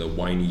the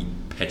whiny,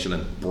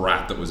 petulant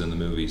brat that was in the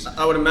movies.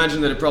 I would imagine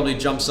that it probably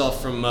jumps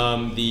off from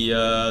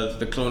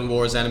the Clone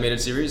Wars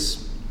animated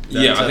series.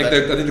 I think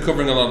they're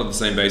covering a lot of the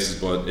same bases,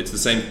 but it's the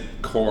same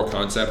core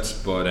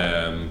concept, but.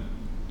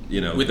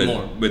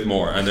 With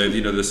more, and they've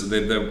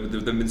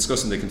been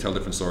discussing. They can tell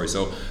different stories.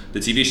 So the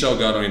TV show,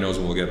 God only knows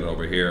when we'll get it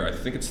over here. I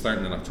think it's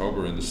starting in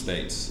October in the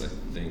States. I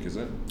think, is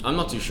it? I'm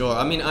not too sure.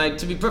 I mean,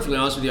 to be perfectly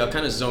honest with you, I've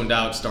kind of zoned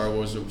out Star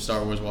Wars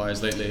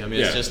wise lately. I mean,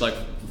 it's just like,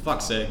 for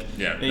fuck's sake.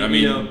 Yeah,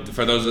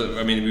 for those,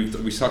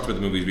 we've talked about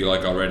the movies we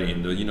like already,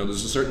 and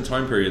there's a certain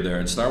time period there,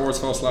 and Star Wars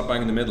falls slap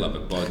bang in the middle of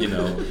it. But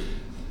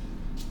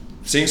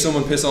seeing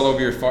someone piss all over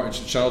your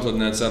childhood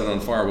and then set it on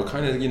fire will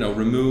kind of,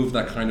 remove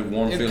that kind of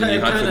warm feeling you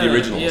had for the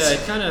originals. Yeah,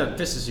 it kind of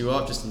pisses you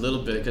off just a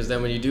little bit, because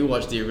then when you do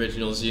watch the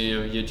originals,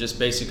 you're just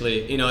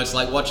basically, it's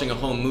like watching a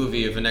home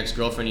movie of an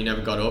ex-girlfriend you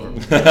never got over.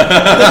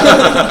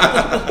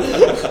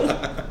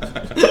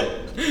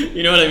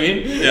 You know what I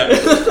mean? Yeah.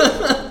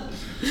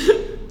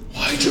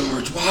 Why,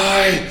 George?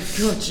 Why?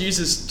 God,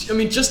 Jesus. I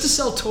mean, just to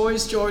sell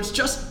toys, George.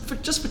 Just for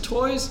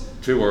toys.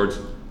 2 words.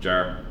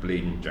 Jar.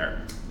 Bleeding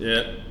jar.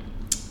 Yeah.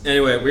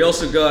 Anyway, we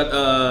also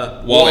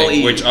got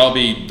Wall-E, which I'll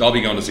be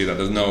going to see that.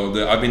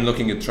 I've been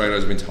looking at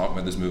trailers. I've been talking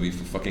about this movie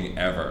for fucking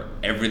ever.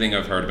 Everything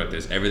I've heard about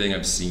this, everything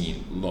I've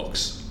seen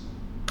looks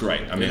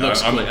great. I mean,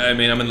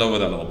 I'm in love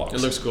with that little box.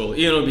 It looks cool.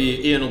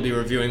 Ian will be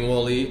reviewing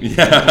Wall-E.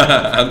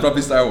 Yeah, and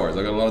probably Star Wars.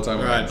 I got a lot of time.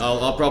 All right,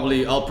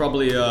 I'll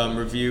probably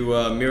review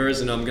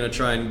Mirrors, and I'm gonna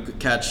try and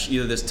catch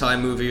either this Thai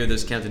movie or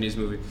this Cantonese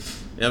movie.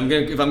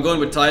 If I'm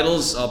going with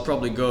titles, I'll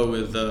probably go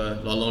with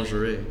La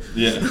Lingerie.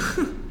 Yeah.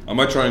 I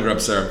might try and grab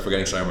Sarah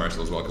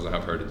Marshall as well, because I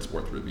have heard it's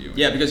worth reviewing.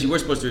 Yeah, because you were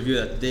supposed to review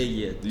that today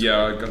yet.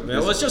 Yeah,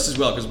 well, it's just as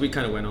well, because we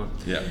kind of went on.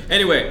 Yeah.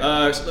 Anyway,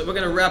 so we're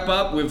going to wrap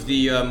up with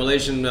the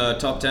Malaysian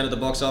top 10 at the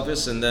box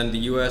office, and then the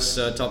US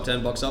top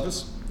 10 box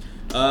office.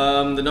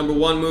 The number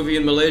 1 movie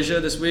in Malaysia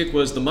this week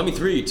was The Mummy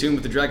 3, Tomb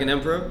with the Dragon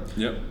Emperor.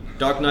 Yep.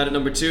 Dark Knight at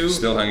number 2.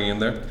 Still hanging in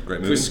there.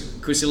 Great movie.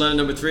 Kusilan at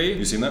number 3.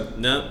 You seen that?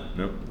 No.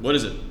 Nope. What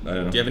is it? I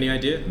don't know. Do you have any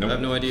idea? Nope. I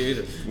have no idea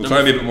either. We'll try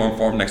and be a bit more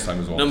informed next time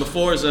as well. Number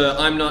 4 is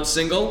I'm Not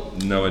Single.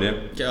 No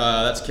idea.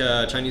 That's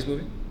a Chinese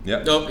movie.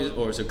 Yeah. No,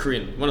 or is it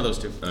Korean? One of those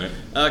two. All right.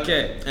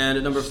 Okay, and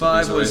at number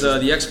 5 was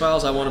The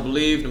X-Files, I Want to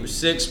Believe. Number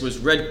 6 was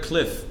Red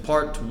Cliff,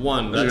 Part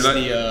 1.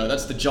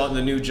 That's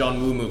the new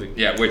John Woo movie.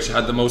 Yeah, which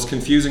had the most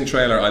confusing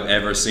trailer I've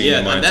ever seen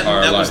in my entire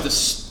life. That was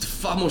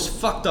the most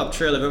fucked up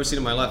trailer I've ever seen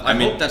in my life. I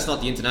hope that's not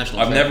the international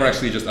I've trailer.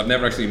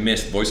 never actually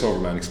missed voiceover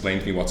man explain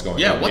to me what's going on.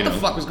 Yeah, what the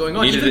fuck was going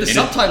on? Even the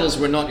subtitles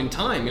were not in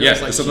time. Yeah,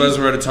 the subtitles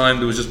were at a time.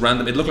 There was just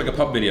random. It looked like a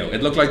pop video.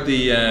 It looked like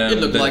the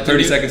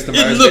 30 Seconds to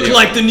Mars. It looked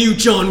like the new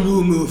John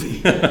Woo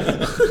movie.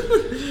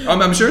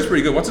 I'm sure it's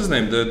pretty good. What's his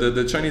name?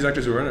 The Chinese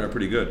actors who are in it are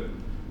pretty good.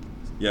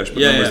 Yeah, we should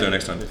put numbers there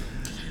next time.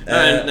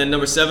 And then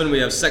number 7, we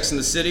have Sex and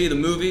the City, the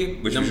movie.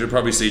 Which we should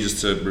probably see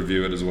just to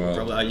review it as well.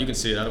 Probably, you can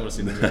see it, I don't want to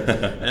see the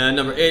movie. And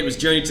number 8 was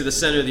Journey to the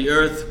Center of the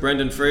Earth,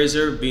 Brendan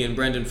Fraser, being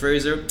Brendan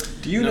Fraser.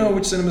 Do you know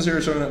which cinemas here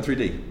are showing that in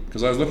 3D?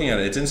 Because I was looking at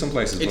it, it's in some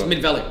places. It's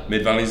Mid-Valley.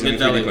 Mid-Valley's in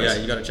 3D place.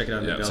 Yeah, you got to check it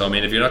out. Yeah, so I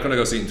mean, if you're not going to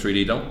go see it in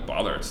 3D, don't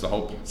bother. It's the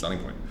whole selling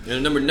point. And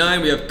at number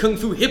 9, we have Kung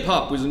Fu Hip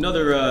Hop, was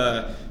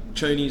another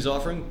Chinese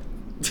offering.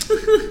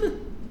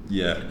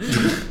 Yeah.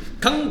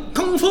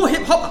 Kung Fu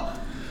Hip Hop.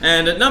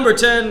 And at number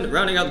 10,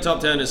 rounding out the top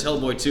 10, is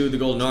Hellboy 2, The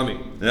Golden Army.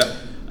 Yeah.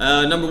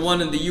 Number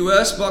 1 in the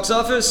US box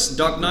office,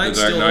 Dark Knight,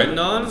 holding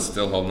on.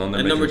 Still holding on.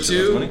 And number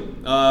 2,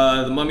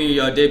 The Mummy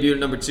debuted at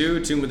number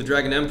 2, Tomb of the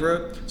Dragon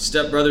Emperor.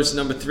 Step Brothers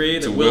number 3,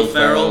 the Will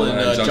Ferrell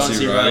and John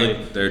C.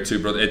 Reilly. They're two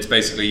brothers. It's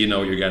basically, you know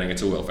what you're getting.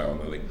 It's a Will Ferrell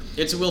movie.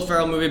 It's a Will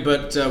Ferrell movie,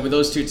 but with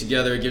those two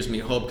together, it gives me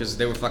hope because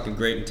they were fucking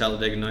great in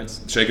Talladega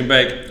Nights. Shake and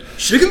bake.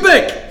 Shake and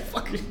bake!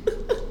 Fucking.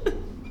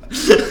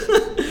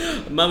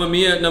 Mamma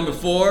Mia at number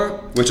 4.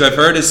 Which I've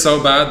heard is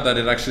so bad that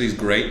it actually is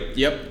great.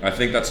 Yep. I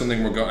think that's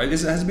something we're going.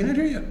 Has it been out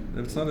here yet?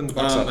 It's not in the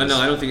box office. No,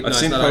 I don't think. I've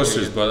seen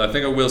posters, but I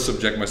think I will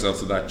subject myself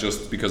to that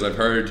just because I've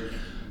heard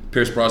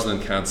Pierce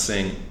Brosnan can't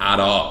sing at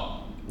all.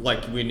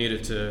 Like we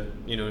needed to,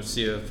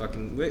 see a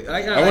fucking.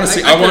 I want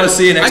to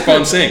see an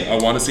ex-Bond sing. I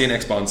want to see an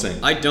ex-Bond sing.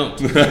 I don't.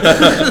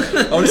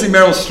 I want to see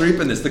Meryl Streep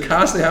in this. The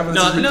cast they have in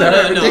this is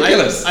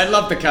ridiculous. I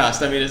love the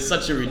cast. I mean, it's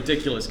such a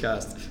ridiculous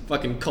cast.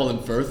 Fucking Colin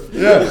Firth.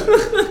 Yeah.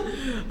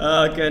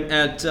 Okay,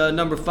 at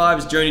number 5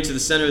 is Journey to the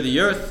Center of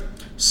the Earth.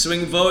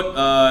 Swing Vote,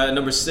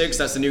 number 6.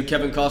 That's the new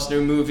Kevin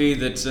Costner movie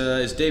that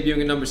is debuting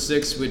at number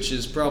 6, which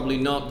is probably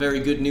not very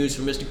good news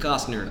for Mr.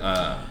 Costner.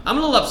 I'm a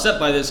little upset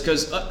by this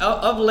because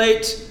of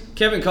late,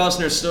 Kevin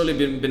Costner has slowly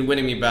been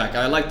winning me back.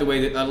 I like the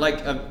way that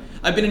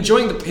I've been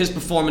enjoying his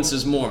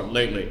performances more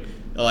lately.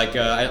 Like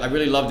I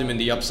really loved him in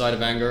The Upside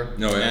of Anger.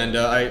 Oh, yeah. And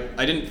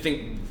I didn't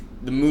think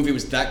the movie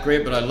was that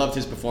great, but I loved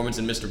his performance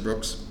in Mr.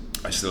 Brooks.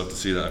 I still have to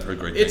see that. I've heard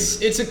great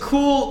things. It's a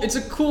cool.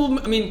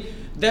 I mean,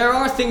 there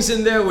are things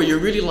in there where you're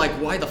really like,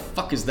 why the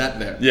fuck is that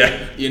there?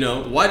 Yeah.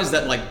 Why does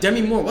that, like,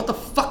 Demi Moore? What the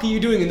fuck are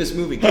you doing in this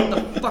movie? Get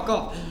the fuck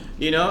off.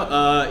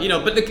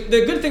 But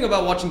the good thing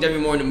about watching Demi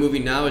Moore in a movie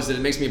now is that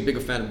it makes me a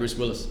bigger fan of Bruce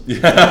Willis.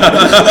 Because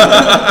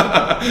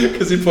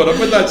he put up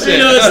with that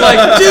shit. It's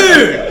like,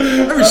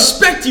 dude, I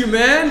respect you,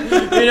 man.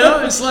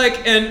 It's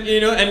like, and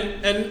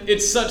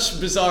it's such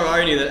bizarre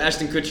irony that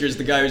Ashton Kutcher is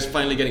the guy who's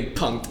finally getting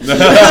punked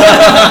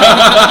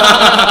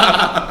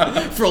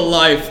for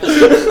life.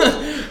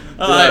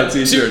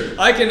 T-shirt.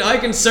 I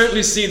can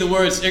certainly see the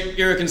words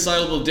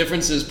irreconcilable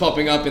differences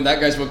popping up in that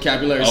guy's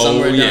vocabulary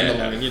somewhere down the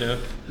line.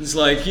 It's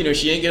like,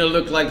 she ain't gonna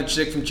look like the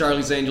chick from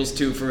Charlie's Angels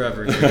 2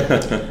 forever.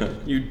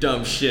 You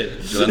dumb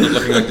shit. She'll end up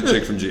looking like the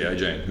chick from G.I.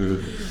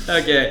 Jane.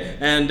 Okay,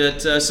 and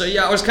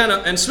I was kind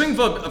of, and Swing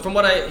Vote, from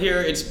what I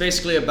hear, it's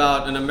basically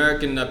about an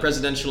American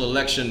presidential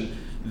election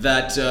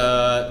that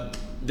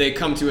they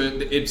come to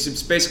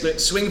it's basically,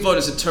 Swing Vote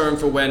is a term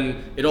for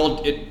when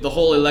the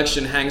whole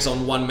election hangs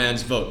on one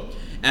man's vote.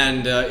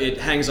 And it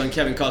hangs on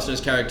Kevin Costner's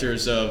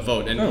character's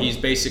vote, and he's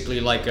basically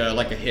like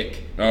a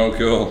hick. Oh,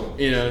 cool.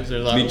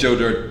 Meet Joe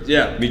Dirt.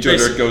 Yeah. Meet Joe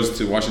Dirt goes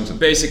to Washington.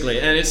 Basically,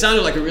 and it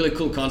sounded like a really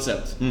cool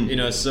concept.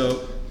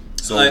 So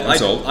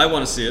I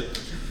want to see it.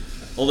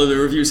 Although the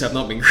reviews have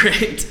not been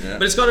great,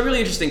 but it's got a really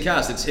interesting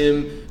cast. It's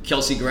him,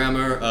 Kelsey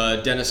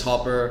Grammer, Dennis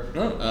Hopper.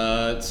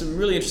 Some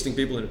really interesting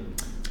people in it.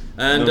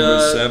 And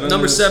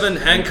number 7,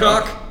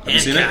 Hancock. Have you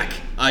seen it?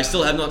 I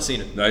still have not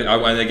seen it.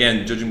 And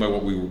again, judging by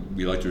what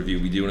we like to review,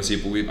 we do want to see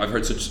it. But I've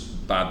heard such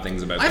bad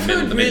things about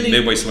the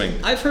midway swing.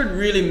 I've heard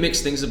really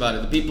mixed things about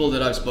it. The people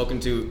that I've spoken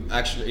to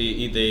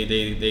actually, they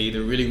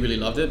either really really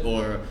loved it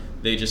or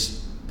they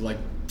just like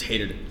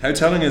hated it. How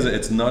telling is it?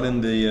 It's not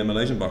in the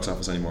Malaysian box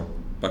office anymore.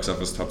 Box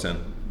office top 10.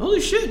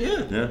 Holy shit!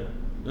 Yeah. Yeah.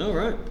 All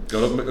right.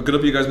 Good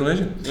up, you guys,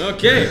 Malaysia.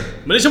 Okay,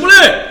 Malaysia,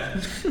 Malay.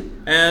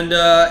 And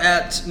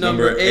at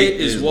number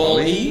 8 is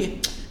Wall-E.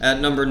 At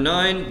number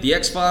 9, The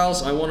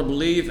X-Files, I Want to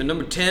Believe. And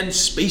number 10,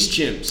 Space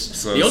Chimps.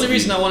 So the only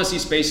reason I want to see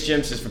Space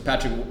Chimps is for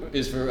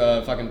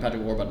fucking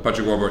Patrick Warburton.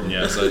 Patrick Warburton,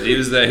 yeah. So he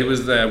was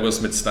the Will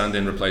Smith's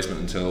stand-in replacement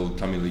until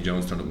Tommy Lee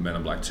Jones turned up in Men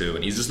in Black 2,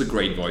 and he's just a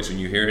great voice. When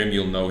you hear him,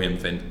 you'll know him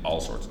from all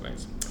sorts of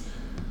things.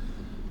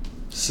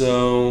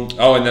 So,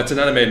 and that's an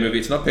animated movie.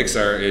 It's not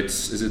Pixar.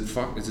 Is it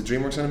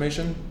DreamWorks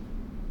Animation?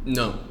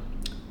 No.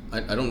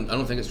 I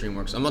don't think it's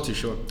DreamWorks. I'm not too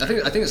sure. I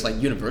think it's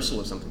like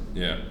Universal or something.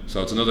 Yeah,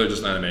 so it's another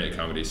just animated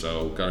comedy.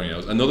 So God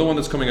knows. Another one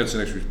that's coming out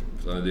next week.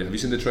 Have you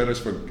seen the trailers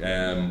for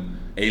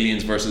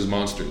Aliens versus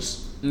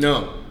Monsters?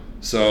 No.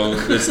 So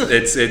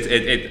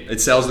it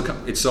sold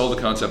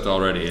the concept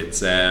already.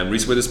 It's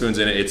Reese Witherspoon's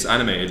in it. It's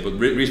animated, but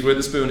Reese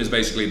Witherspoon is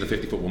basically the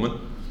 50-foot woman.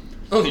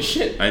 Holy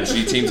shit! And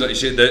she teams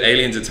the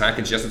aliens attack,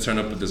 and she has to turn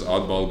up with this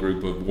oddball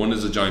group of one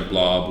is a giant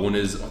blob, one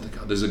is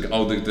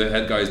the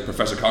head guy is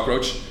Professor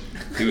Cockroach.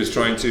 He was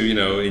trying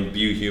to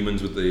imbue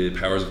humans with the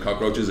powers of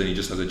cockroaches, and he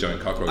just has a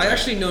giant cockroach. I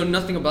actually know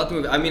nothing about the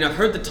movie. I mean, I've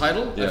heard the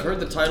title. Yeah. I've heard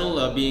the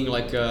title being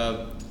like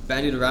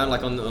bandied around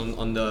like on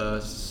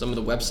some of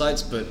the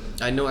websites, but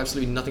I know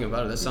absolutely nothing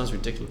about it. That sounds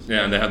ridiculous.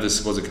 Yeah, and they have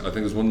this. I think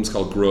there's one that's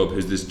called Grub,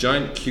 who's this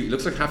giant, cute.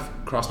 Looks like half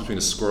cross between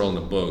a squirrel and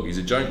a bug. He's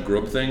a giant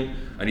grub thing,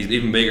 and he's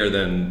even bigger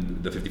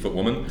than the 50-foot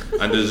woman.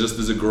 And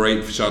there's a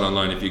great shot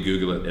online if you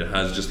Google it. It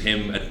has just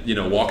him,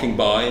 walking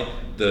by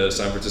the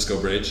San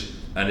Francisco Bridge,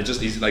 and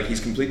he's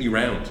completely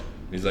round.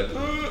 He's like,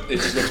 it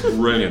just looks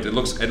brilliant. It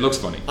looks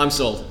funny. I'm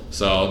sold.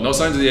 So no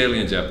signs of the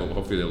aliens yet, but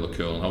hopefully they'll look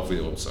cool and hopefully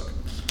they won't suck.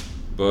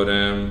 But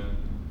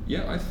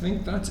yeah, I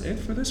think that's it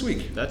for this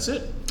week. That's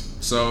it.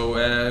 So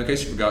in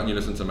case you've forgotten, you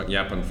listen to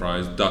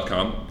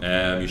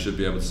yapandfries.com. You should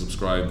be able to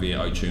subscribe via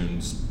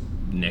iTunes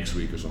next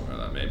week or something like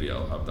that. Maybe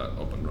I'll have that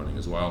up and running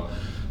as well.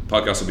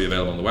 Podcast will be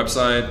available on the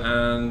website,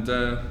 and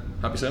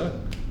happy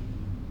sailing.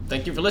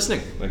 Thank you for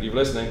listening. Thank you for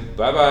listening.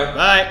 Bye-bye.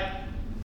 Bye.